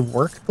that with the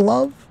work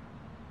glove?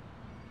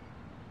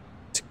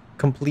 To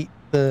complete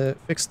the...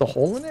 fix the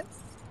hole in it?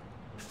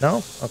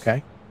 No?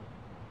 Okay.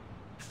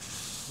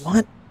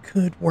 What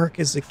could work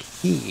as a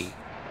key?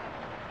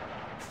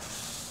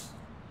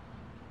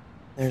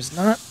 There's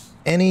not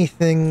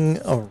anything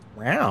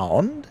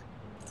around.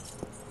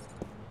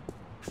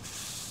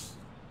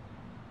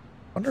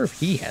 Wonder if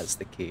he has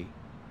the key.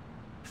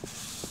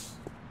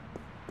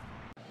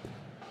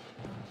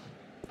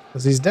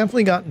 Because he's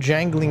definitely got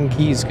jangling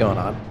keys going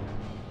on.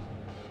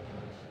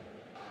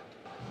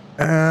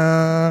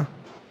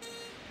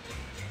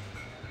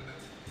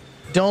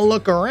 Don't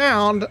look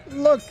around.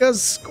 Look a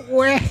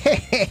square.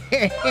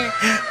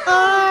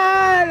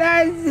 Oh,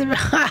 that's...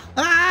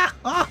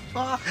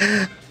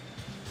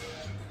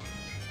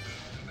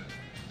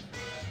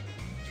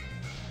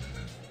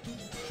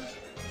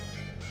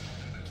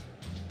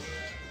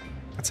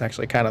 That's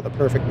actually kind of the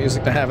perfect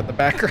music to have in the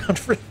background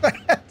for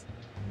that.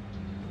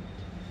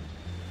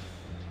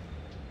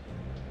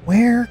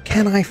 Where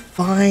can I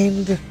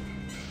find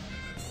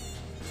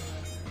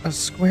a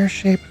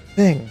square-shaped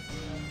thing?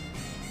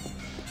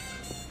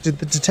 Did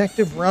the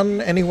detective run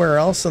anywhere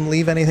else and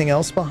leave anything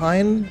else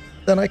behind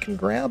that I can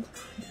grab?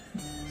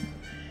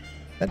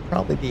 That'd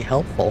probably be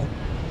helpful.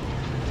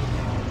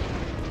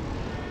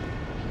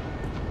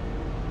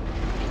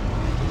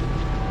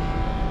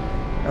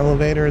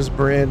 Elevators,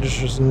 bridge,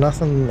 there's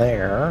nothing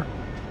there.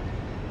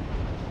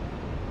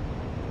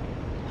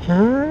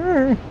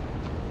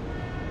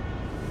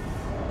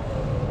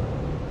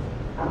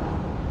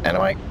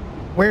 Anyway,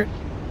 where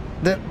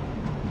the...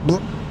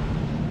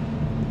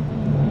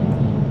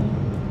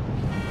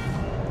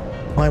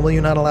 Why will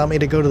you not allow me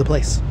to go to the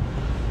place?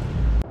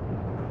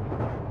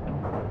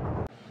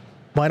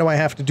 Why do I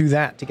have to do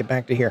that to get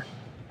back to here?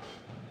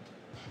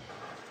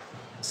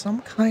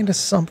 Some kind of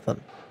something.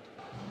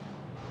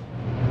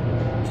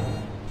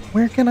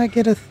 Where can I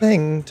get a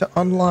thing to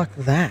unlock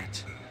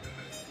that?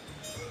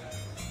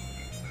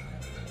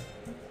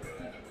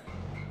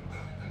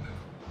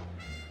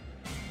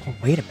 Oh,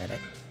 wait a minute.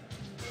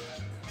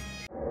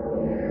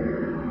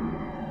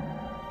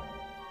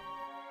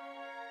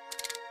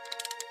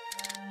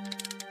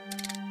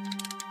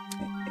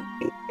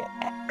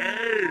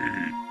 Hey!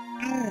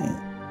 You!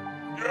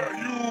 Yeah,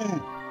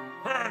 you!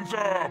 Hands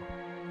up!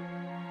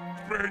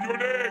 Spread your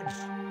legs!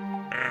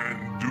 And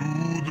do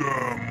the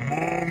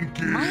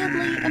monkey!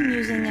 Mildly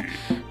amusing,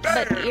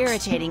 but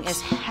irritating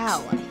as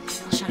hell.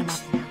 I'll shut him up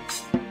now.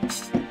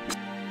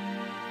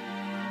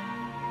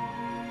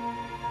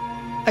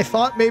 I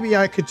thought maybe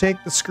I could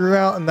take the screw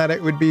out and that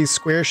it would be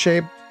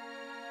square-shaped,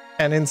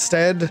 and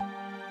instead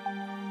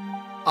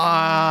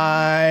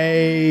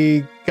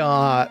I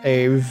got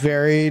a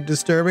very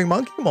disturbing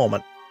monkey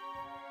moment.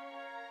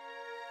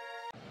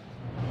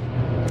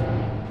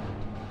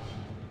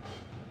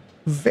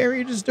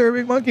 Very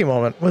disturbing monkey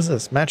moment. What's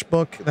this?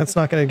 Matchbook? That's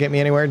not going to get me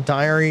anywhere.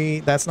 Diary?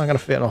 That's not going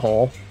to fit in a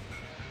hole.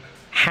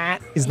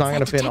 Hat is not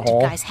going to fit in a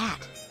hole. Guy's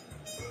hat.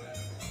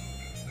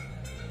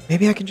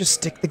 Maybe I can just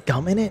stick the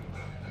gum in it?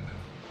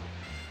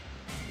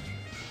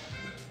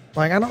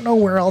 Like, I don't know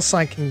where else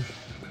I can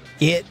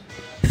get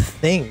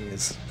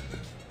things.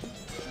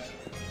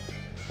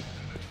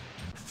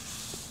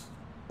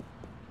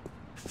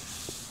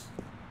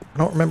 I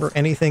don't remember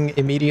anything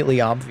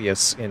immediately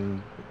obvious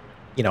in,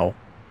 you know,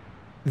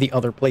 the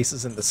other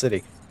places in the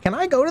city. Can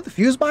I go to the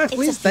fuse box,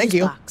 please? Thank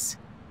you. Box.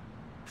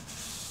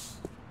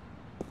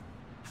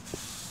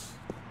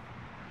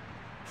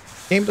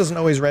 Game doesn't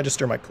always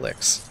register my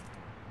clicks.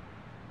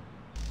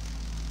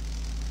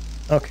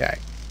 Okay.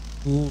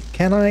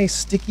 Can I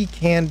sticky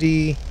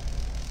candy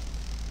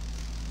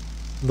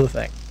the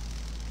thing?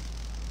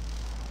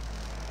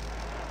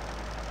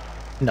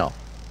 No.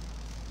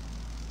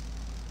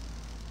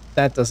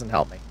 That doesn't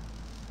help me.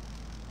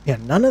 Yeah,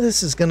 none of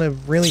this is gonna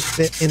really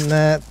fit in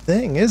that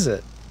thing, is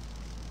it?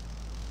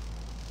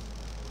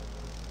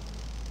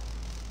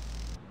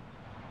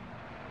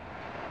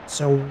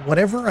 So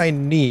whatever I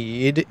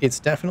need, it's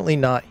definitely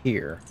not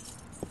here.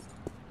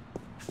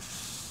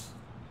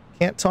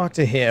 Can't talk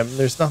to him.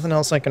 There's nothing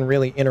else I can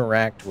really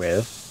interact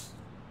with.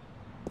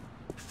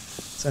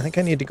 So I think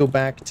I need to go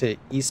back to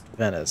East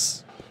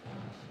Venice.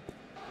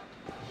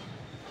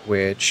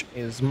 Which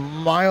is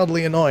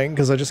mildly annoying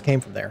because I just came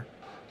from there.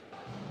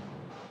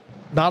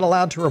 Not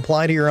allowed to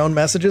reply to your own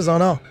messages? Oh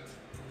no.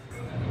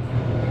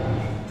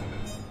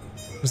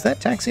 Was that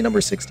taxi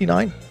number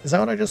 69? Is that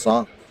what I just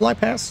saw fly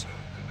past?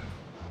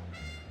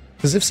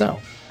 Because if so...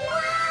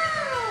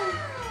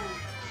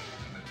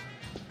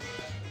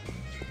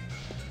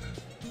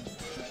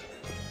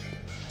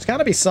 There's got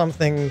to be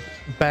something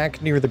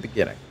back near the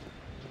beginning.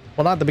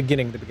 Well, not the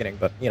beginning,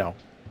 but, you know,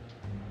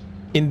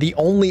 in the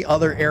only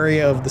other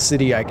area of the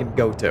city I can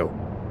go to.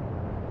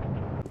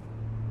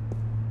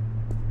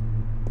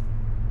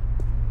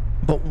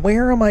 But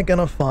where am I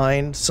gonna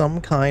find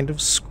some kind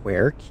of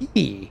square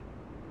key?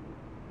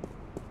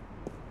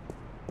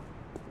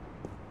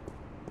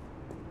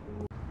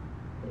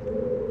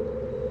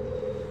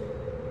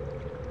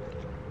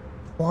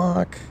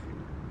 Clock.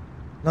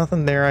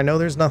 Nothing there. I know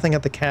there's nothing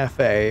at the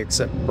cafe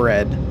except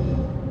bread.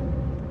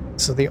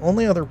 So the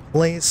only other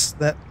place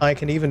that I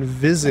can even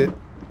visit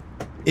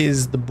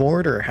is the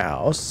border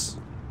house.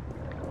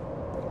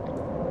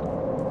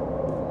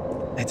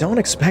 I don't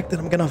expect that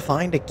I'm gonna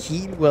find a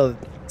key to a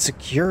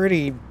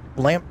security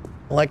lamp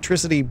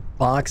electricity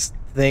box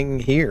thing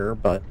here,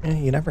 but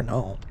you never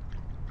know.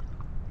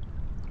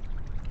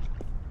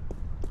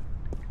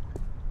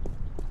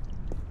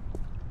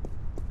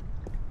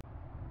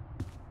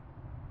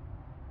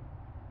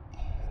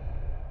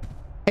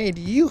 Hey,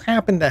 do you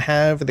happen to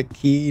have the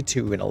key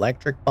to an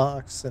electric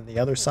box in the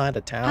other side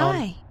of town?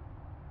 Hi.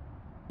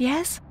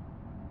 Yes?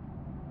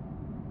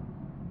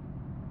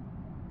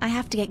 I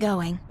have to get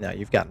going. No,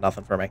 you've got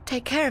nothing for me.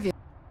 Take care of you.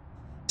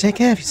 Take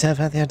care of yourself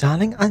out there,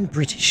 darling. I'm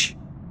British.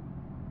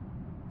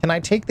 Can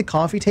I take the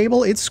coffee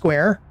table? It's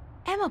square.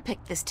 Emma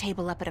picked this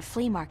table up at a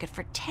flea market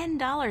for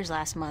 $10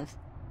 last month.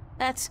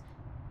 That's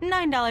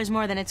 $9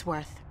 more than it's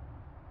worth.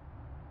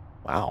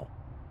 Wow.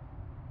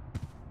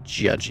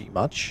 Judgy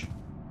much?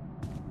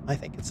 I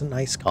think it's a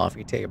nice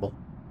coffee table.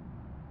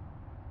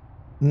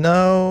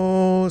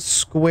 No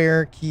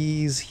square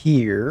keys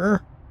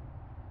here.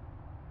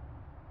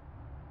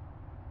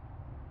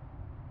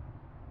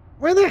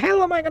 Where the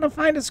hell am I going to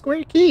find a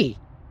square key?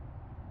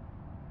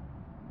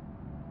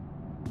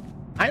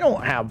 I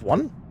don't have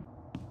one.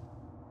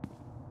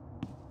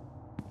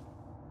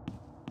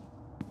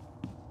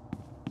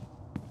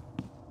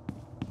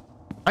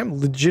 I'm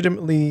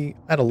legitimately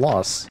at a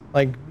loss.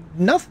 Like,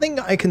 nothing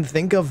I can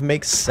think of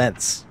makes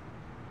sense.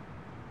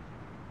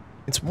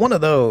 It's one of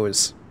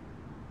those.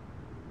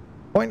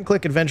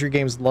 Point-and-click adventure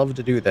games love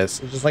to do this.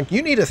 It's just like,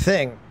 you need a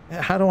thing.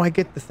 How do I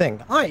get the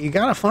thing? Ah, you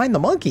gotta find the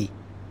monkey.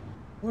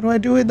 What do I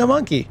do with the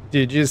monkey?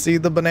 Did you see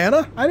the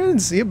banana? I didn't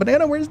see a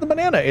banana. Where's the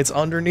banana? It's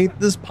underneath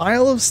this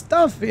pile of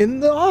stuff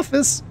in the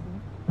office.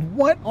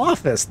 What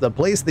office? The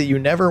place that you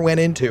never went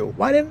into.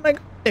 Why didn't I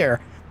go there?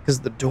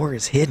 Because the door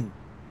is hidden.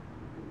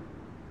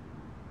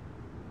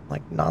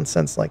 Like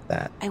nonsense like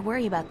that. I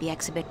worry about the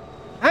exhibit.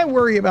 I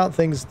worry about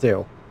things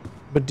too.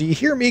 But do you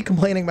hear me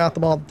complaining about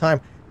them all the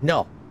time?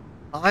 No.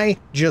 I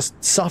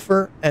just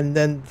suffer and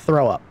then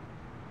throw up.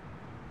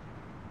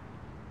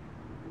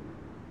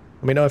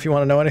 Let me know if you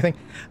want to know anything.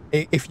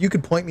 If you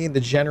could point me in the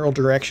general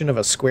direction of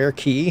a square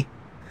key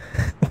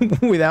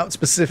without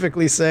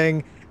specifically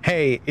saying,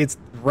 hey, it's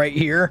right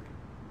here.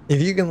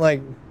 If you can,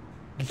 like,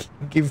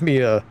 give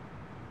me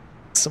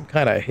some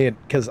kind of hint,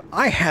 because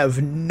I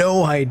have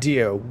no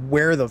idea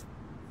where the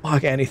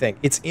fuck anything.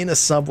 It's in a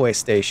subway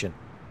station.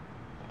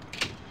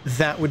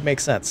 That would make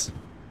sense.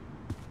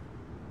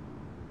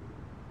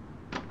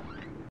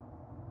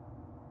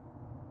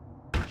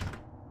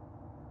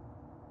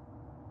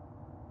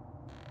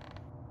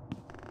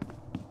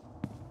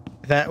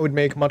 That would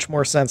make much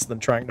more sense than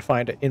trying to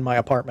find it in my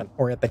apartment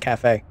or at the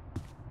cafe.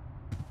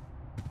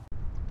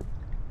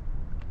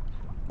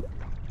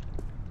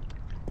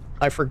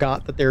 I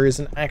forgot that there is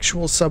an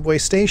actual subway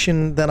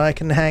station that I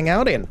can hang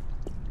out in.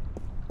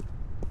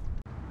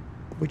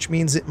 Which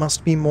means it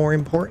must be more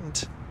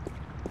important.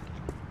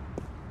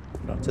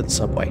 Not to the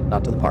subway,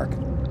 not to the park.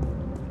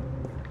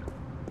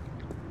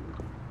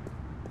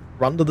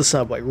 Run to the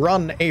subway.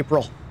 Run,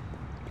 April.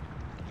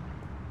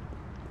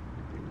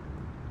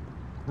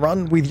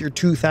 Run with your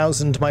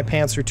 2,000 my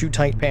pants are too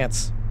tight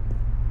pants.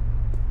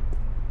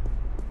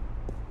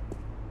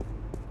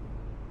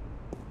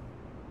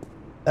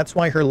 That's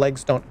why her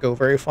legs don't go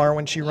very far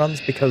when she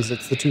runs, because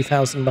it's the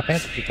 2,000 my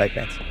pants are too tight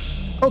pants.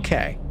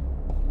 Okay.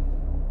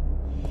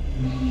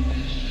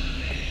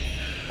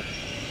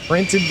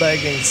 Printed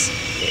leggings.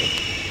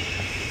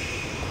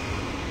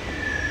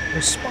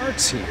 There's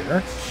sparks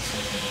here.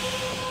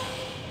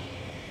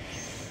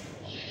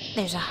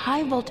 There's a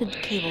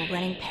high-voltage cable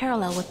running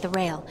parallel with the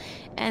rail,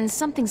 and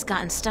something's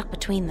gotten stuck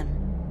between them.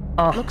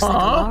 Looks like a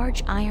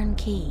large iron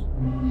key.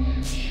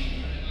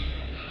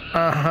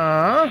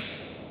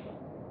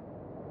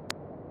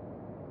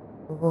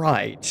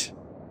 Right.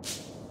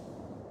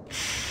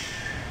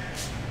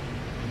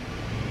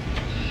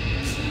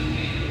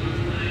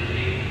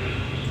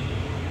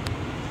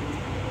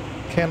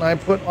 Can I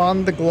put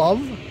on the glove?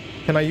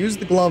 Can I use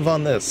the glove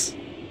on this?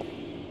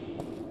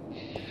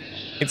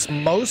 It's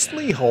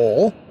mostly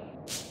whole.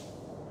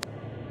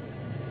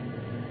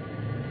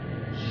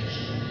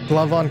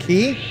 Glove on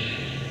key?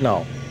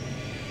 No.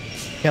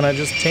 Can I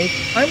just take...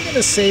 I'm going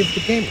to save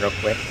the game real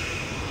quick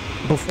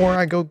before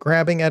I go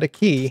grabbing at a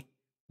key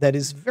that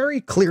is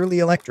very clearly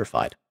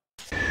electrified.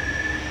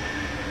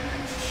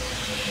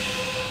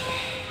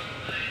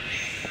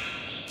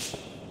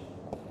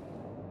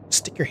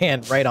 Stick your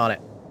hand right on it.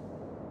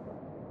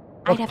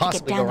 I'd have to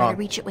get down there to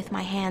reach it with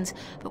my hands,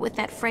 but with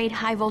that frayed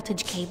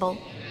high-voltage cable...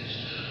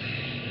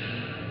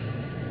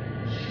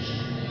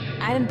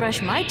 I didn't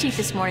brush my teeth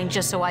this morning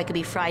just so I could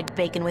be fried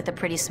bacon with a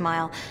pretty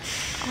smile.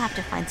 I'll have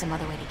to find some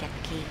other way to get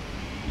the key.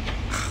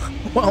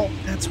 Well,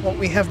 that's what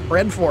we have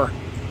bread for.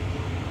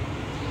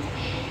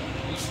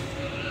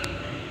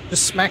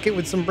 Just smack it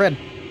with some bread.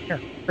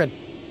 Here, bread.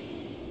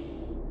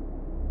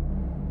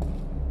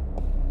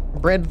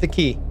 Bread the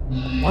key.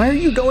 Why are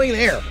you going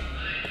there?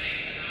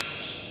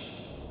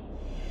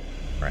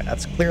 Alright,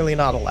 that's clearly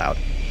not allowed.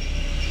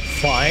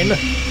 Fine.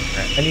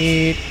 Right, I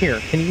need... Here,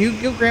 can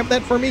you go grab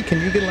that for me?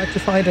 Can you get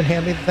electrified and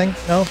hand me the thing?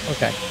 No?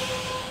 Okay.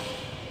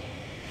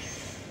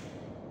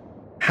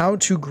 How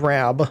to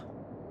grab...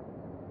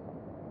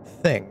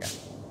 thing.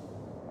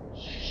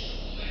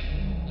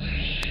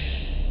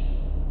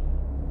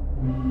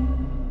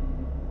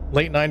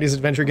 Late 90s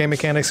adventure game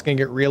mechanics can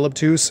get real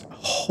obtuse.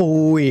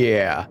 Oh,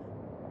 yeah.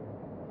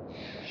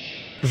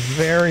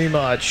 Very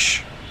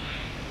much.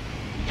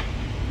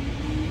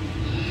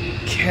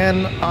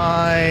 Can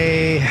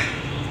I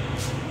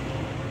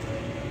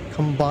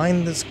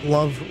combine this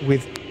glove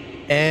with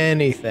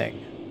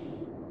anything?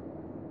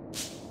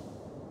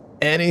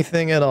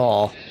 Anything at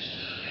all?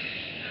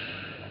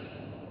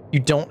 You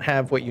don't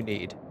have what you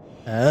need.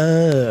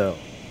 Oh.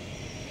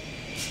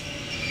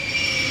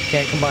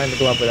 Can't combine the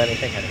glove with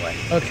anything anyway.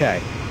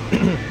 Okay.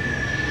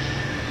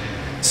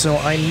 So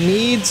I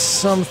need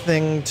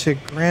something to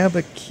grab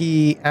a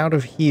key out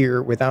of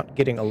here without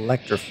getting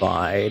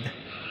electrified.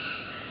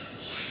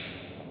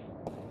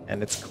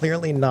 And it's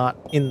clearly not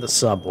in the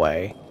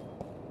subway.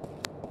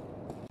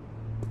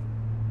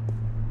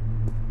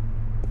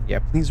 Yeah,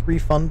 please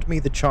refund me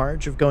the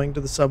charge of going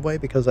to the subway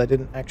because I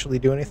didn't actually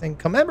do anything.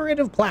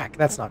 Commemorative plaque.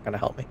 That's not going to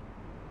help me.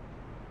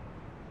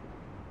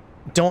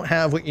 Don't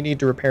have what you need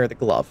to repair the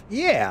glove.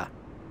 Yeah.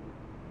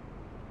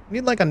 You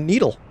need like a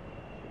needle.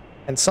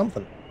 And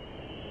something.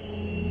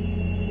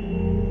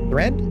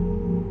 Thread?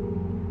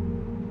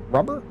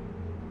 Rubber?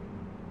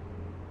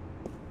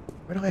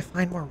 Where do I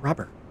find more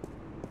rubber?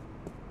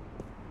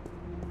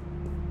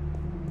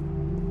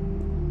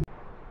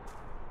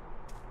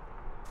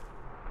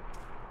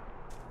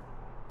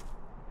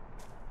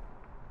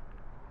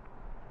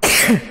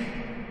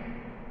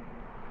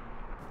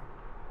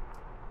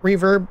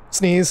 Reverb,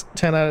 sneeze,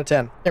 10 out of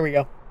 10. There we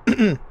go.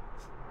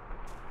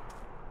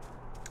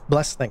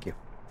 Bless, thank you.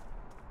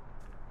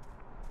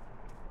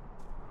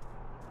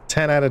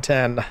 10 out of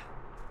 10.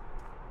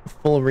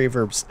 Full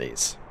reverb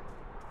sneeze.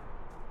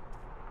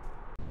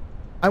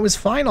 I was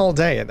fine all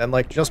day, and then,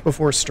 like, just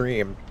before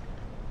stream,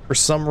 for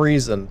some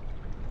reason,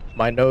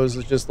 my nose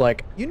was just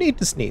like, you need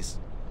to sneeze.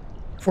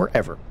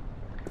 Forever.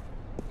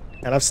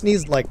 And I've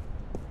sneezed, like,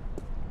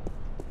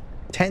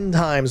 10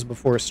 times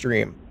before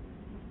stream.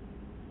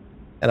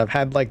 And I've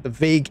had, like, the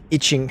vague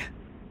itching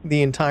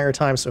the entire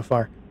time so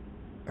far.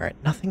 Alright,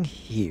 nothing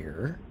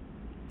here.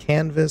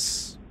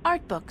 Canvas.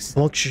 Art books.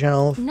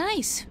 Bookshelf.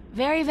 Nice.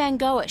 Very Van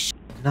Gogh-ish.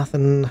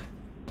 Nothing.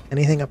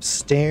 Anything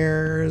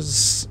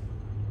upstairs?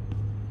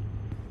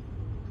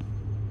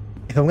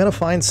 If I'm gonna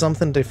find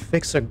something to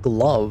fix a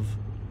glove,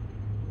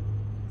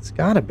 it's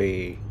gotta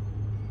be...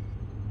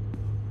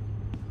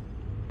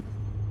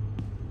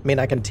 I mean,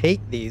 I can take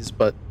these,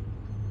 but...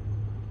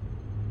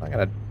 I'm not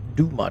gonna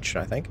do much,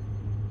 I think.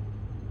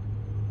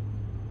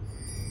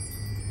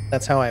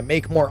 That's how I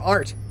make more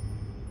art.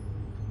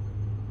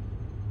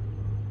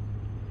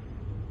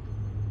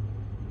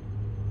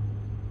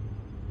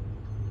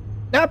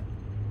 Nope.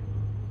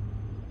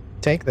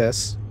 Take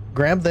this.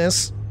 Grab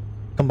this.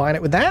 Combine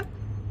it with that?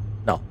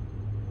 No.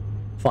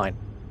 Fine.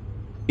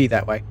 Be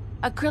that way.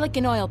 Acrylic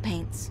and oil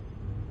paints.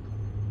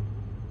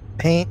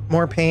 Paint.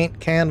 More paint.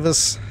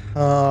 Canvas.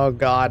 Oh,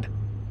 God.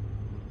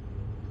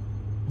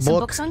 Some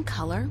books on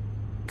color,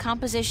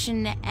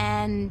 composition,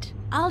 and...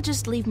 I'll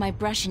just leave my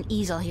brush and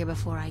easel here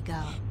before I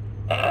go.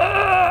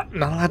 Not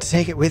allowed to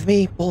take it with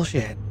me?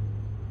 Bullshit.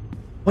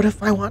 What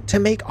if I want to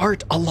make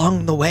art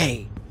along the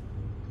way?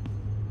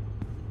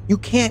 You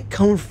can't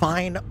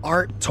confine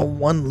art to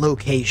one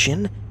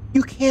location.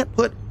 You can't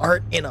put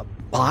art in a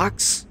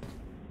box.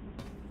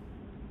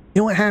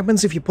 You know what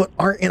happens if you put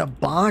art in a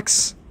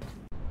box?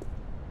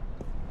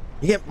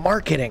 You get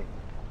marketing.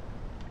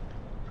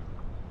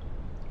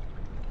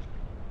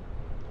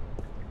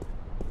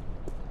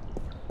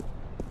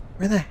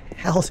 Where the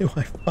hell do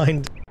I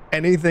find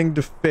anything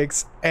to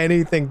fix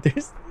anything?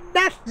 There's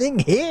nothing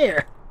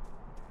here.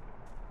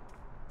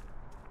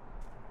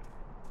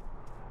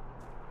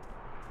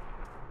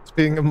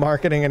 Speaking of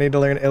marketing, I need to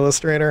learn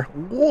Illustrator.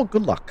 Whoa,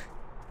 good luck.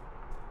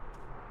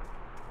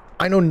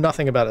 I know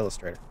nothing about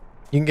Illustrator.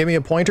 You can give me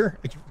a pointer?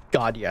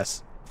 God,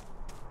 yes.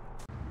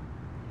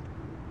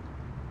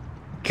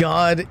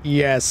 God,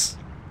 yes.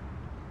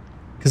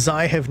 Because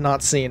I have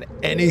not seen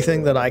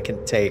anything that I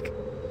can take.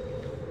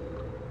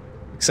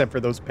 except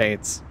for those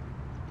paints.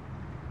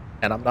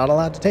 And I'm not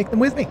allowed to take them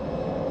with me.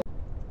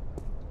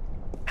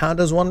 How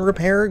does one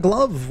repair a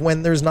glove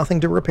when there's nothing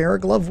to repair a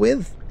glove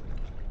with?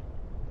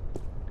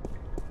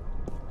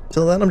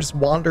 Till then, I'm just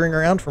wandering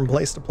around from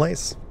place to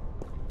place.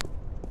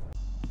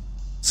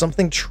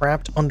 Something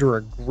trapped under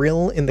a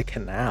grill in the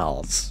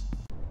canals.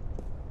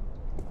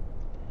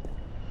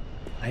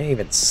 I didn't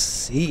even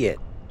see it.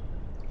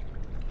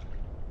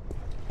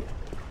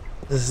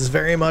 This is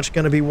very much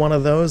going to be one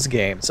of those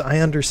games. I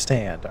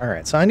understand.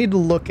 Alright, so I need to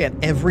look at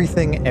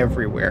everything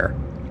everywhere.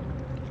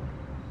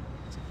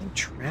 Something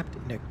trapped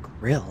in a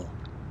grill.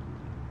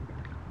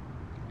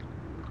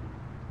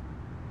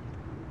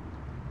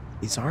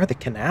 These are the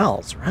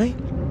canals, right?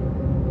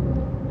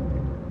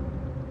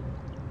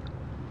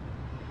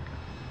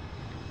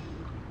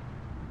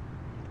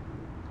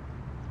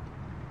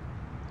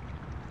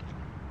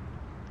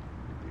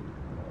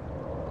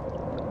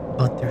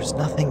 But there's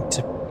nothing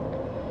to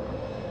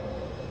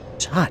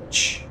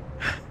touch.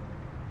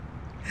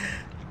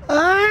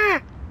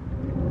 Ah!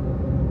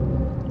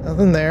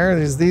 Nothing there.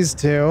 There's these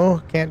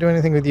two. Can't do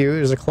anything with you.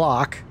 There's a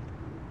clock.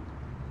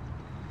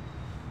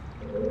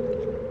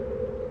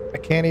 I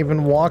can't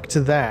even walk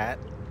to that.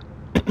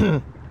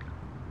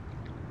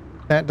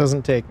 That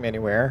doesn't take me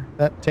anywhere.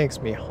 That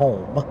takes me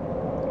home.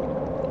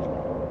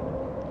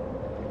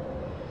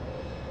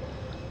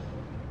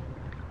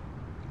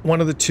 One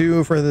of the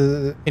two for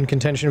the in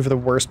contention for the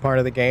worst part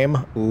of the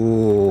game.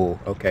 Ooh,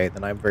 okay,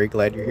 then I'm very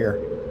glad you're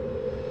here.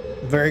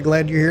 Very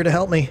glad you're here to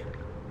help me,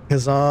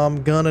 because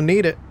I'm gonna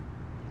need it.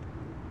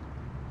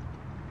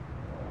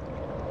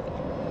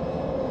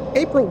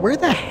 April, where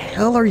the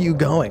hell are you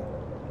going?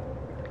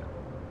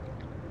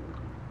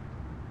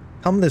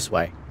 Come this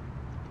way.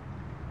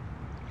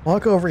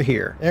 Walk over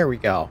here. There we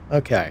go.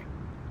 Okay.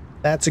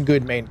 That's a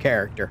good main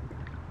character.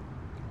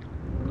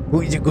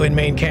 Who's a good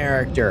main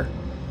character?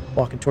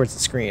 Walking towards the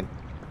screen.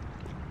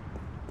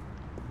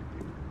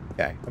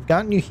 Okay, I've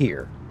gotten you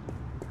here.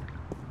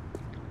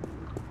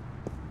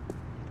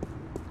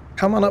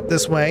 Come on up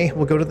this way.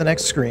 We'll go to the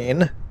next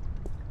screen.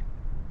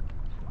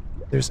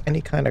 If there's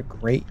any kind of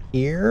grate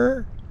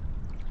here.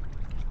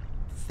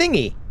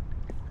 Thingy.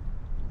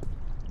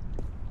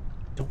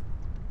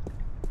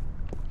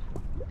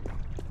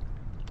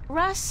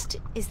 Rust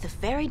is the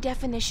very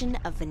definition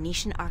of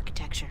Venetian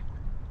architecture.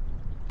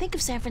 Think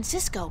of San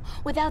Francisco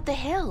without the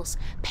hills,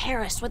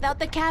 Paris without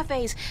the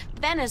cafes.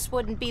 Venice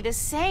wouldn't be the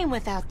same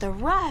without the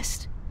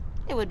rust.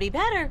 It would be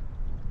better,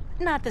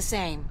 not the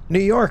same. New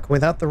York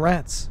without the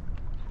rats.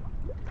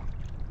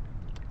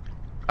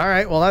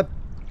 Alright, well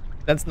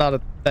that's not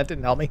a... that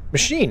didn't help me.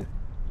 Machine!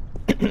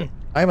 I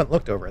haven't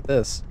looked over at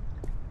this.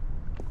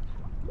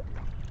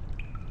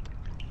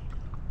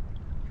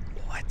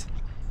 What?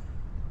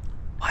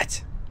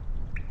 What?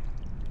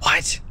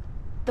 What?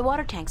 The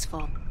water tank's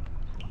full.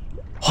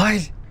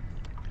 What?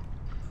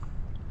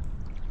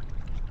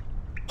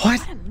 What?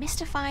 What a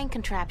mystifying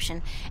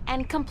contraption,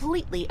 and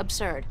completely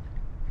absurd.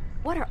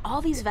 What are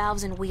all these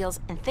valves and wheels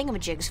and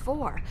thingamajigs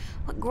for?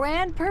 What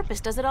grand purpose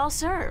does it all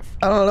serve?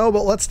 I don't know,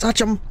 but let's touch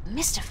them.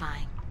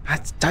 Mystifying.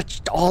 Let's touch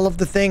all of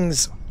the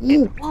things.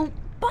 It won't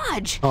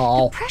budge.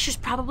 Oh. The pressure's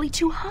probably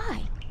too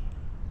high.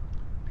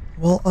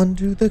 We'll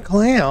undo the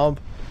clamp.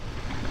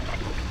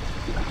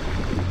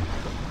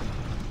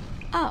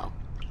 Oh.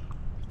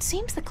 It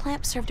seems the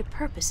clamp served a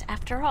purpose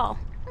after all.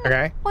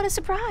 Okay. What a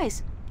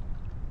surprise.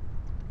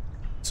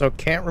 So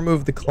can't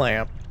remove the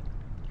clamp.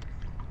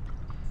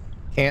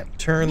 Can't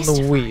turn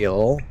the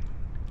wheel.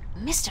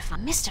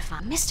 Mystifying.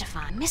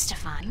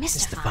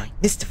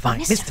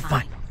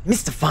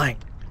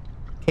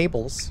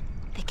 Cables.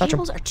 The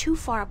cables are too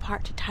far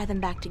apart to tie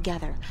them back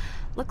together.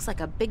 Looks like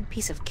a big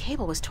piece of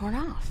cable was torn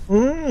off.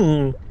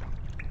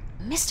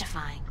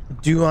 Mystifying.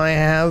 Do I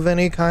have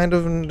any kind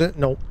of...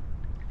 Nope.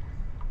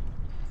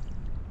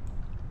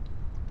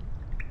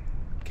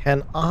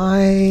 Can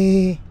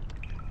I...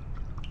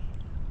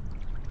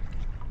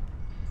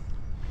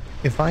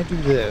 If I do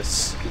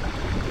this,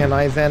 can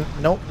I then...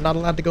 Nope, not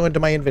allowed to go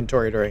into my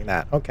inventory during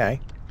that. Okay.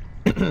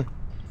 I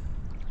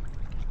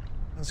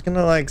was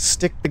gonna, like,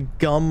 stick the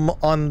gum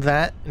on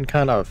that and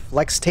kind of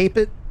flex tape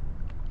it.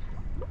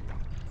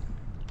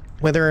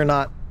 Whether or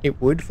not it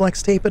would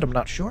flex tape it, I'm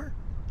not sure.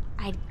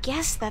 I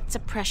guess that's a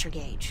pressure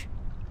gauge.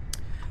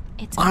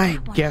 It's I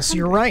guess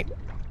you're right.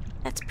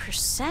 That's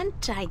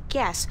percent, I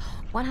guess.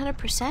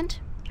 100%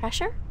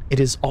 pressure? It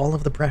is all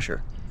of the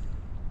pressure.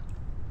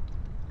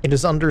 It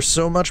is under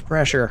so much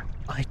pressure,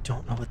 I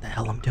don't know what the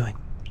hell I'm doing.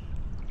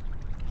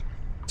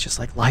 It's just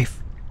like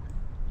life.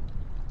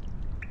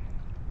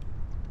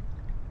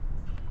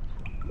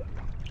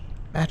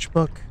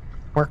 Matchbook,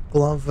 work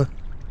glove,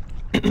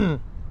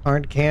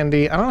 hard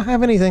candy. I don't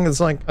have anything that's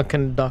like a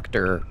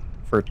conductor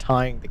for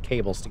tying the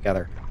cables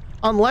together.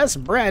 Unless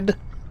bread.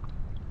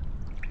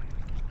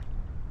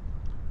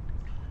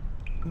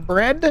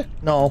 Bread?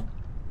 No.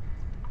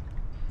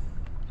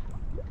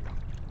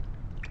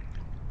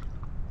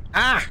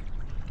 Ah!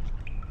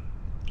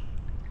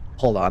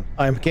 Hold on.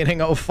 I'm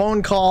getting a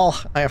phone call.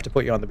 I have to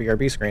put you on the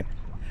BRB screen.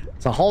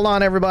 So hold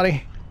on,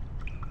 everybody.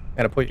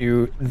 Gotta put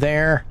you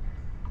there.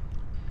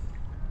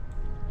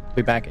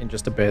 Be back in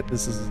just a bit.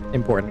 This is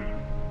important.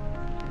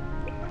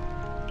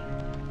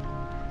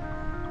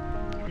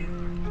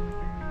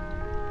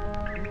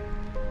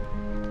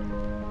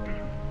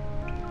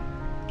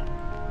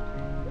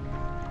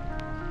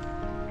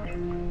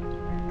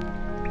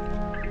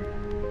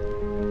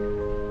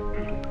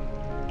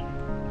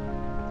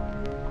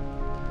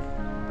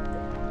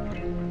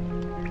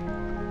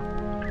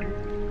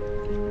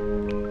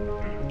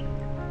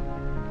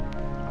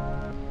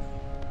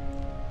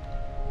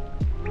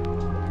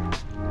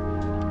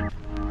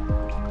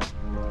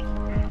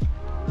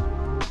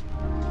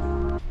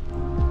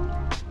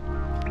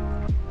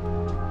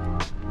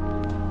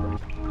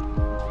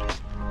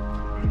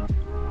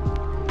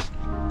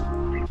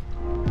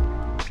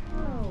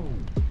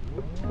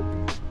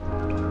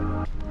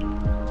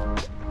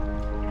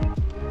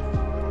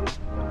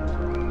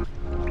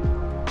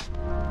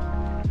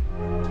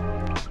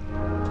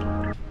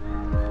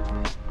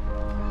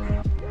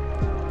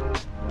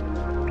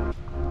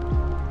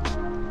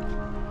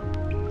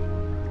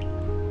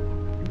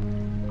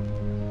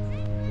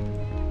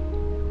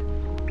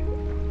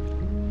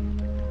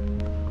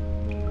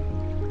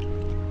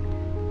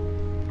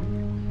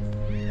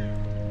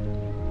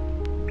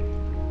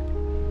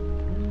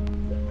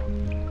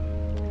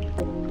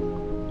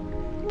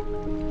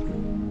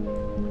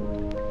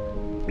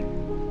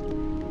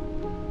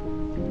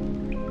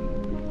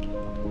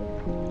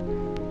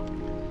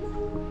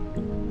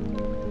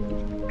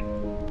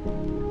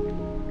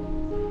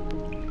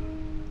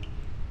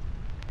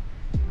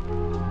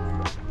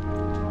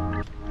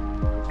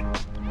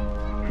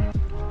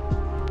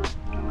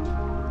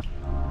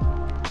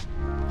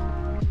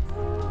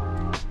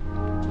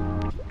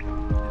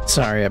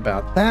 Sorry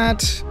about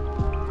that.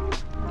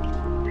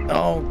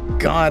 Oh,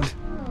 God.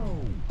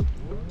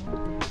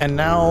 And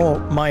now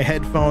my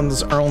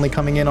headphones are only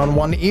coming in on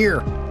one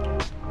ear.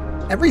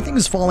 Everything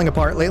is falling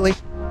apart lately.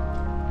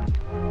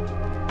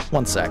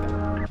 1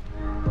 second.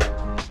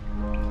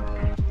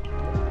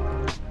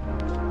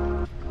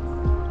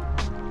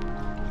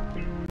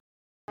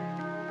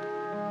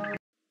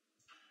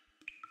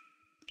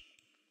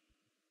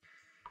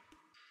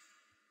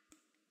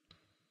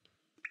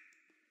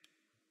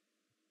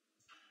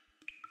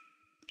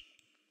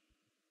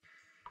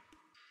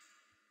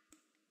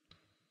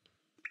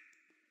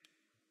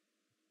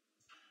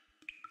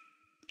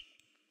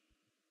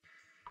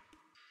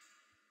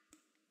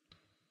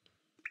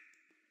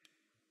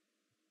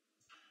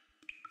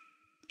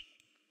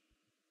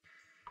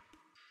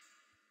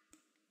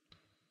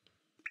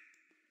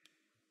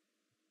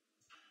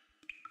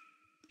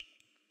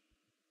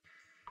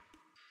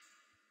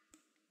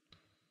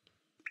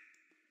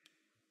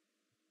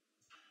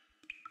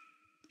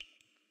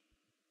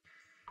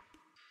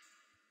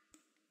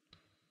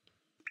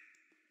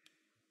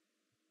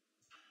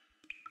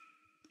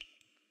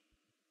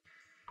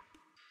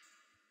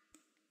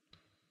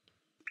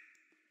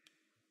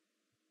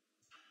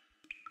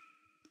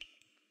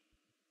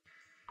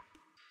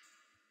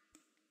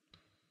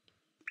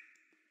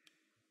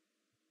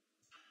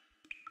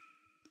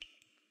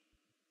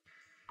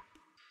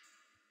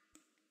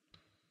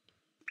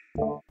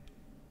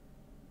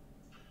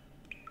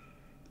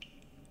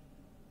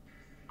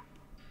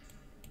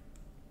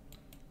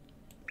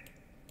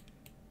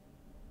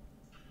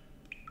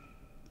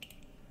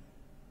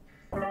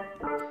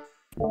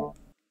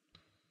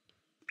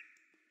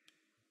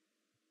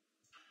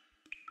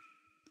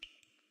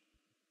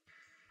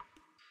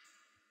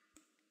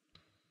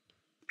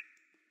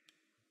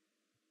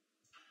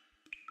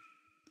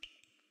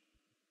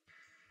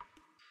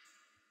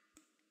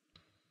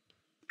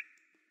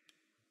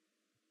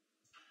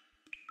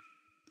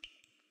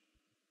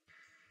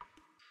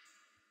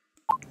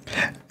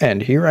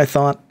 And here I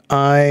thought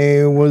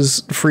I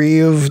was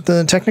free of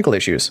the technical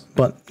issues,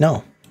 but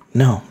no.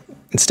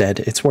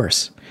 Instead, it's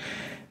worse.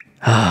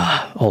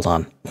 Hold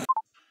on.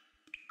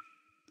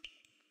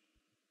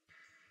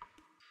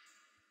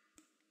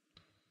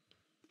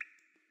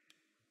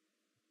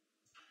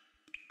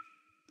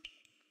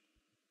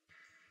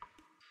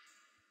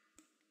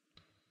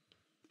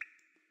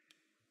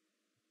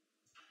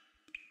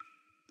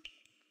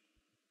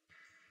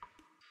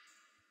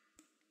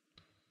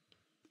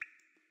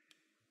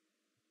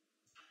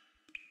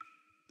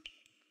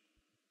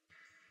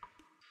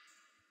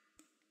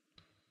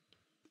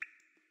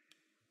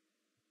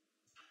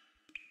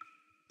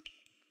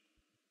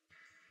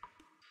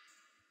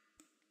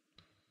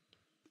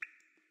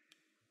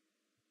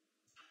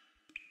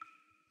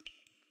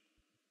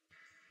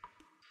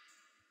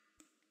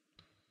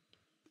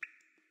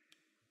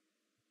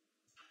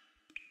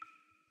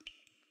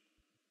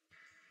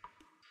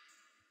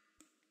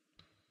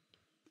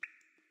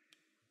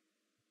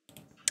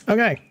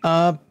 Okay,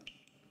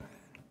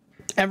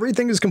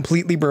 everything is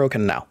completely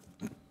broken now.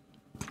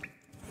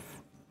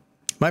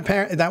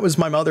 That was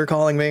my mother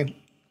calling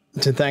me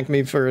to thank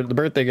me for the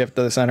birthday gift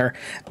that I sent her.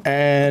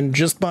 And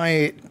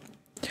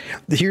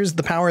here's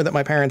the power that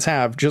my parents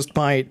have, just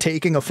by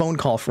taking a phone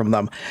call from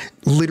them,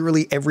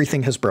 literally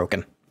everything has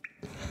broken.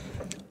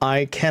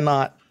 I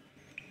cannot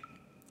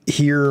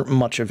hear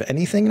much of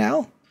anything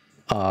now.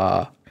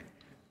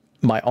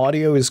 My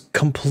audio is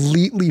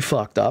completely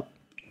fucked up.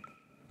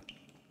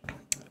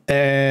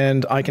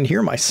 And I can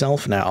hear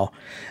myself now,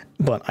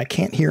 but I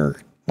can't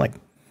hear, like,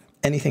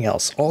 anything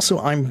else. Also,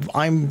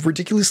 I'm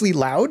ridiculously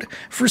loud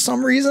for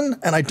some reason,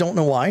 and I don't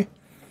know why.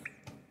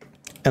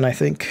 And I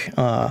think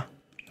I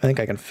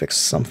can fix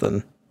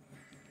something.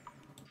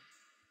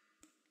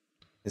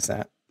 Is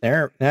that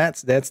there?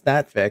 That's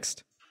that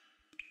fixed.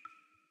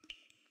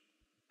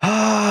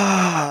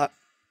 Ah,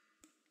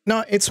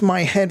 no, it's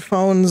my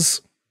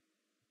headphones.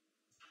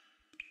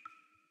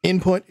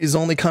 Input is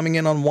only coming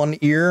in on one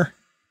ear,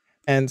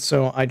 and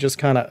so I just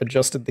kind of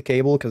adjusted the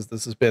cable because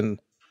this has been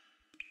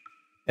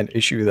an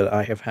issue that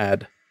I have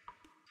had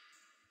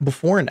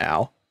before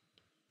now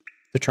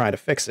to try to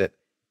fix it.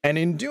 And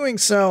in doing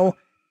so,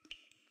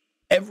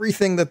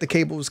 everything that the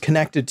cable was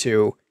connected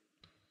to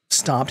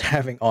stopped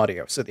having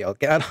audio. So the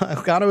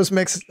Elgato is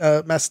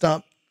messed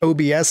up,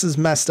 OBS is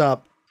messed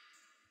up,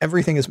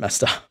 everything is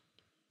messed up.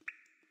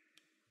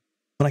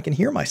 But I can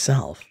hear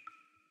myself.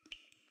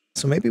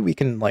 So maybe we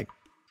can, like,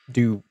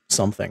 do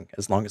something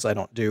as long as I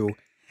don't do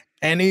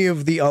any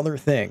of the other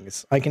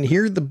things. I can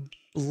hear the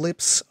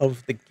blips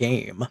of the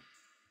game.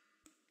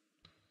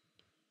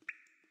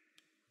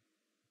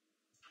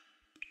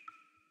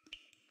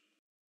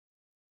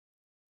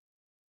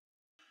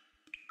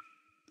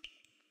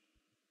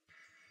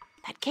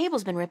 That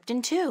cable's been ripped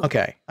in two.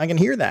 Okay, I can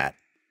hear that.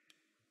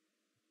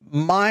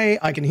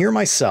 I can hear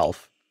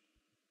myself.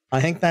 I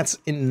think that's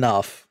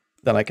enough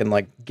that I can,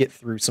 like, get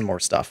through some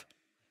more stuff.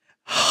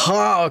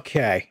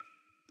 Okay.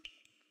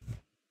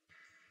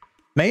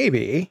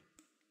 Maybe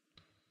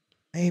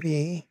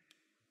if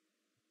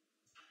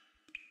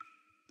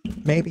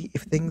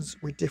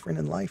things were different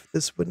in life,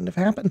 this wouldn't have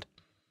happened.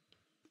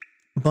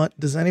 But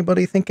does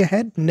anybody think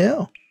ahead?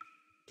 No.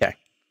 Okay.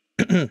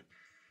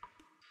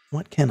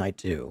 What can I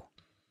do?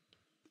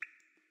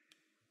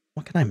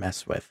 What can I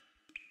mess with?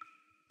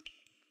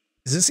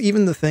 Is this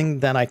even the thing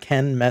that I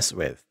can mess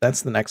with?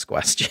 That's the next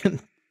question.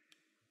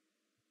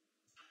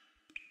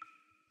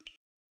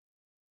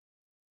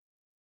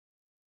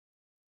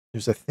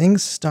 There's a thing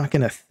stuck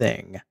in a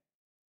thing.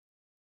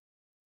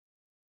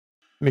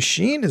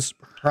 Machine is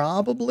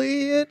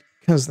probably it,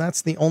 because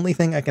that's the only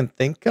thing I can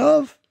think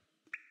of.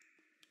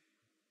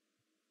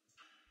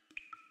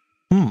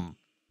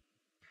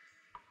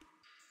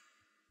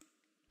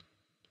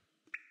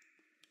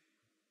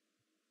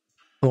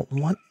 But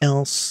what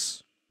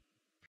else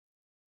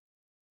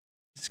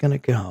is gonna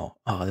go?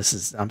 Oh,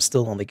 I'm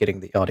still only getting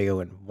the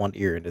audio in one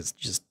ear, and it's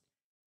just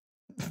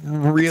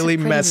really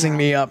messing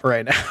me up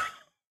right now.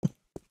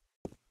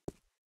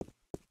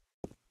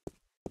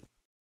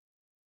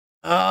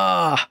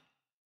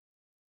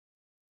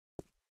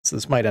 So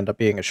this might end up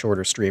being a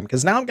shorter stream,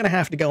 because now I'm going to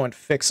have to go and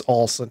fix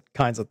all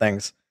kinds of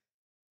things.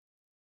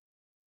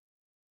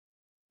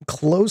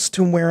 Close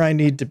to where I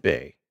need to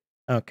be.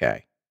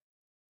 Okay.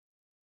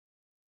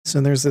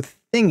 So there's a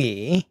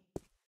thingy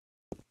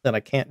that I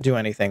can't do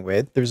anything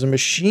with. There's a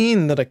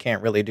machine that I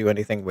can't really do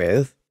anything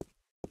with.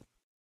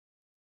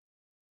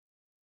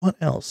 What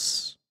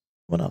else?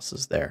 What else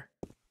is there?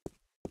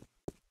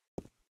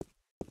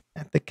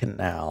 At the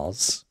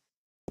canals.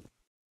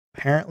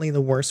 Apparently the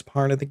worst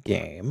part of the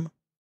game.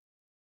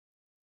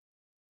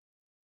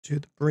 To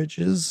the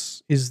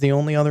bridges is the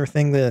only other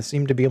thing that I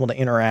seem to be able to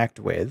interact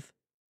with.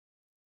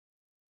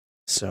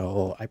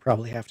 So I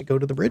probably have to go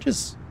to the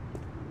bridges.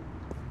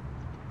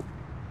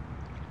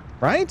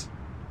 Right?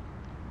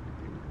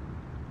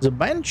 There's a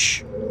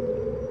bench.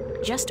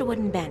 Just a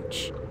wooden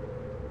bench.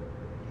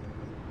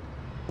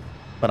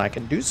 But I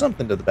can do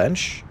something to the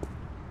bench.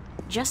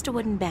 Just a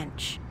wooden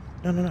bench.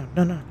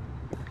 No.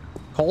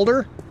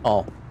 Colder?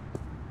 Oh.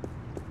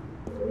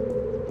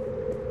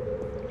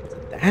 Is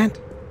it that?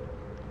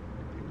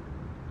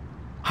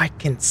 I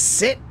can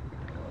sit.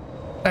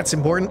 That's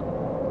important.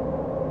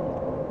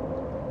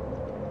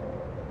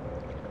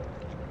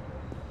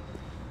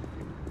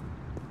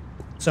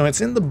 So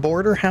it's in the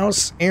border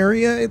house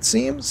area, it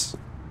seems.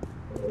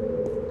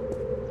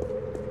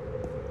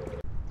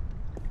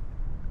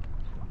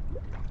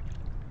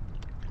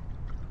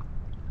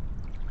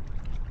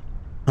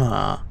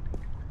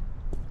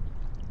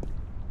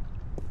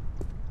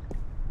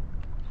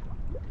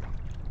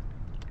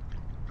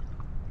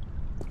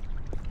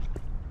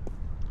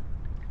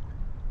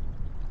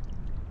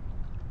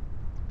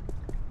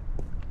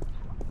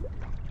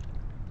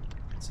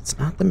 So it's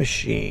not the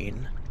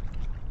machine.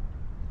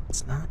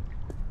 It's not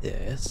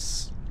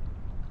this.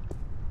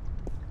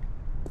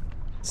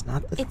 It's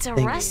not the It's a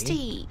thingy.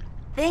 rusty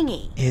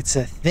thingy. It's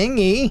a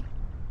thingy.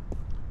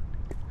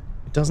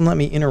 It doesn't let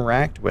me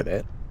interact with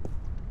it.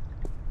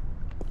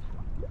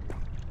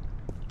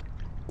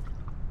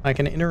 I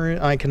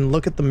can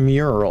look at the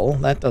mural.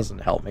 That doesn't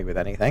help me with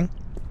anything.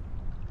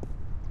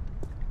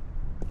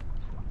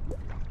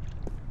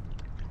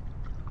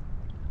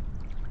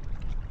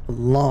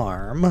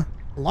 Alarm.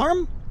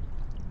 Alarm?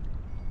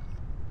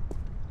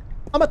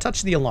 I'm gonna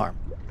touch the alarm.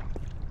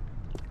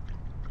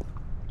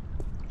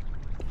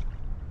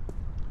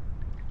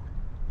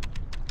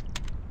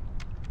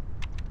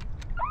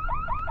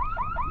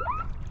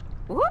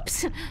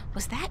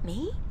 Was that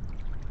me?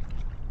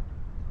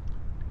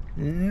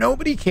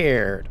 Nobody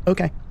cared.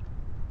 Okay.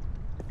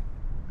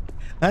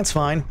 That's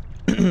fine.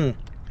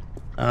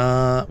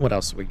 What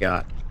else we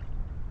got?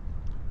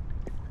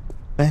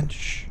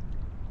 Bench.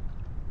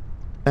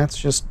 That's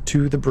just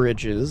to the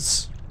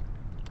bridges.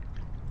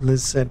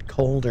 Liz said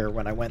colder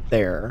when I went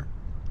there.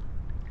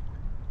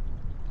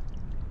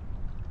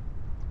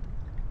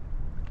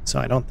 So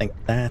I don't think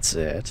that's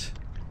it.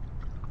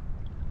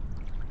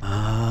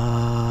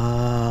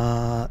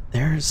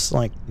 There's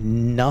like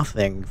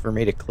nothing for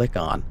me to click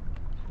on.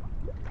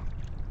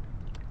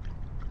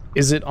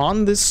 Is it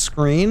on this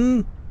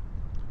screen?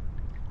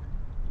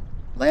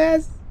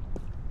 Liz?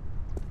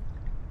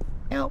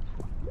 Help.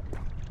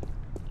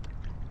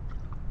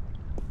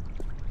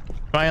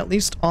 Am I at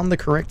least on the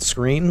correct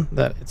screen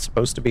that it's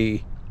supposed to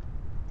be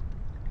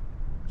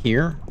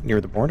here,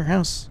 near the border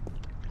house?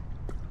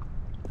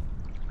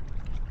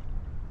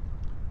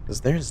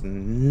 Because there's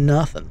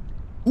nothing.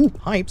 Ooh,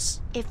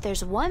 pipes. If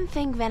there's one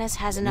thing Venice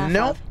has enough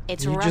Nope, of,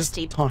 it's you're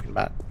rusty. just talking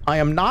about it. I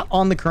am not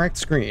on the correct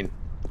screen.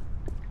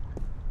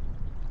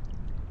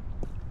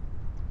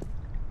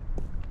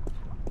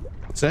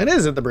 So it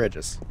is at the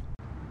bridges.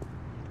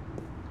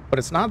 But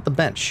it's not the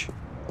bench.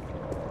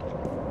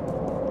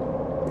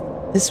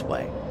 This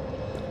way.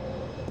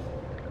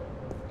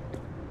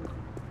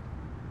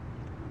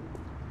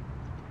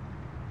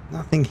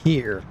 Nothing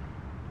here.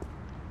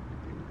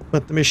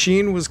 But the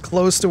machine was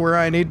close to where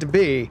I need to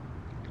be.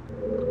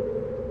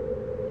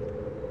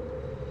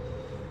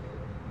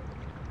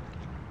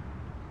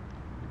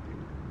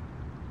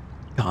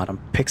 God, I'm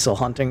pixel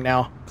hunting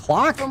now.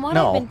 Clock? From what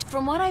No.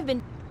 From what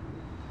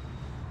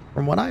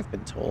I've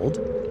been told,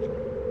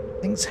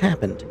 things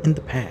happened in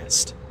the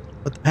past.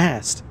 But the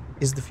past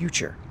is the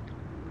future.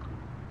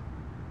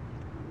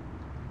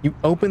 You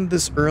opened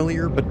this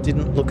earlier but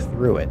didn't look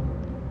through it.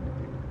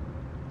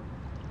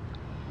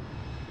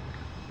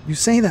 You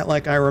say that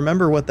like I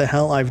remember what the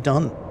hell I've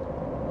done.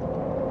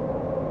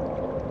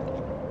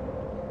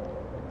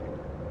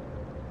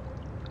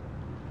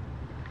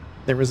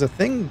 There was a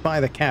thing by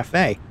the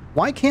cafe.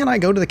 Why can't I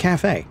go to the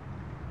cafe?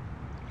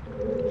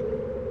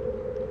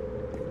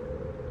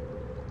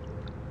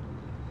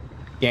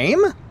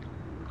 Game?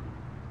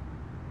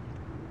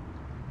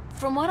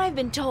 From what I've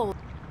been told.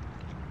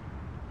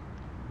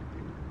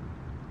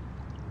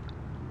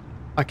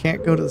 I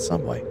can't go to the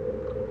subway.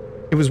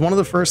 It was one of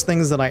the first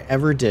things that I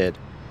ever did.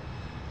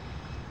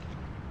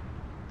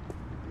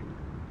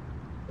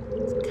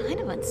 It's kind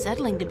of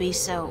unsettling to be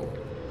so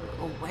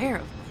aware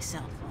of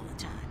myself all the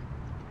time.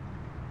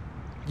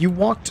 You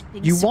walked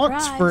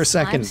surprise, for a I'm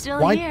second.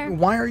 still Why here.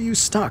 why are you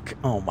stuck?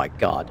 Oh my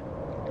god.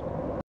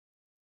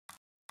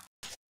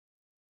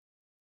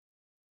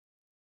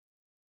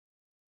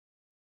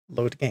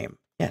 Load game.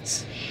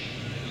 Yes.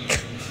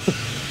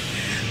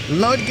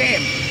 Load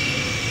game.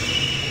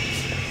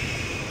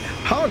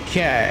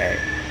 Okay.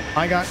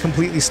 I got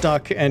completely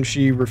stuck and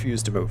she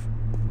refused to move.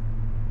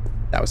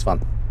 That was fun.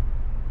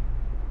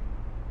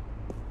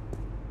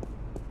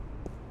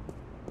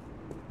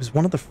 It was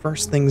one of the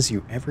first things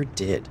you ever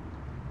did.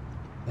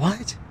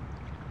 What?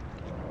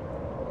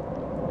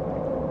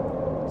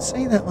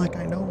 Say that like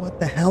I know what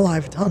the hell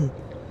I've done.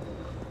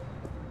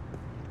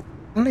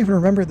 I don't even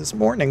remember this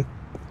morning.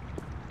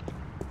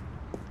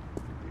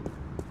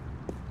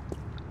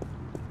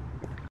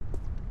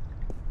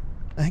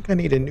 I think I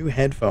need a new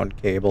headphone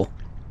cable.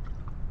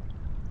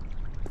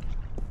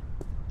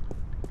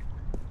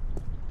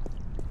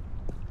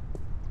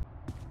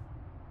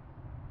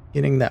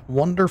 Getting that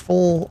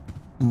wonderful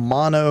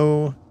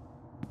mono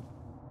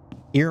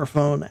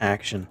earphone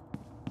action.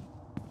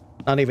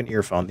 Not even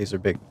earphone, these are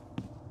big.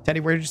 Teddy,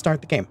 where did you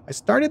start the game? I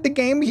started the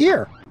game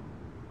here.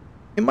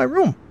 In my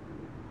room.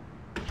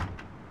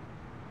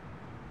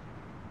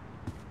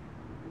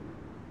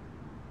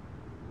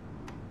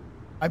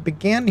 I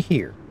began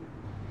here.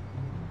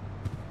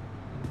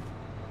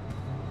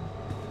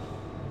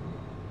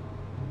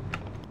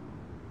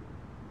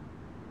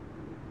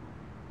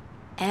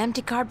 An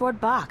empty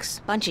cardboard box.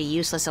 Bunch of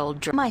useless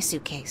old my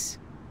suitcase.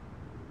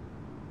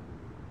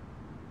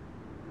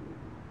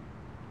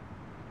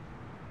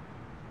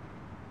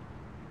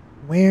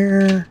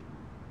 Where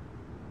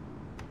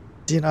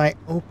did I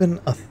open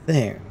a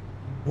thing?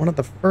 One of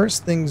the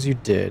first things you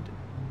did,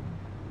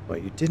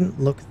 but you didn't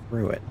look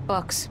through it.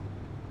 Books.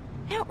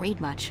 I don't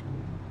read much,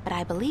 but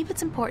I believe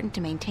it's important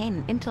to maintain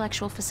an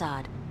intellectual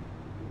facade.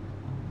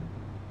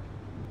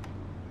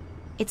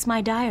 It's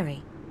my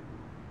diary.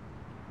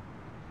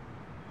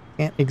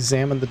 Can't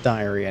examine the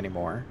diary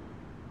anymore.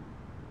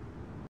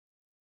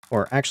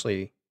 Or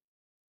actually,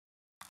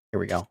 here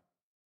we go.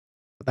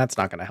 But that's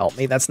not going to help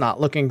me. That's not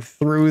looking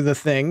through the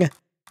thing.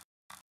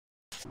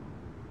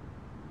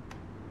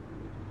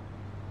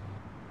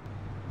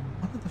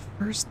 One of the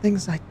first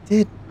things I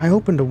did, I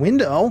opened a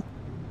window.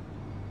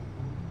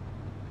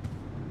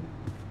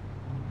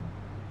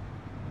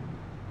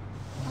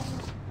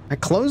 I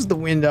closed the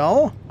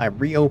window. I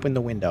reopened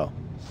the window.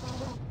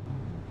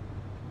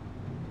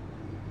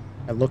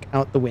 I look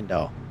out the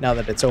window now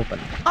that it's open.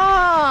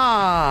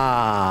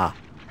 Ah!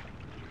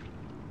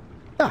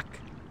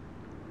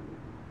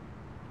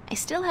 I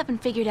still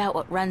haven't figured out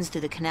what runs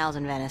through the canals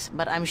in Venice,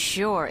 but I'm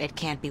sure it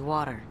can't be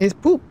water. It's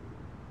poop.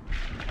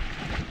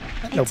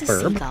 It's a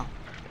seagull.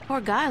 Poor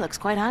guy looks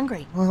quite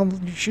hungry. Well,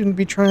 you shouldn't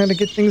be trying to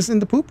get things in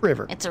the poop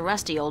river. It's a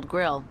rusty old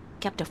grill,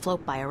 kept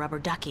afloat by a rubber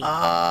ducky.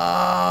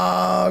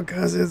 Oh,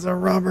 because it's a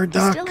rubber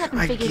duck. I still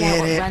haven't figured out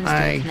what runs through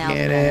the canals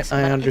in Venice,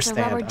 I but understand.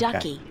 It's a rubber Okay.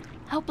 ducky,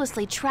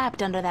 helplessly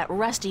trapped under that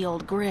rusty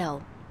old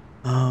grill.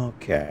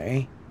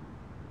 Okay.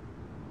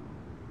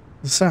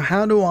 So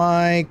how do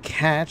I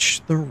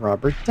catch the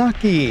rubber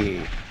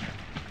ducky?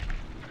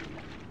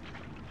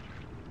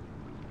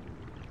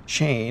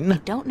 Chain. I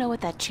don't know what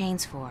that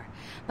chain's for,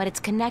 but it's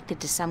connected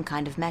to some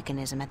kind of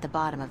mechanism at the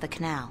bottom of the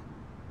canal.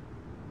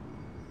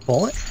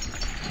 Pull it.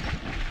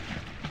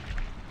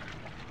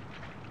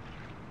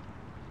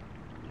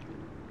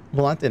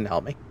 Well, that didn't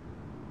help me.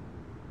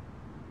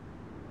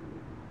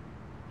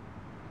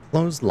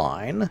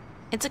 Clothesline.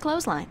 It's a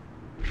clothesline.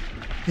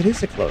 It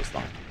is a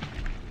clothesline.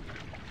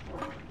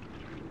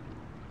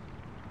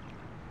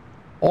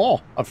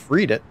 Oh, I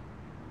freed it.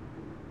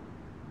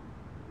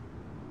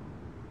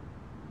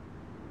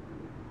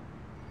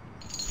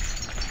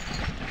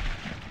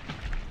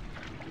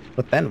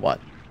 But then what?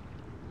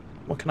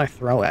 What can I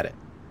throw at it?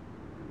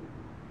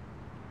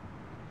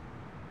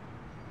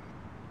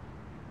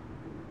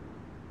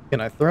 Can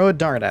I throw a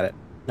dart at it?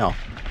 No.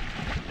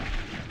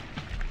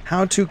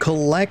 How to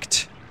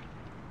collect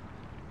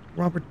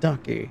rubber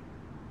ducky.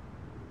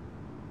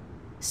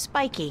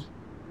 Spiky.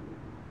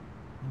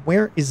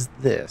 Where is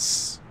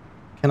this?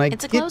 Can I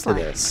It's a get clothesline.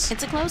 to this?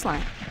 It's a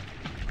clothesline.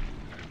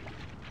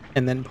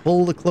 And then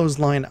pull the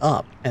clothesline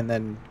up and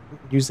then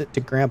use it to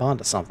grab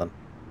onto something.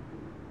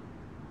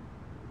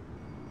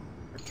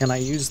 Or can I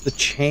use the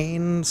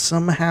chain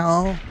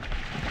somehow?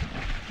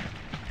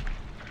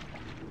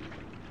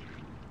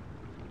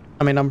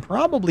 I mean, I'm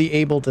probably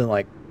able to,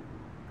 like,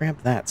 grab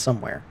that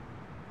somewhere.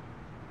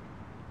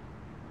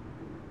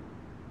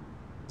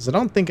 Because I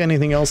don't think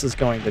anything else is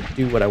going to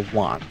do what I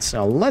want.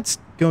 So let's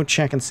go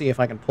check and see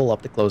if I can pull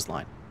up the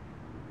clothesline.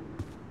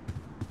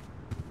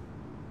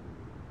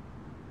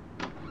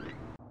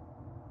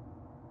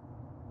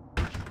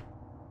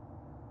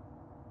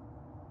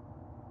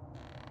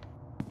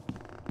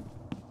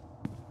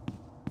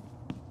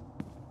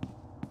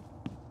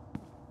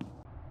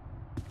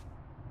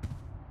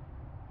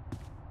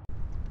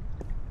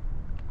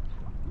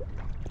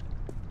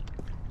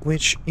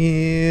 Which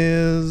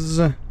is...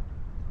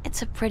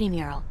 It's a pretty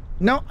mural.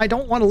 No, I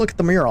don't want to look at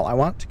the mural. I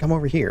want to come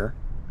over here.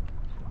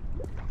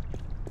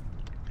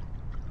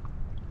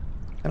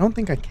 I don't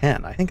think I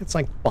can. I think it's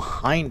like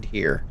behind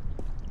here.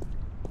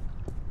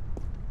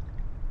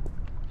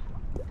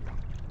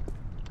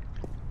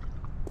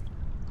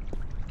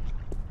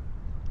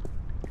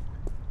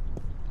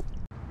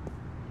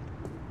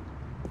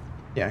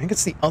 Yeah, I think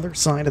it's the other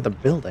side of the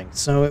building.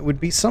 So it would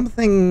be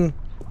something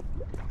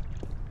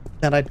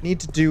that I'd need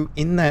to do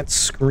in that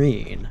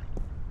screen.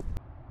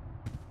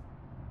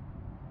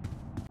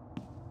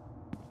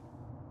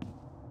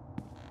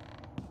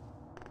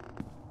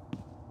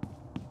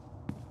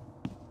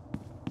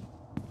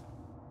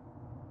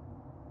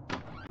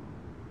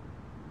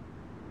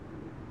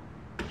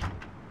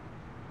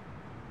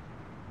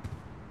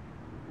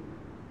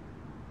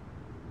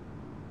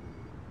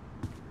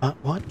 But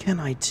what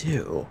can I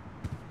do?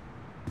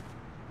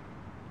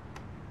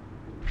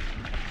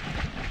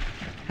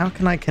 How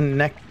can I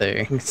connect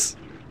things?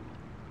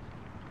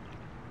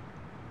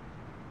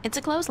 It's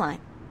a clothesline.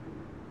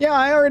 Yeah,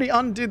 I already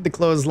undid the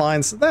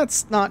clothesline, so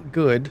that's not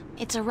good.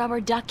 It's a rubber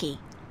ducky,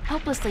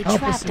 helplessly Helplessly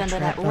trapped under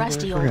that trapped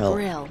rusty under a old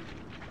grill. grill.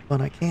 But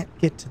I can't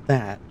get to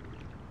that.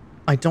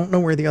 I don't know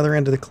where the other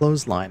end of the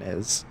clothesline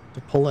is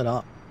to pull it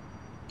up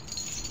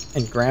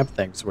and grab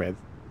things with.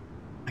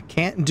 I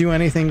can't do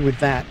anything with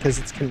that because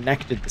it's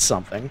connected to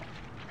something.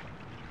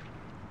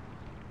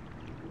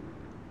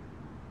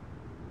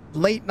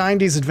 Late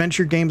 90s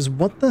adventure games,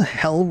 what the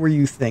hell were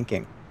you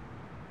thinking?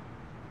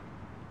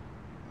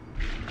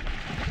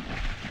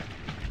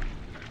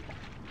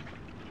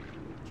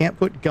 Can't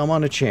put gum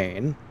on a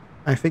chain.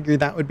 I figured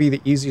that would be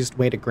the easiest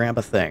way to grab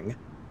a thing.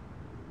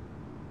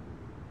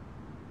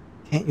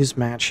 Can't use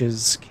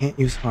matches, can't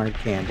use hard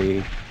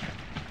candy.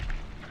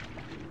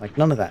 Like,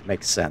 none of that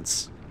makes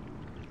sense.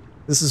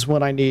 This is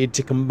what I need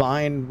to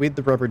combine with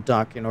the rubber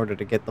duck in order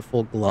to get the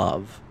full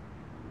glove.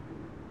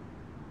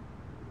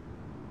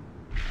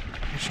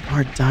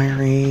 Flashcard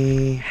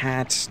diary,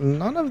 hat.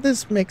 None of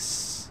this makes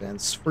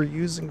sense for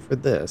using for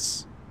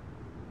this.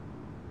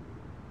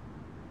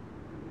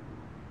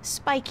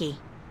 Spiky.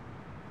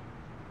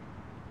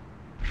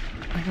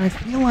 I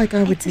feel like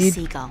I would It's a need...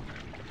 seagull.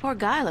 Poor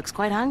guy looks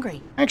quite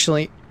hungry.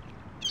 Actually,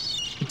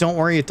 don't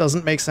worry, it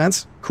doesn't make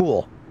sense.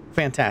 Cool.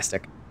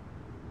 Fantastic.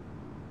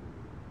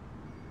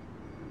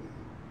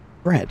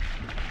 Bread.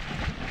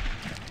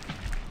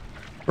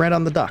 Bread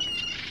on the duck.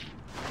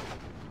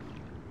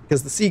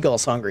 Because the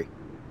seagull's hungry.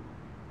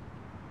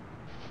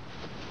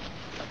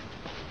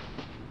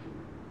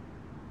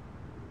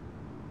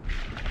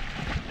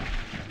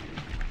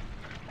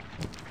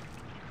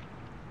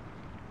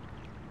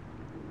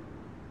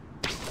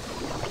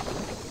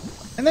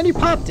 And then you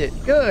popped it.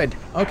 Good.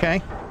 Okay.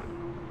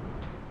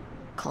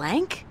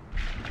 Clank?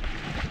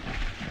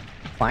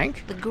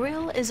 Clank? The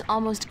grill is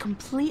almost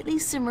completely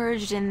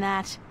submerged in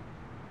that,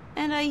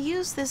 and I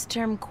use this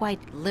term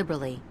quite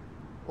liberally,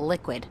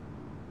 liquid.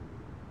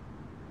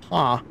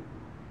 Huh.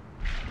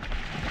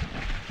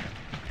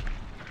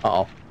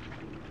 Uh-oh.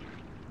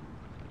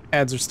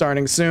 Ads are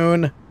starting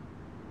soon.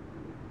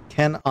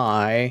 Can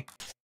I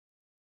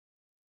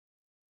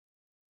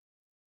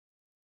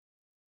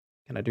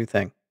do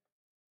thing?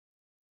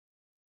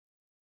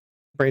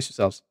 Brace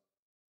yourselves.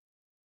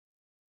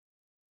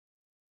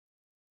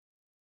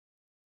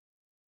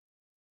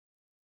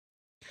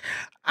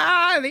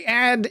 The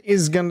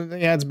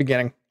ad's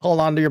beginning. Hold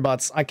on to your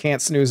butts. I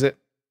can't snooze it.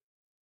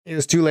 It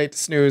is too late to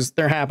snooze.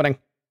 They're happening.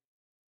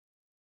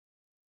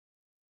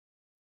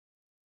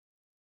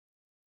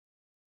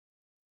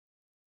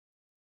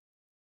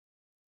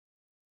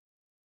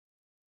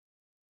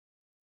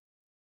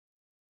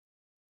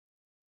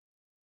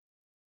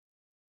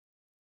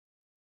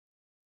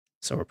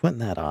 So we're putting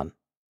that on.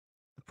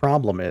 The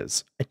problem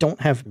is, I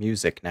don't have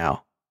music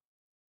now.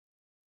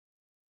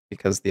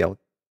 Because the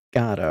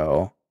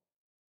Elgato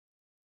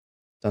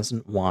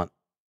doesn't want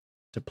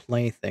to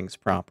play things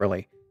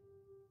properly.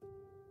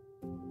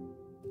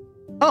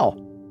 Oh!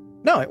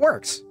 No, it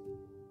works!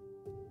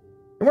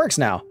 It works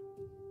now.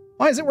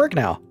 Why does it work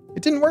now?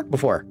 It didn't work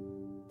before.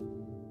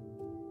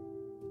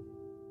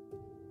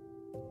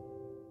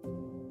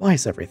 Why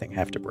does everything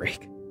have to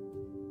break?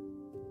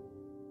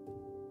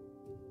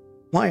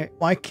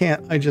 Why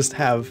can't I just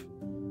have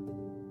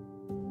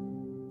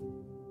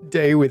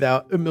day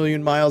without a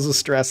million miles of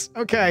stress?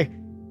 Okay.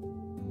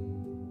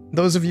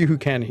 Those of you who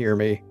can hear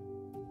me,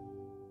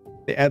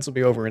 the ads will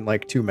be over in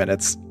like 2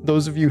 minutes.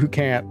 Those of you who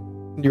can't,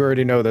 you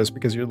already know this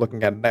because you're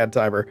looking at an ad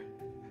timer.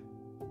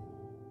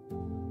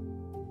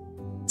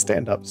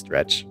 Stand up,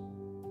 stretch.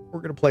 We're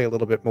gonna play a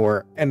little bit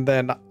more, and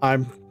then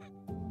I'm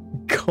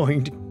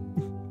going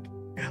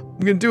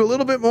to do a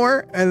little bit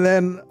more, and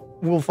then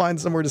we'll find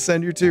somewhere to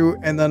send you to,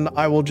 and then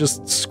I will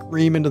just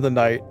scream into the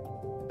night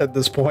at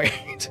this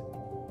point.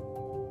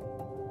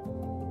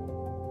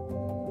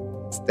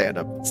 Stand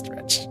up and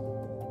stretch.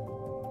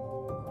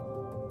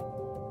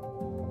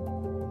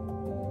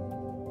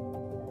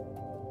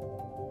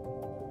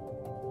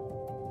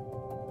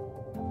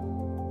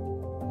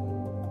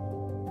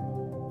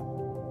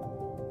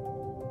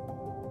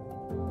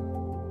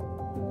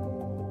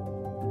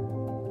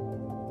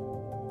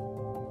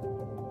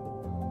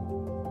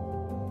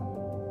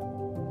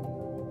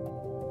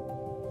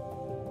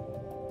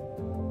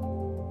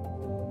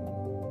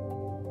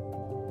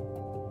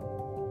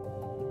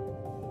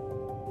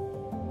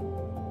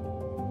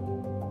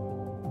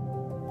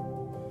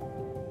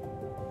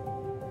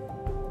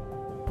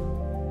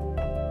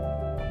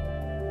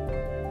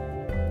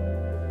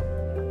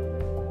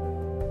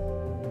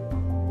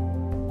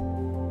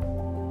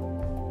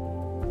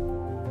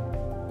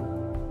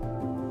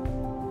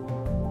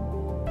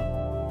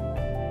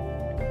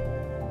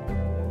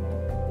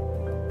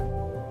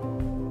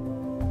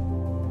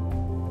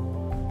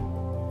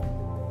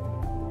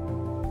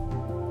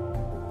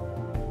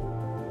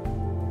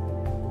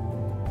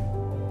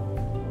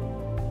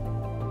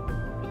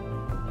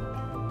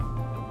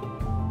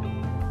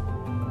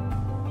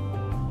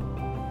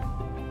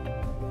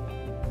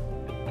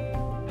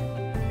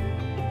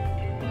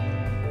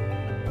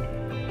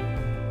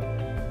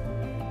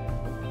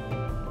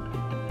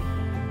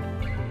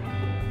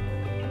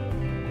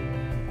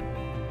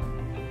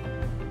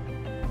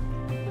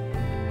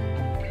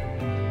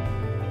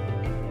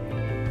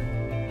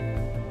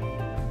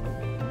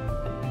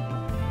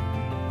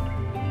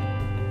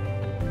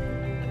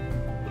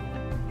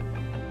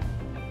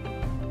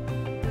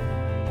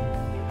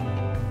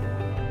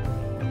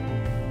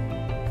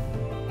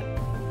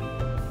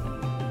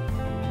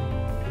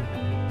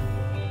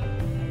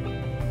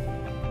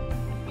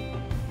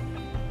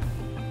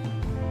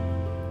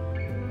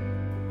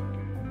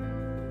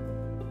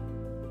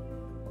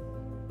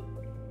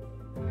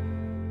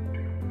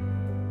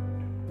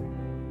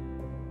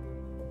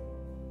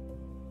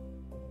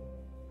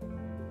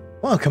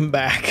 Welcome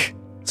back.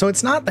 So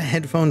it's not the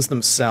headphones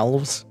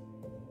themselves.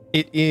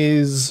 It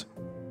is...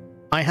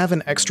 I have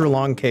an extra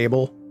long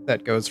cable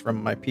that goes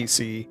from my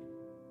PC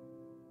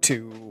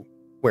to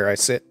where I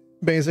sit,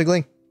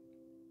 basically.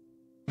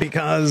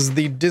 Because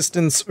the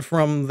distance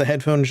from the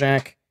headphone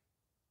jack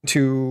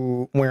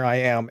to where I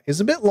am is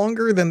a bit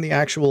longer than the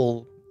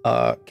actual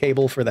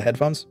cable for the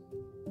headphones.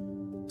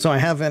 So I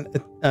have an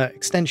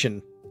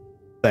extension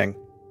thing.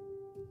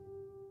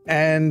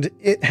 And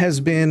it has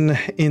been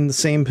in the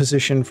same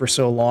position for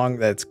so long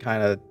that it's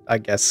kind of, I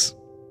guess,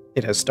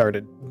 it has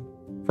started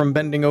from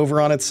bending over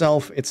on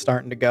itself. It's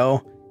starting to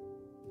go.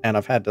 And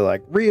I've had to,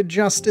 like,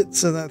 readjust it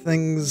so that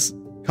things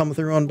come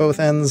through on both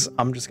ends.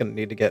 I'm just going to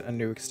need to get a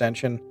new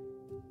extension.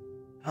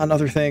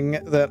 Another thing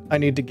that I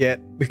need to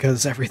get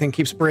because everything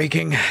keeps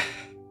breaking.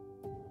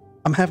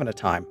 I'm having a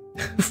time.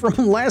 From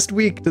last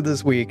week to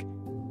this week,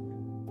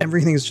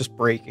 Everything's just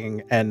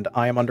breaking, and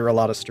I am under a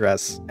lot of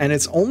stress. And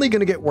it's only going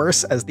to get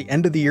worse as the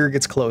end of the year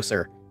gets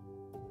closer.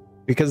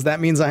 Because that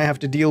means I have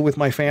to deal with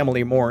my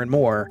family more and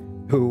more,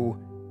 who,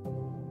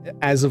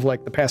 as of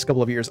like the past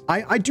couple of years,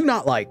 I do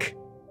not like.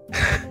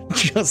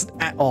 Just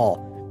at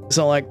all.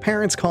 So like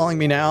parents calling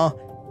me now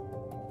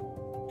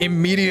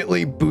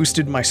immediately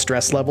boosted my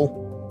stress level.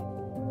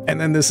 And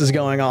then this is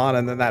going on,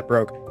 and then that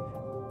broke.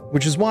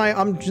 Which is why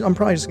I'm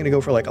probably just going to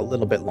go for like a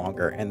little bit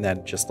longer and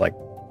then just like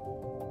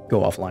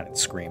go offline and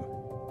scream.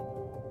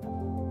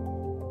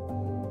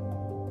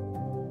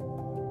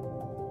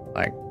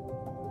 Like,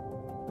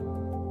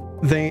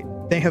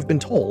 they have been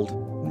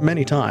told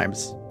many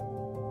times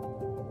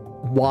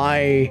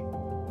why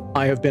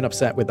I have been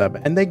upset with them,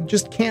 and they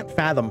just can't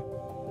fathom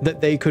that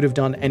they could have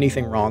done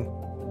anything wrong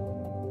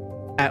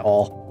at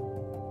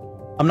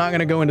all. I'm not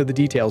going to go into the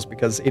details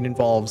because it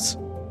involves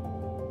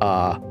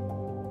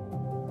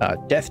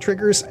death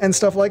triggers and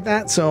stuff like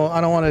that, so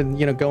I don't want to,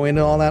 you know, go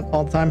into all that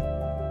all the time.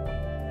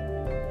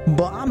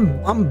 But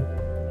I'm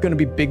gonna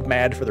be big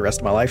mad for the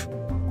rest of my life.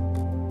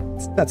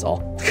 That's all.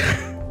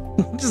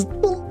 Just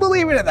we'll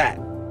leave it at that.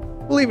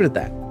 We'll leave it at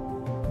that.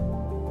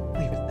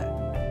 Leave it at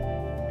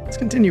that. Let's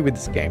continue with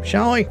this game,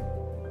 shall we?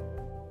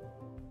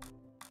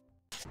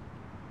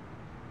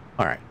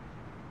 All right.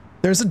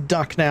 There's a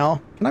duck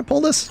now. Can I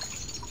pull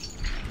this?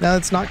 Now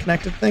it's not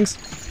connected to things.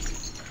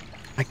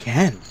 I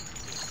can.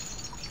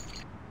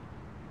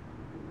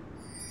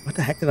 What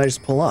the heck did I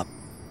just pull up?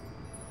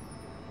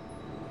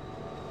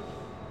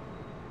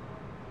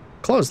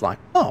 Clothesline.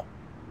 Oh,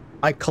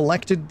 I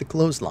collected the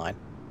clothesline.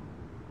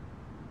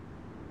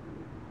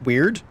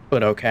 Weird,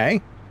 but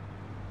okay.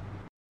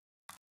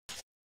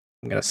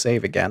 I'm gonna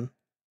save again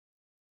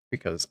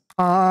because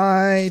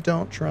I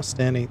don't trust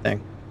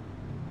anything.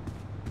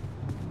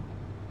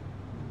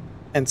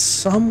 And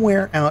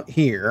somewhere out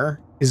here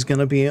is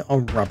gonna be a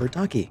rubber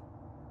ducky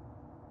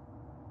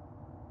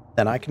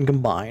that I can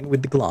combine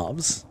with the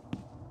gloves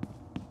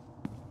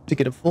to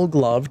get a full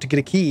glove, to get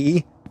a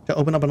key, to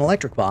open up an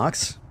electric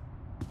box,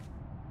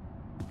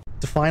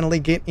 to finally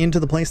get into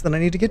the place that I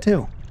need to get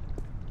to.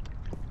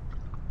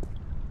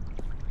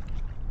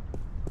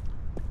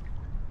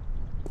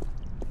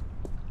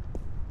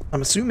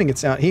 I'm assuming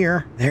it's out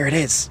here. There it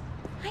is.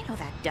 I know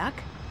that duck.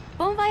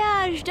 Bon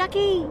voyage,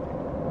 ducky.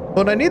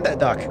 But I need that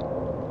duck.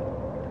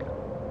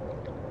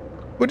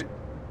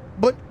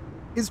 But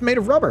it's made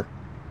of rubber.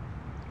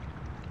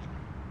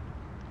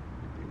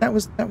 That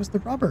was the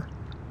rubber,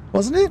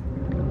 wasn't it?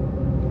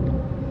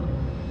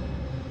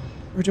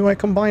 Or do I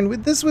combine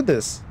with this? Or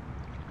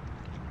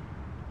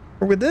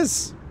with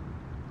this?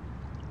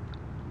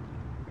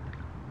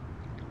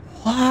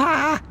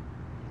 What?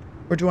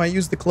 Or do I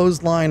use the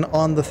clothesline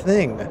on the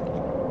thing?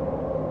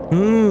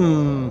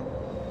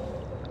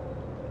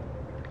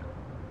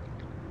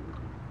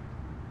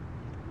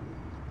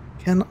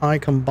 Can I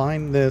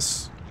combine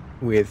this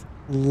with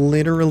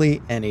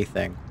literally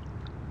anything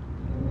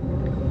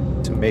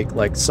to make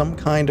like some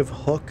kind of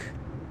hook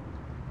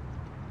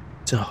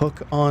to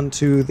hook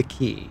onto the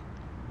key?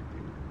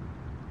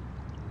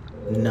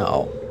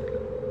 No.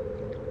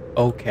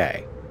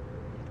 Okay.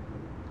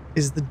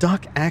 Is the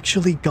duck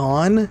actually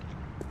gone?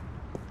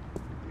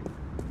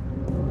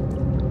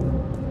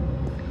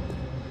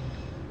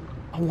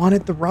 I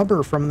wanted the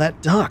rubber from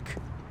that duck.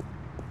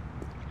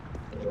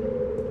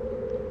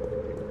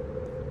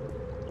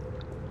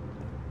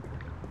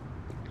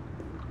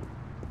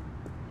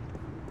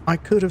 I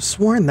could have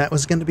sworn that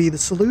was going to be the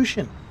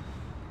solution.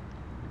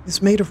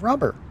 It's made of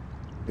rubber.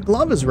 The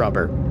glove is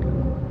rubber.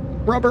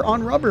 Rubber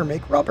on rubber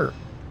make rubber.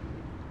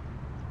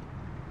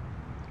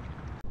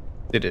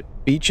 Did it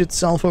beach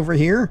itself over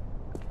here?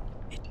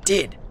 It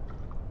did.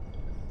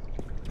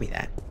 Give me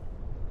that.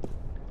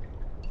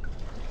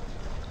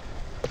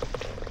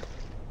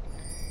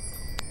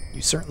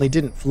 You certainly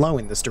didn't flow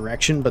in this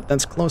direction, but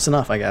that's close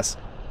enough, I guess.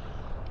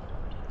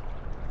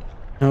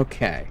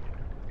 Okay.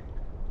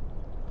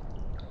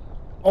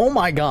 Oh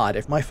my god,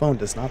 if my phone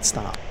does not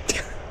stop.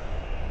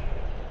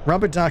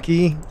 Rubber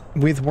ducky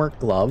with work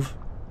glove.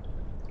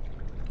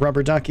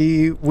 Rubber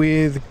ducky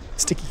with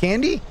sticky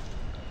candy?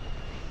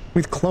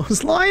 With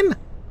clothesline?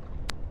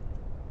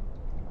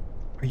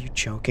 Are you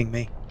joking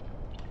me?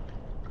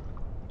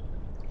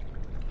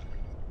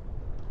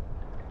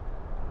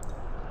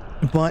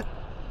 But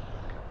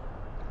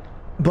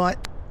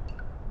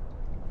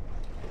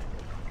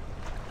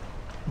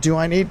do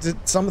I need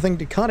something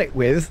to cut it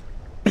with?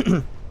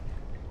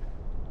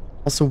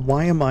 Also,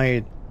 why am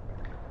I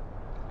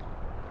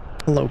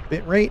low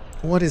bitrate?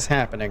 What is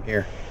happening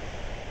here?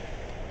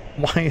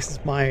 Why is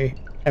my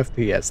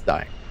FPS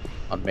dying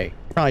on me?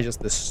 Probably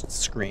just this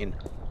screen.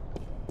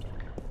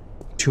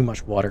 Too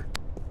much water.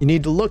 You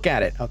need to look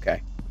at it.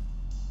 Okay.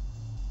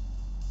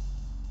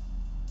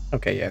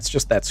 Okay, yeah, it's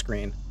just that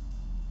screen.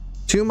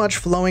 Too much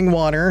flowing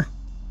water.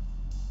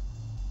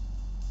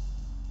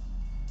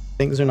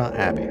 Things are not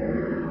happy.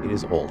 It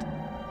is old.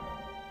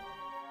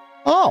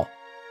 Oh!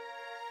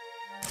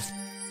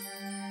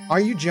 Are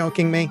you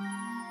joking me?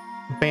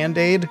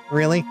 Band-Aid?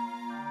 Really?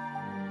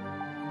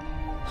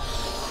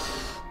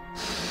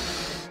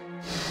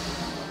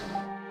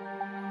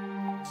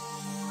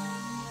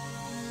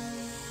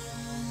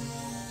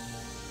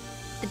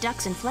 The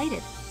duck's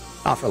inflated.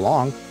 Not for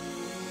long.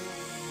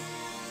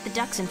 The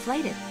duck's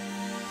inflated.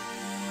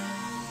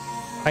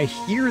 I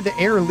hear the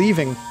air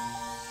leaving.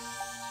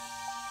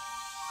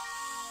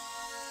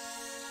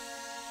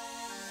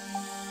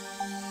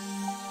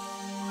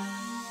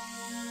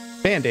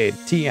 Band-Aid,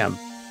 TM.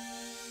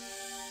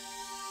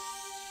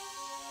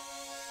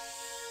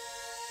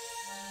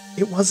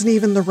 It wasn't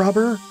even the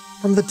rubber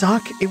from the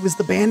duck, it was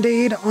the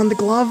Band-Aid on the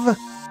glove.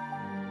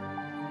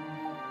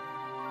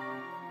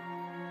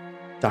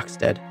 Duck's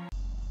dead.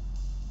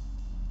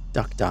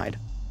 Duck died.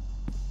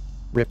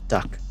 Rip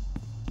Duck.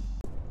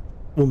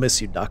 We'll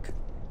miss you, Duck.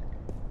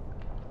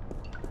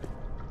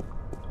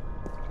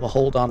 We'll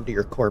hold on to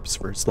your corpse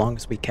for as long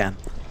as we can.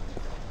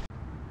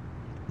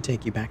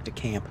 Take you back to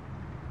camp.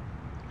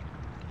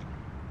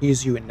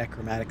 Use you in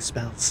necromantic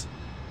spells.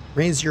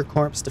 Raise your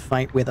corpse to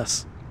fight with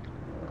us.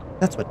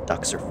 That's what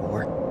ducks are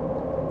for.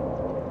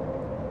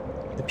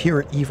 The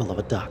pure evil of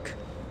a duck.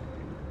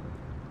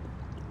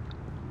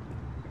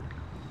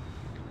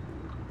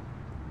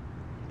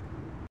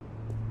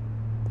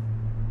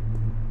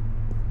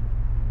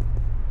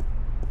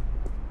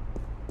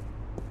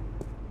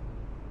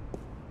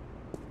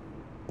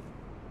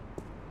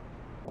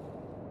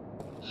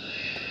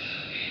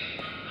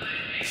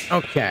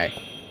 Okay.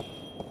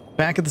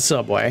 Back at the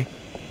subway.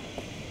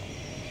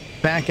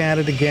 Back at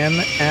it again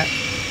at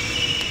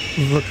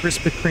the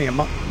Krispy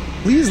Kreme.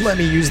 Please let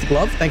me use the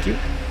glove. Thank you.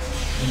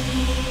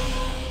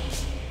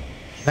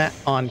 That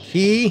on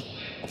key.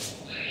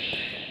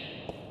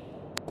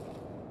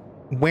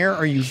 Where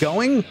are you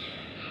going?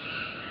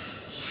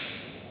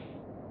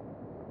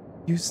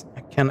 Use.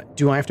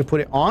 Do I have to put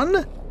it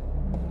on?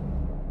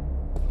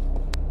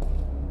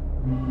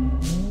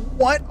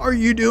 What are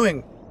you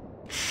doing?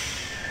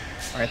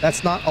 Alright,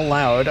 that's not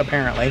allowed,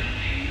 apparently.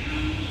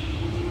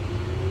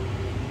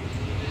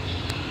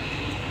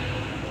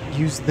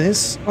 Use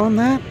this on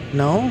that?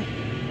 No?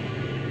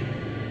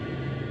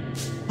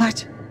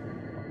 What?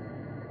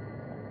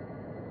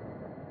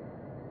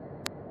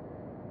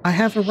 I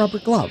have a rubber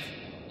glove.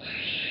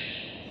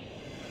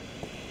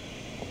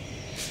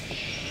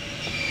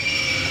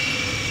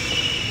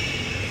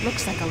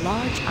 Looks like a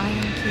large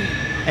iron key.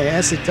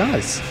 Yes, it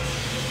does.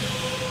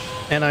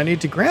 And I need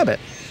to grab it.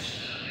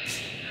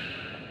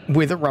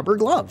 With a rubber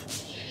glove.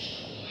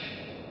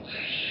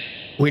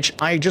 Which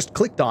I just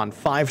clicked on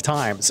 5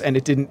 times and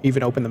it didn't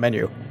even open the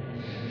menu.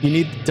 You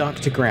need the duck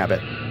to grab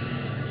it.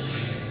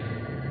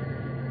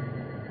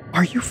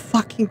 Are you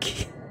fucking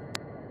kidding?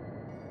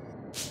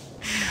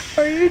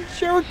 Are you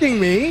joking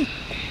me?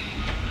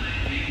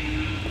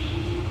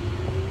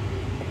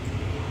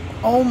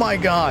 Oh my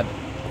god.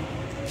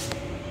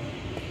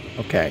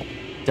 Okay.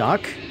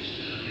 Duck.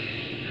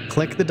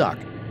 Click the duck.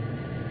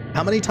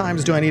 How many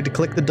times do I need to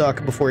click the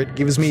duck before it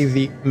gives me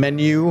the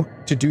menu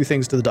to do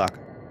things to the duck?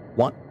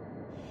 1.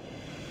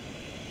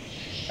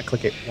 I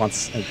click it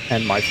once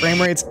and my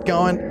frame rate's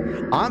going.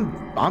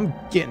 I'm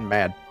getting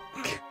mad.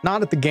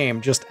 Not at the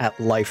game, just at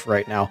life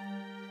right now.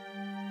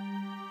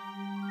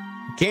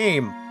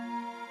 Game.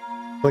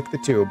 Click the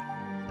tube.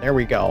 There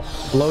we go.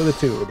 Blow the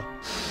tube.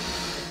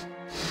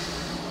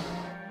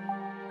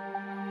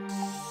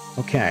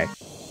 Okay.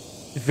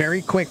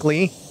 Very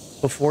quickly,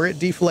 before it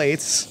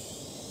deflates,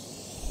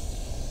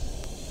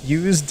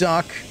 use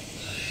duck.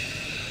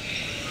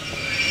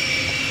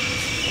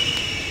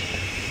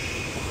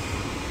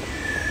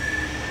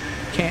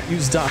 Can't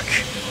use duck.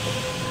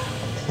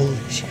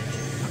 Holy shit.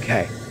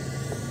 Okay.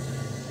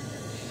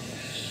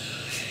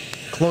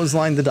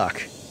 Clothesline the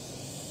duck.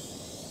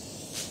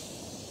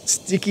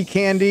 Sticky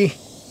candy.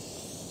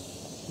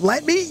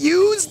 Let me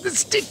use the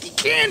sticky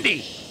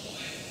candy.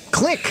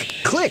 Click,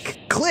 click,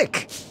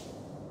 click.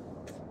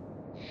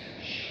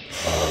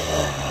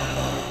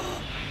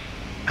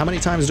 How many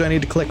times do I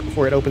need to click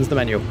before it opens the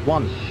menu?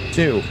 1,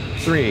 2,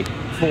 3,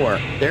 4.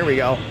 There we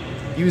go.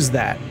 Use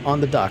that on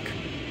the duck.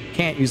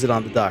 Can't use it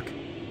on the duck.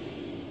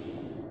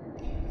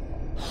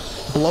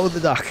 Blow the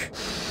duck.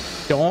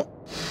 Don't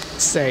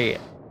say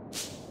it.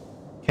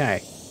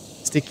 Okay.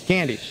 Sticky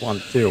candy.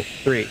 1, 2,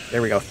 3.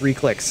 There we go. 3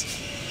 clicks.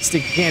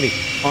 Sticky candy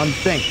on the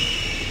thing.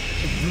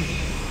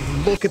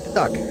 Look at the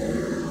duck.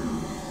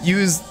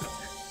 Use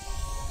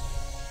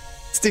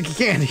sticky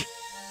candy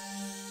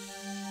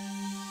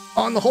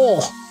on the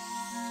hole.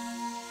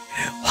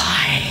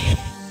 Why?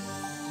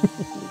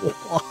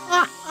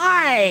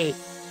 Why?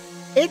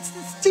 It's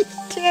the sticky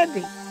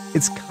candy.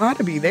 It's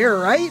gotta be there,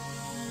 right?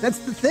 That's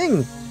the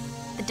thing.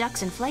 The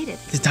duck's inflated.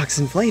 The duck's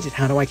inflated.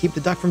 How do I keep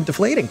the duck from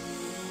deflating?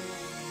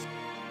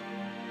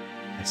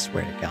 I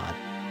swear to God.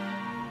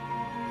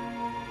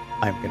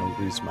 I'm gonna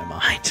lose my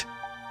mind.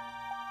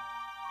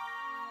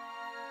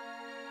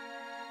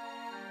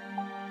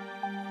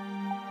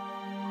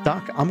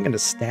 Doc, I'm gonna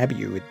stab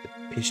you with the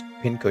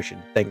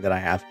pincushion thing that I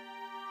have.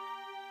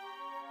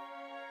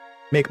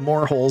 Make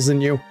more holes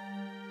in you.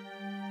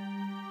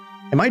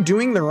 Am I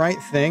doing the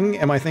right thing?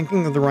 Am I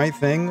thinking of the right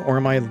thing? Or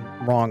am I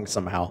wrong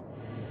somehow?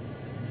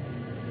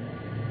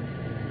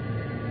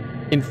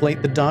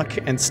 Inflate the duck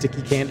and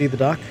sticky candy the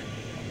duck?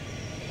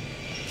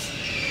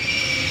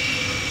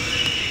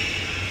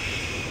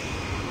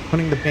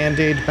 Putting the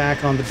bandage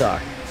back on the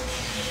duck.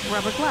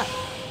 Rubber glove.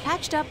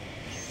 Patched up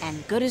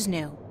and good as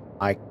new.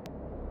 I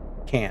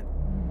can't.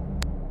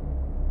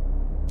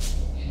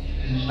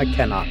 I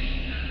cannot.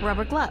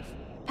 Rubber glove.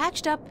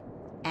 Patched up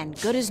and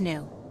good as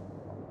new.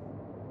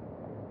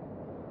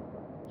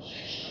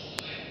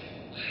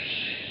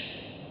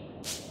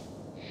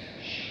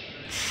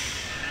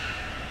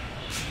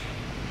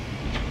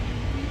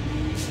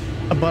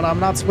 But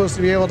I'm not supposed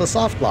to be able to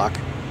soft lock.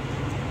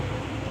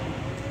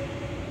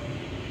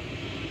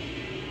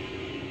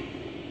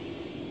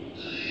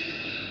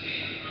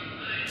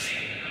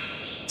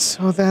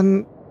 So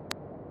then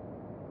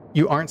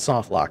you aren't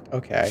soft locked.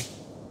 Okay.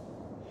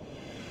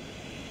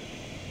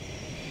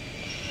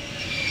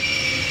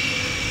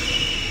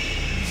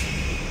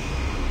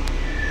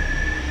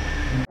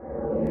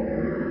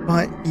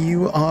 But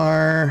you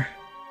are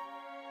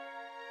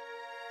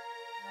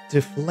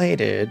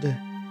deflated.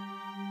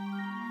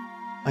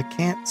 I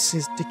can't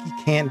sticky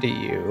candy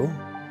you.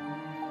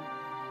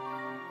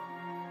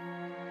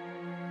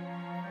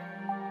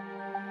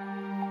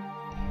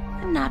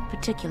 I'm not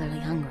particularly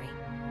hungry.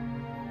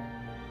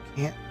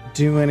 Can't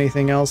do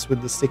anything else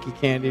with the sticky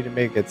candy to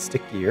make it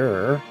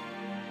stickier.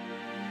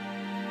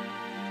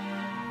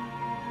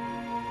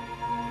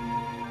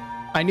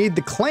 I need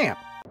the clamp.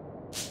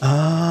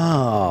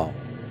 Oh.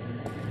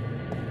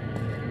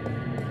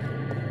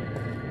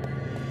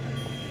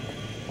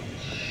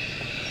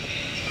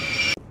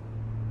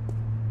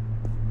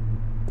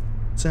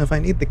 So if I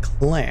need the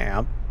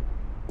clamp,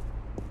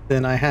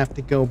 then I have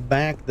to go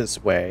back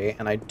this way,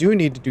 and I do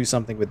need to do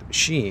something with the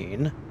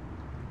machine.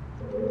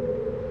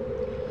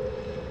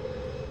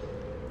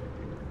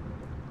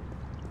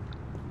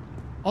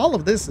 All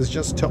of this is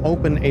just to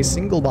open a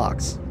single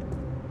box.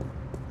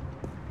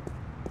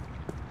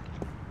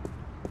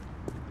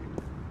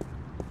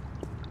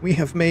 We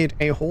have made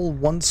a whole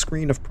one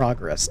screen of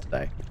progress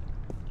today.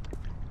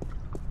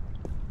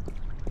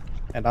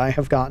 And I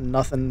have gotten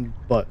nothing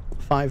but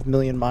 5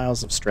 million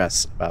miles of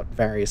stress about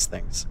various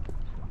things.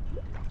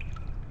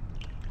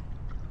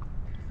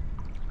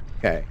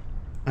 Okay,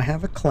 I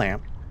have a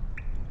clamp.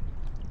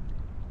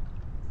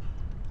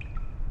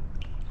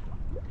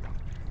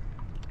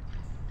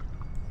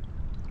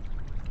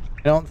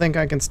 I don't think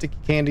I can sticky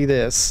candy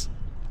this.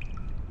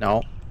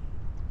 No.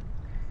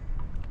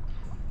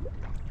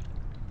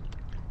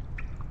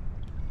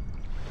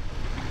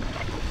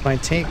 If I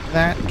take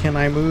that, can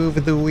I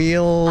move the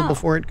wheel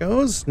before it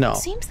goes? No. It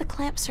seems the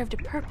clamp served a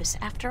purpose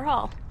after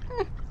all.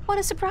 What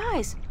a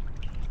surprise.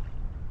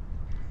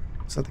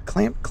 So the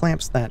clamp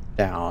clamps that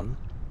down.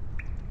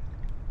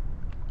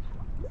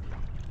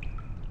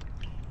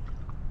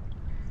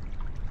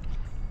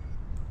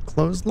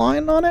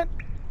 Clothesline on it?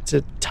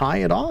 To tie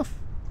it off?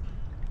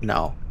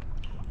 No.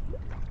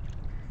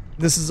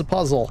 This is a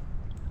puzzle.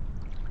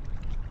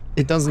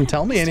 It doesn't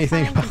tell me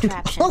anything about the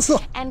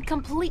puzzle. And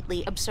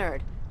completely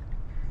absurd.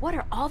 What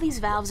are all these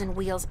valves and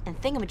wheels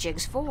and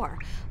thingamajigs for?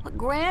 What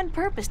grand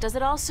purpose does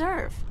it all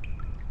serve?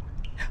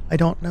 I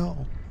don't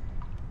know.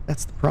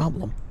 That's the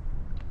problem.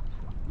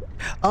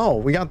 Oh,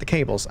 we got the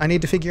cables. I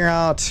need to figure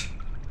out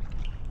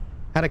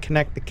how to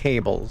connect the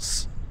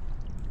cables.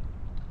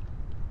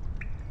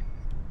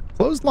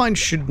 Clothesline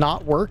should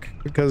not work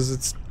because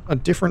it's a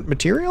different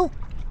material?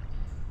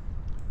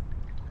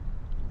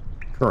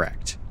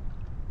 Correct.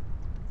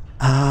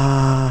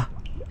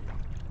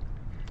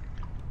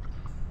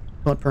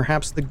 But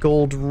perhaps the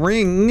gold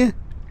ring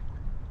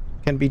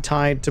can be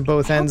tied to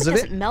both ends of it.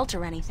 It doesn't melt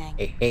or anything.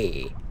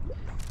 Hey.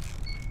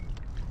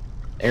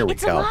 There we go.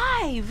 It's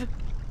alive!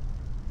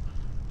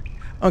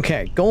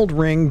 Okay, gold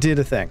ring did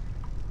a thing.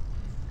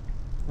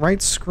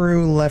 Right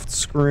screw, left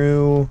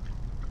screw.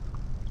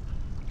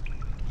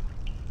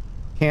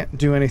 Can't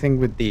do anything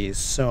with these,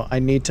 so I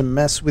need to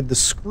mess with the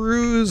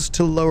screws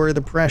to lower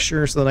the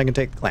pressure so that I can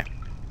take the clamp.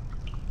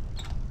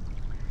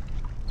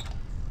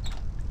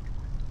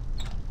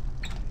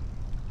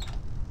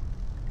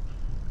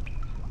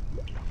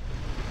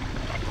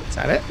 Is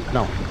that it?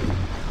 No.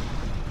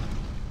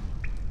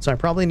 So I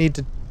probably need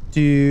to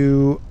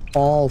do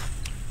all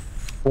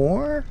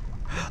 4?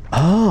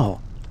 Oh.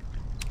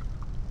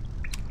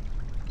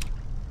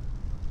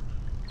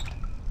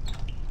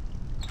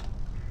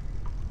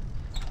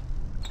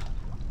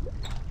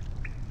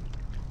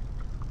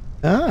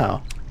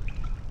 Oh.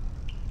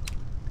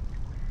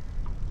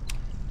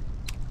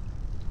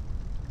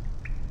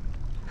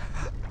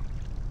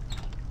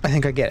 I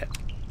think I get it.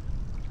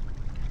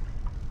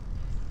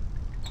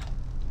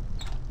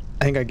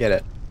 I think I get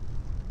it.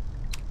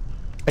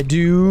 I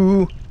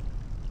do.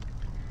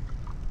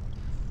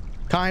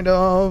 Kind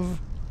of.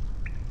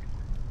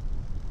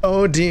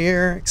 Oh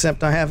dear,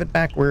 except I have it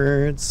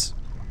backwards.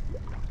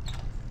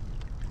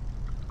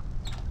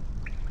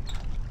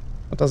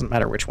 It doesn't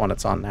matter which one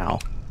it's on now.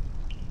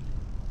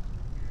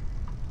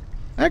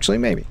 Actually,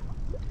 maybe.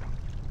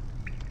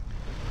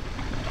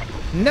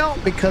 No,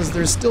 because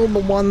there's still the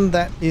one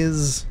that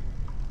is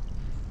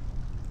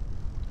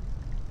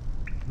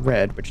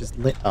red, which is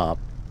lit up.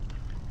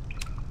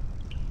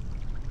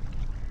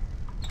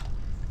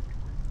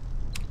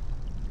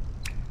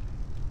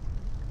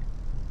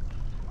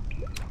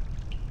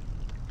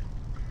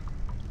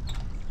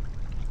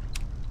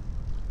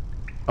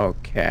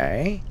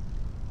 Okay.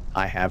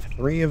 I have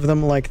 3 of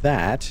them like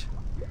that.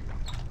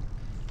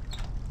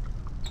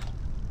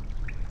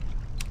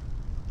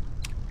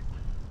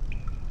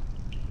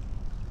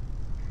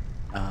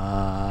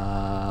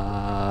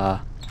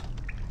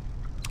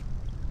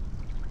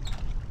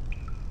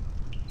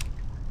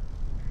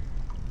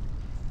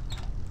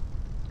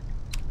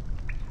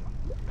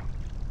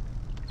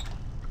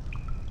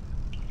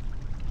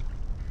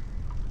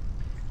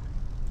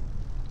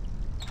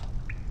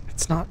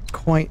 It's not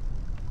quite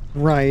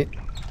right.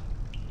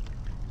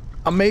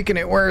 I'm making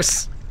it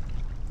worse.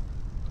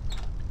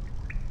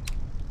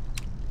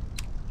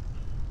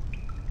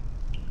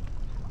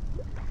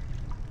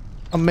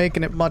 I'm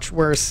making it much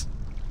worse.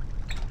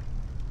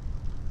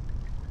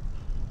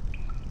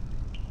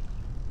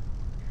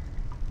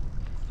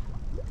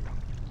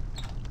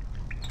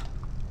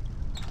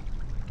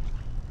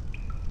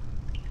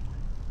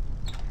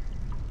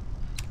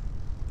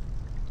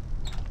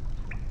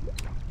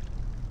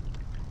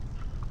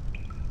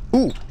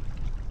 Ooh.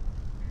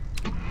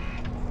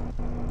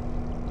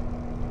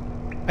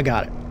 I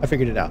got it. I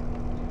figured it out.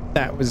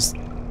 That was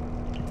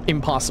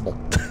impossible.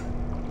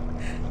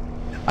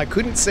 I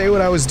couldn't say what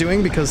I was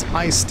doing because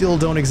I still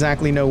don't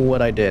exactly know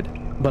what I did.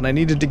 But I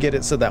needed to get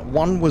it so that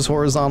one was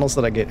horizontal so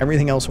that I get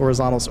everything else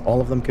horizontal so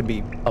all of them could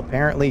be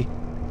apparently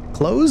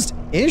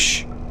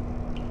closed-ish?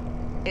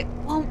 It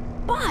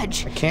won't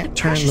budge. I can't The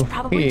turn the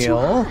probably too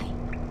wheel. high.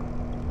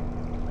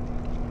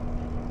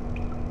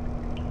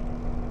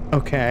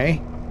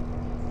 Okay.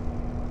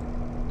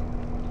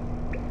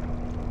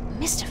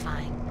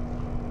 Mystifying.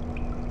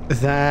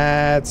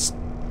 That's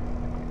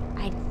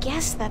I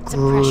guess that's a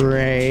pressure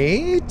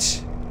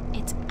gauge. great.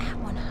 It's at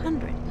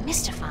 100.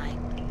 Mystifying.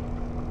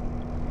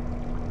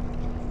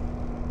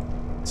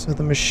 So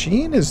the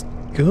machine is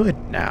good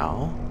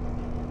now.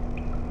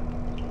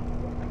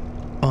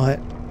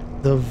 But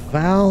the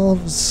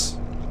valves...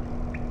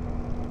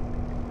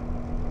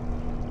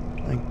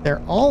 like,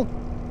 they're all...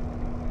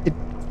 it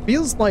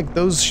feels like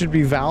those should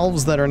be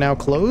valves that are now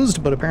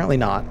closed, but apparently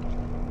not.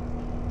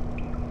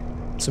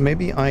 So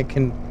maybe I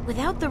can...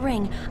 Without the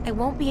ring, I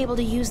won't be able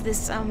to use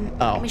this,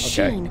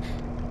 machine. Okay.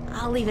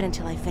 I'll leave it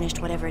until I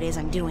finished whatever it is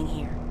I'm doing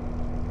here.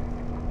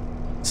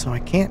 So I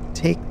can't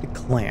take the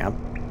clamp,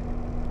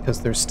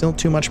 because there's still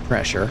too much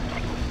pressure.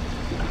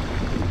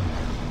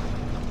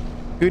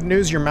 Good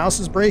news, your mouse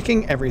is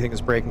breaking. Everything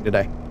is breaking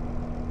today.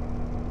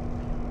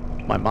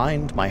 My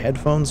mind, my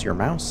headphones, your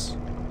mouse.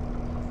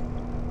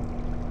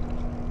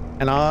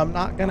 And I'm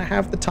not gonna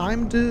have the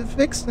time to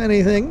fix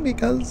anything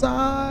because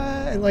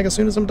like as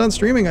soon as I'm done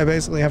streaming, I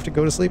basically have to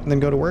go to sleep and then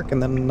go to work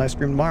and then I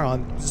stream tomorrow.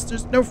 And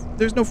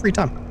there's no free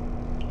time.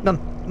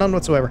 None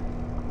whatsoever.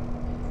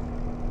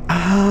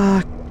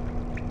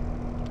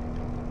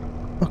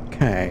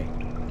 Okay.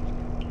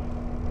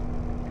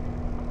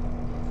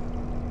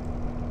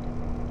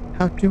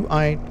 How do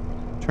I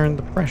turn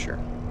the pressure?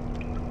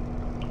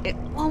 It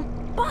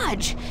won't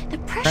budge. The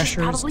pressure's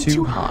Pressure's probably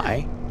too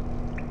high.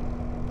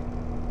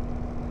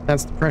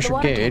 That's the pressure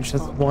water gauge. tank's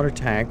That's the full. water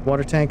tank.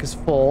 Water tank is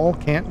full.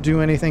 Can't do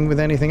anything with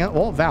anything else.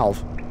 Oh,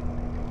 valve.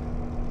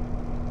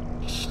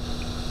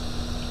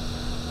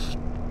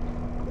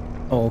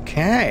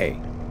 Okay.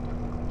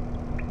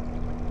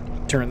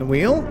 Turn the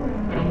wheel.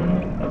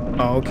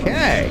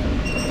 Okay.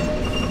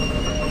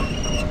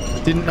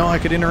 Didn't know I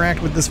could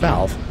interact with this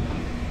valve.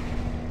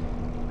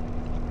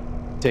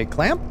 Take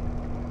clamp.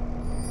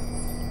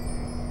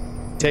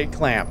 Take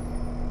clamp.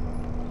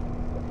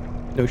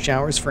 No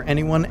showers for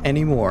anyone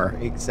anymore.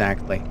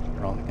 Exactly.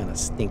 They're all gonna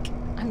stink.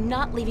 I'm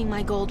not leaving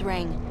my gold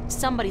ring.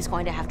 Somebody's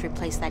going to have to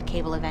replace that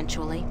cable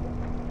eventually.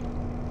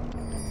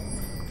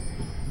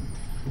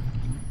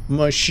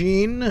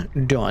 Machine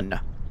done.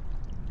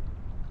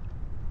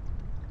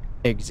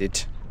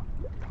 Exit.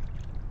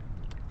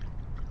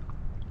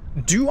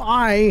 Do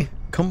I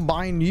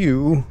combine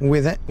you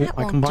with it? That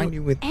I won't combine do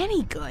you with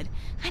any good.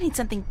 I need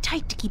something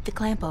tight to keep the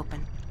clamp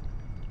open.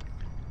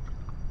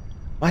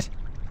 what?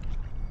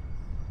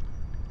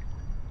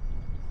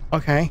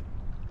 Okay.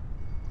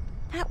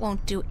 That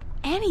won't do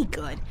any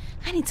good.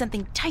 I need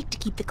something tight to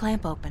keep the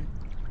clamp open.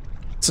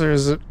 So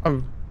there's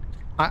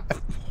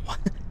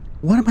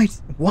what am I?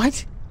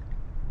 What?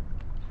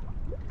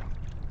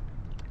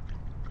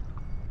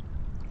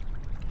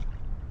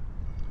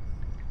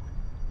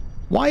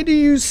 Why do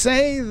you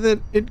say that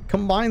it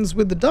combines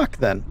with the duck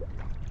then?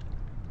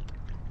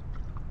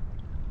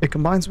 It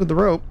combines with the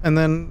rope, and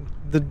then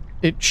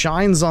it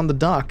shines on the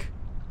duck.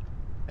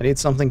 I need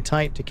something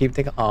tight to keep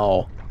the...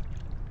 oh.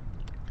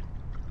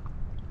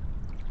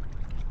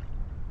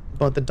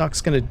 But the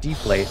duck's gonna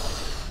deflate.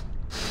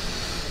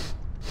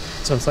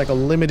 So it's like a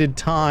limited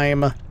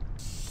time.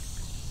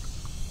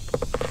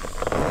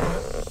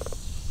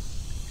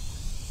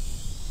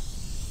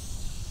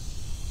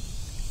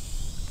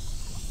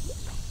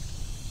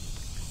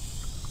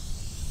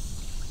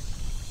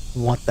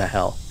 What the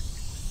hell?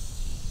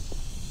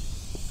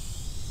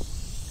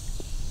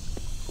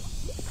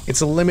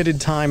 It's a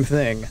limited time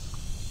thing.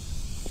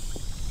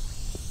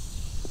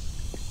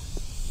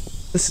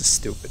 This is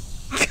stupid.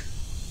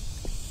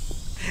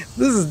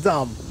 This is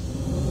dumb.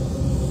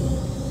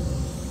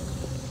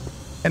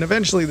 And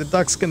eventually the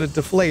duck's gonna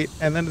deflate,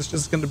 and then it's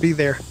just gonna be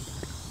there.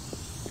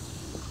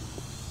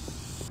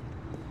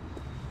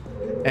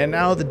 And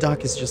now the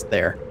duck is just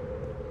there.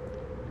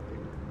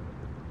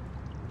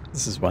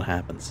 This is what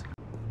happens.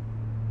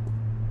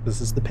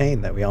 This is the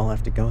pain that we all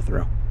have to go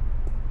through.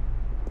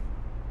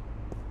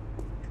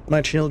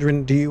 My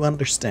children, do you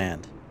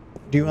understand?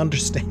 Do you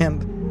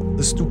understand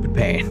the stupid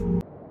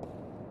pain?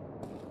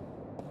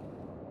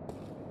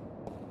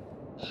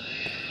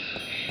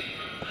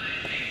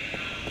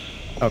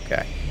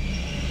 Okay.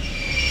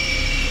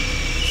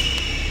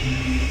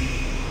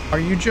 Are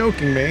you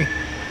joking me?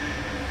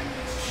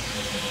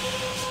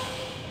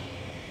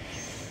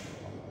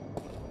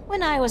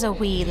 When I was a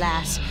wee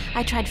lass,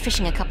 I tried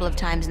fishing a couple of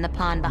times in the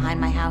pond behind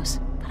my house,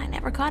 but I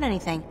never caught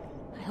anything.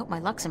 I hope my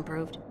luck's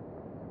improved.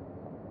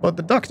 But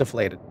the duck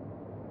deflated.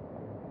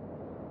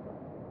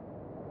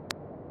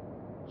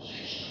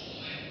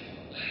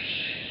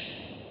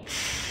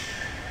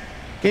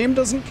 Game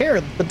doesn't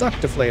care that the duck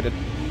deflated.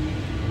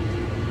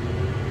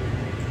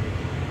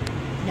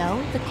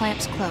 No, the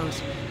clamp's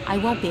closed. I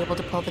won't be able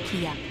to pull the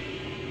key up.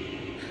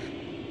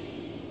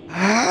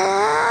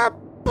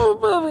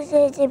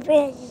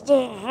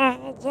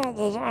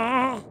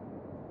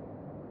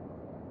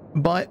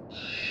 But...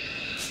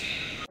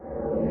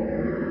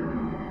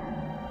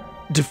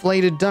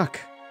 deflated duck.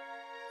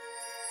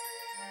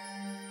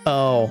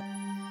 Oh.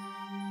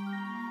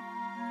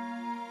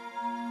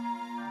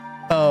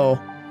 Oh.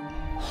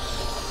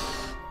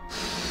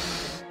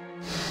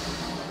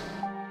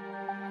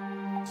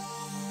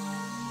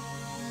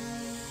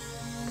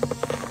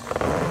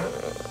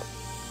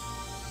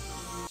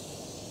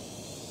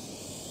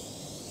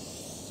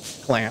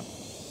 Clamp.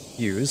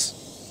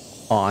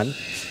 Use. On.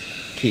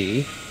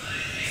 Key.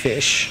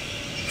 Fish.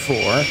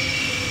 For.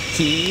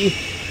 Key.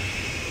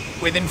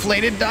 With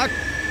inflated duck.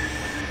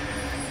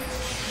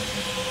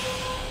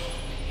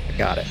 I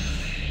got it.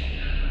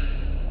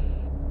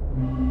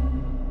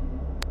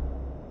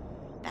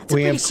 That's a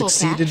we pretty have cool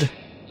succeeded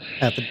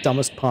catch. at the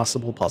dumbest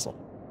possible puzzle.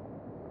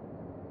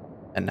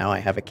 And now I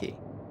have a key.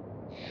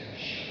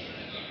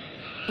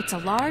 It's a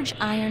large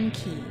iron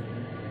key.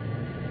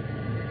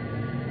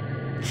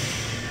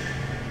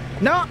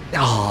 No!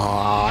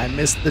 Oh, I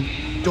missed the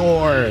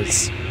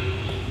doors.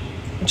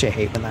 Don't you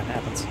hate when that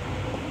happens?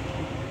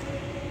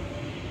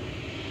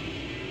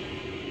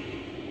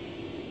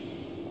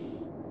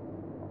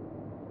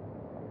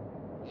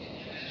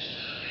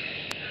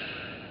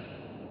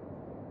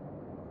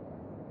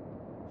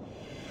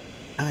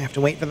 I have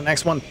to wait for the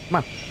next one. Come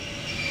on.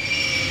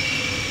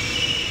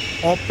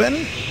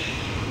 Open.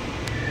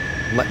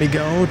 Let me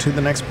go to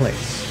the next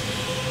place.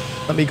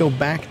 Let me go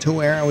back to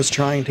where I was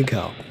trying to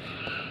go.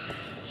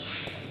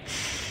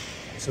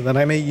 So that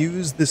I may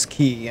use this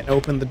key and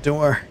open the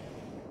door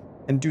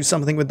and do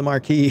something with the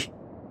marquee.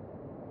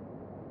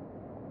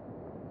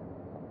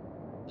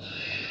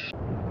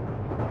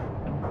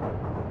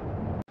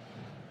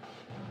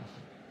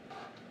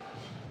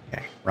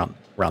 Okay, run,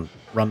 run,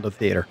 run to the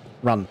theater.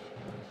 Run.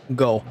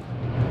 Go.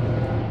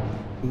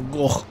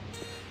 Go.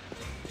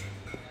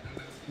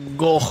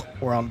 Go.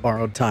 We're on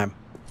borrowed time.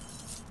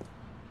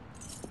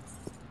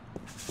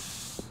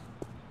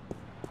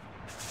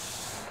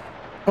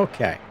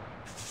 Okay.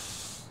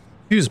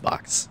 Fuse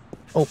box.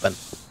 Open.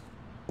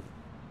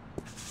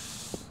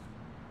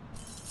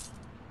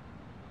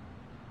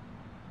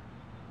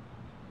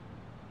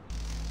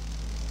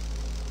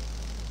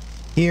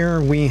 Here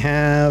we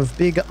have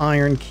big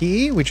iron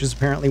key, which is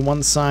apparently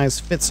one size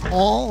fits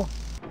all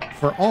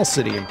for all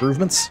city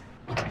improvements.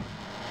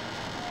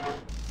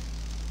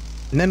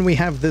 And then we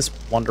have this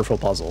wonderful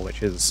puzzle,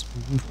 which is...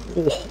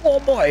 oh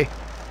boy!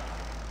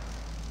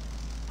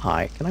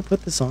 Hi, can I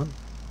put this on?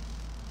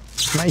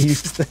 Can I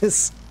use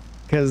this?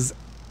 Because...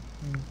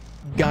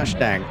 gosh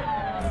dang.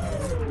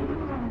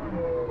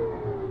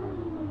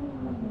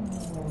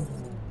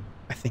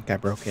 I think I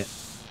broke it.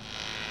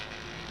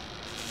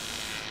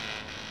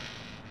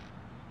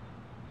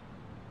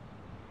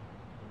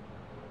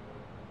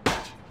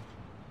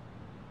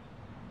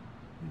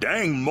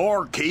 Dang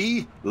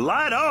marquee,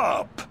 light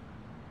up!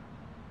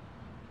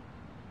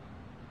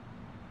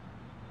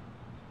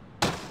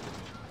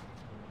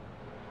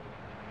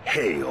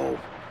 Hell,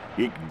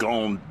 it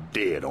gone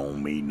dead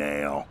on me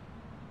now.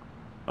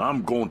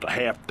 I'm going to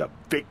have to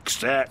fix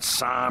that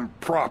sign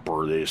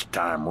proper this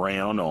time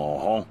round,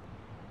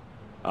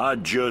 I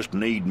just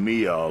need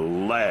me a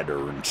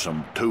ladder and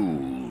some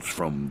tools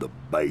from the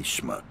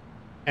basement.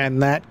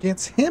 And that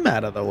gets him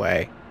out of the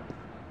way.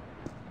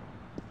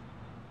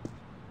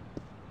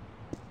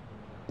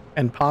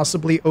 And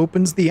possibly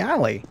opens the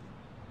alley.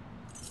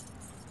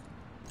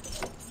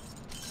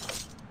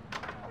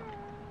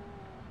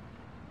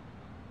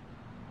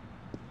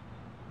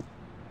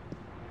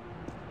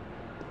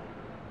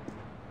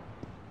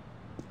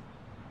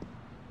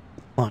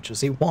 Watch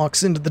as he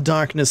walks into the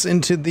darkness,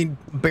 into the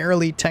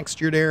barely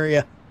textured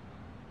area,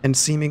 and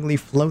seemingly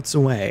floats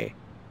away.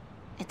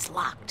 It's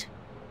locked.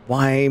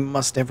 Why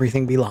must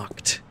everything be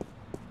locked?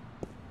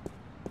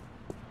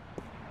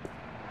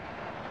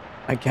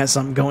 I guess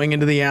I'm going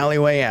into the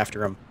alleyway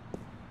after him.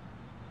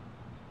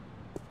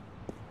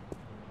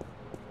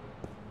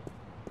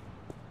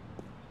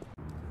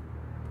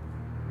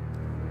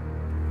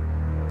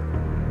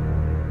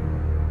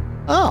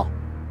 Oh,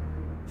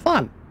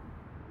 fun.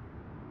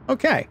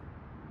 Okay.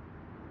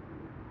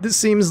 This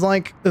seems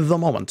like the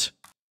moment.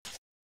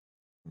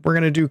 We're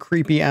gonna do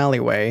creepy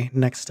alleyway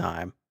next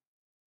time.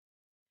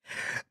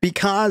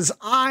 Because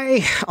I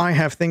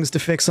have things to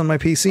fix on my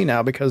PC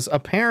now, because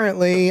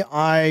apparently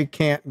I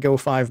can't go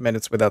 5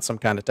 minutes without some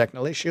kind of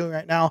technical issue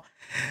right now.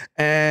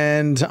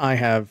 And I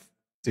have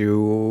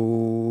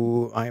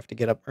to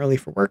get up early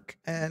for work,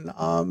 and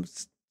I'm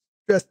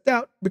stressed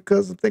out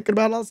because I'm thinking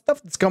about all the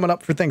stuff that's coming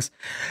up for things.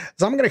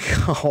 So I'm gonna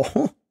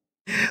go.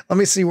 Let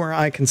me see where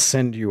I can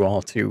send you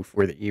all to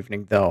for the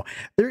evening, though.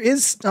 There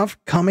is stuff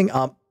coming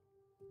up,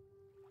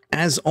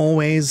 as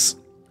always.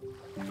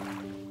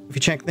 If you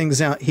check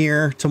things out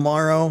here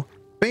tomorrow,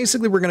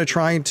 basically we're going to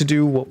try to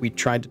do what we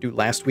tried to do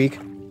last week.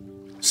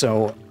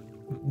 So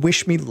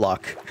wish me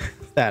luck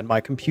that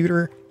my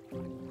computer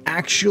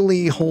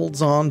actually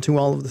holds on to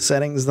all of the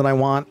settings that I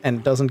want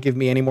and doesn't give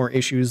me any more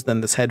issues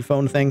than this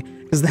headphone thing.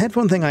 Because the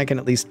headphone thing I can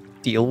at least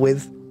deal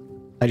with.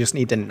 I just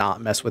need to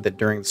not mess with it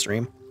during the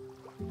stream.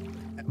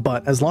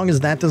 But as long as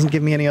that doesn't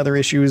give me any other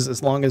issues,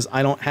 as long as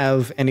I don't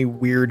have any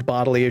weird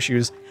bodily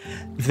issues,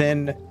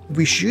 then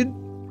we should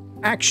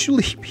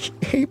actually be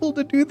able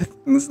to do the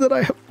things that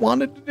I have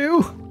wanted to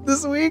do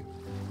this week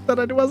that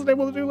I wasn't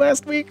able to do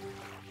last week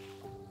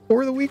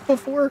or the week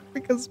before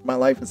because my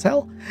life is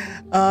hell.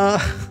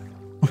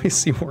 Let me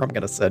see where I'm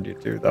gonna send you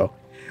to, though.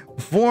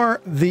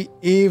 For the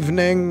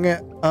evening,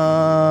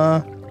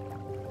 I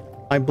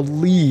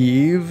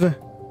believe,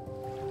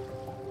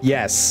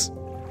 yes,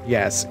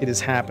 it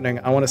is happening.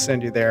 I want to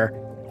send you there.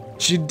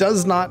 She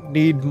does not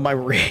need my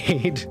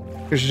raid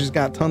because she's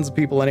got tons of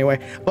people anyway.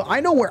 But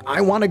I know where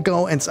I want to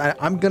go, and so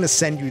I'm going to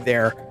send you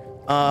there.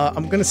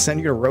 I'm going to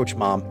send you to Roach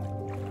Mom.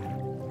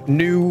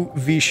 New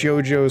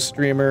VShojo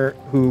streamer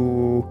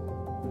who,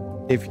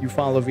 if you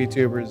follow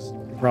VTubers,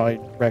 you probably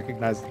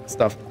recognize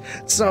stuff.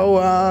 So,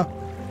 I'm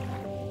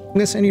going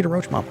to send you to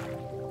Roach Mom.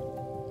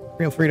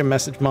 Feel free to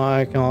message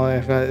Mike.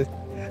 I'm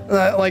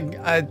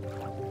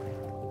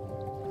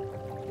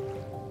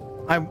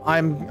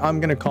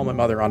gonna call my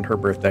mother on her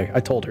birthday. I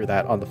told her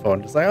that on the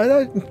phone. Just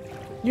like,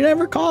 you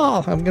never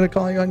call. I'm gonna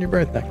call you on your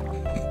birthday.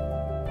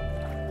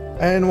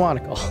 I didn't want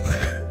to call.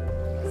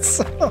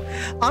 So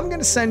I'm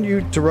gonna send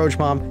you to Roach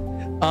Mom.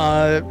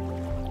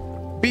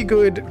 Be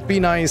good, be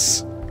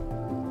nice.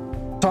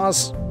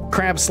 Toss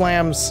crab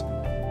slams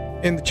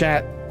in the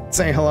chat.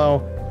 Say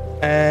hello.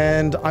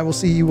 And I will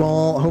see you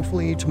all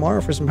hopefully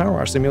tomorrow for some Power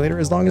Wash Simulator,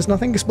 as long as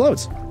nothing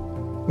explodes.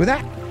 With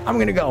that, I'm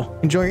gonna go.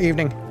 Enjoy your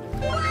evening.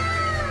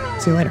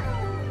 See you later.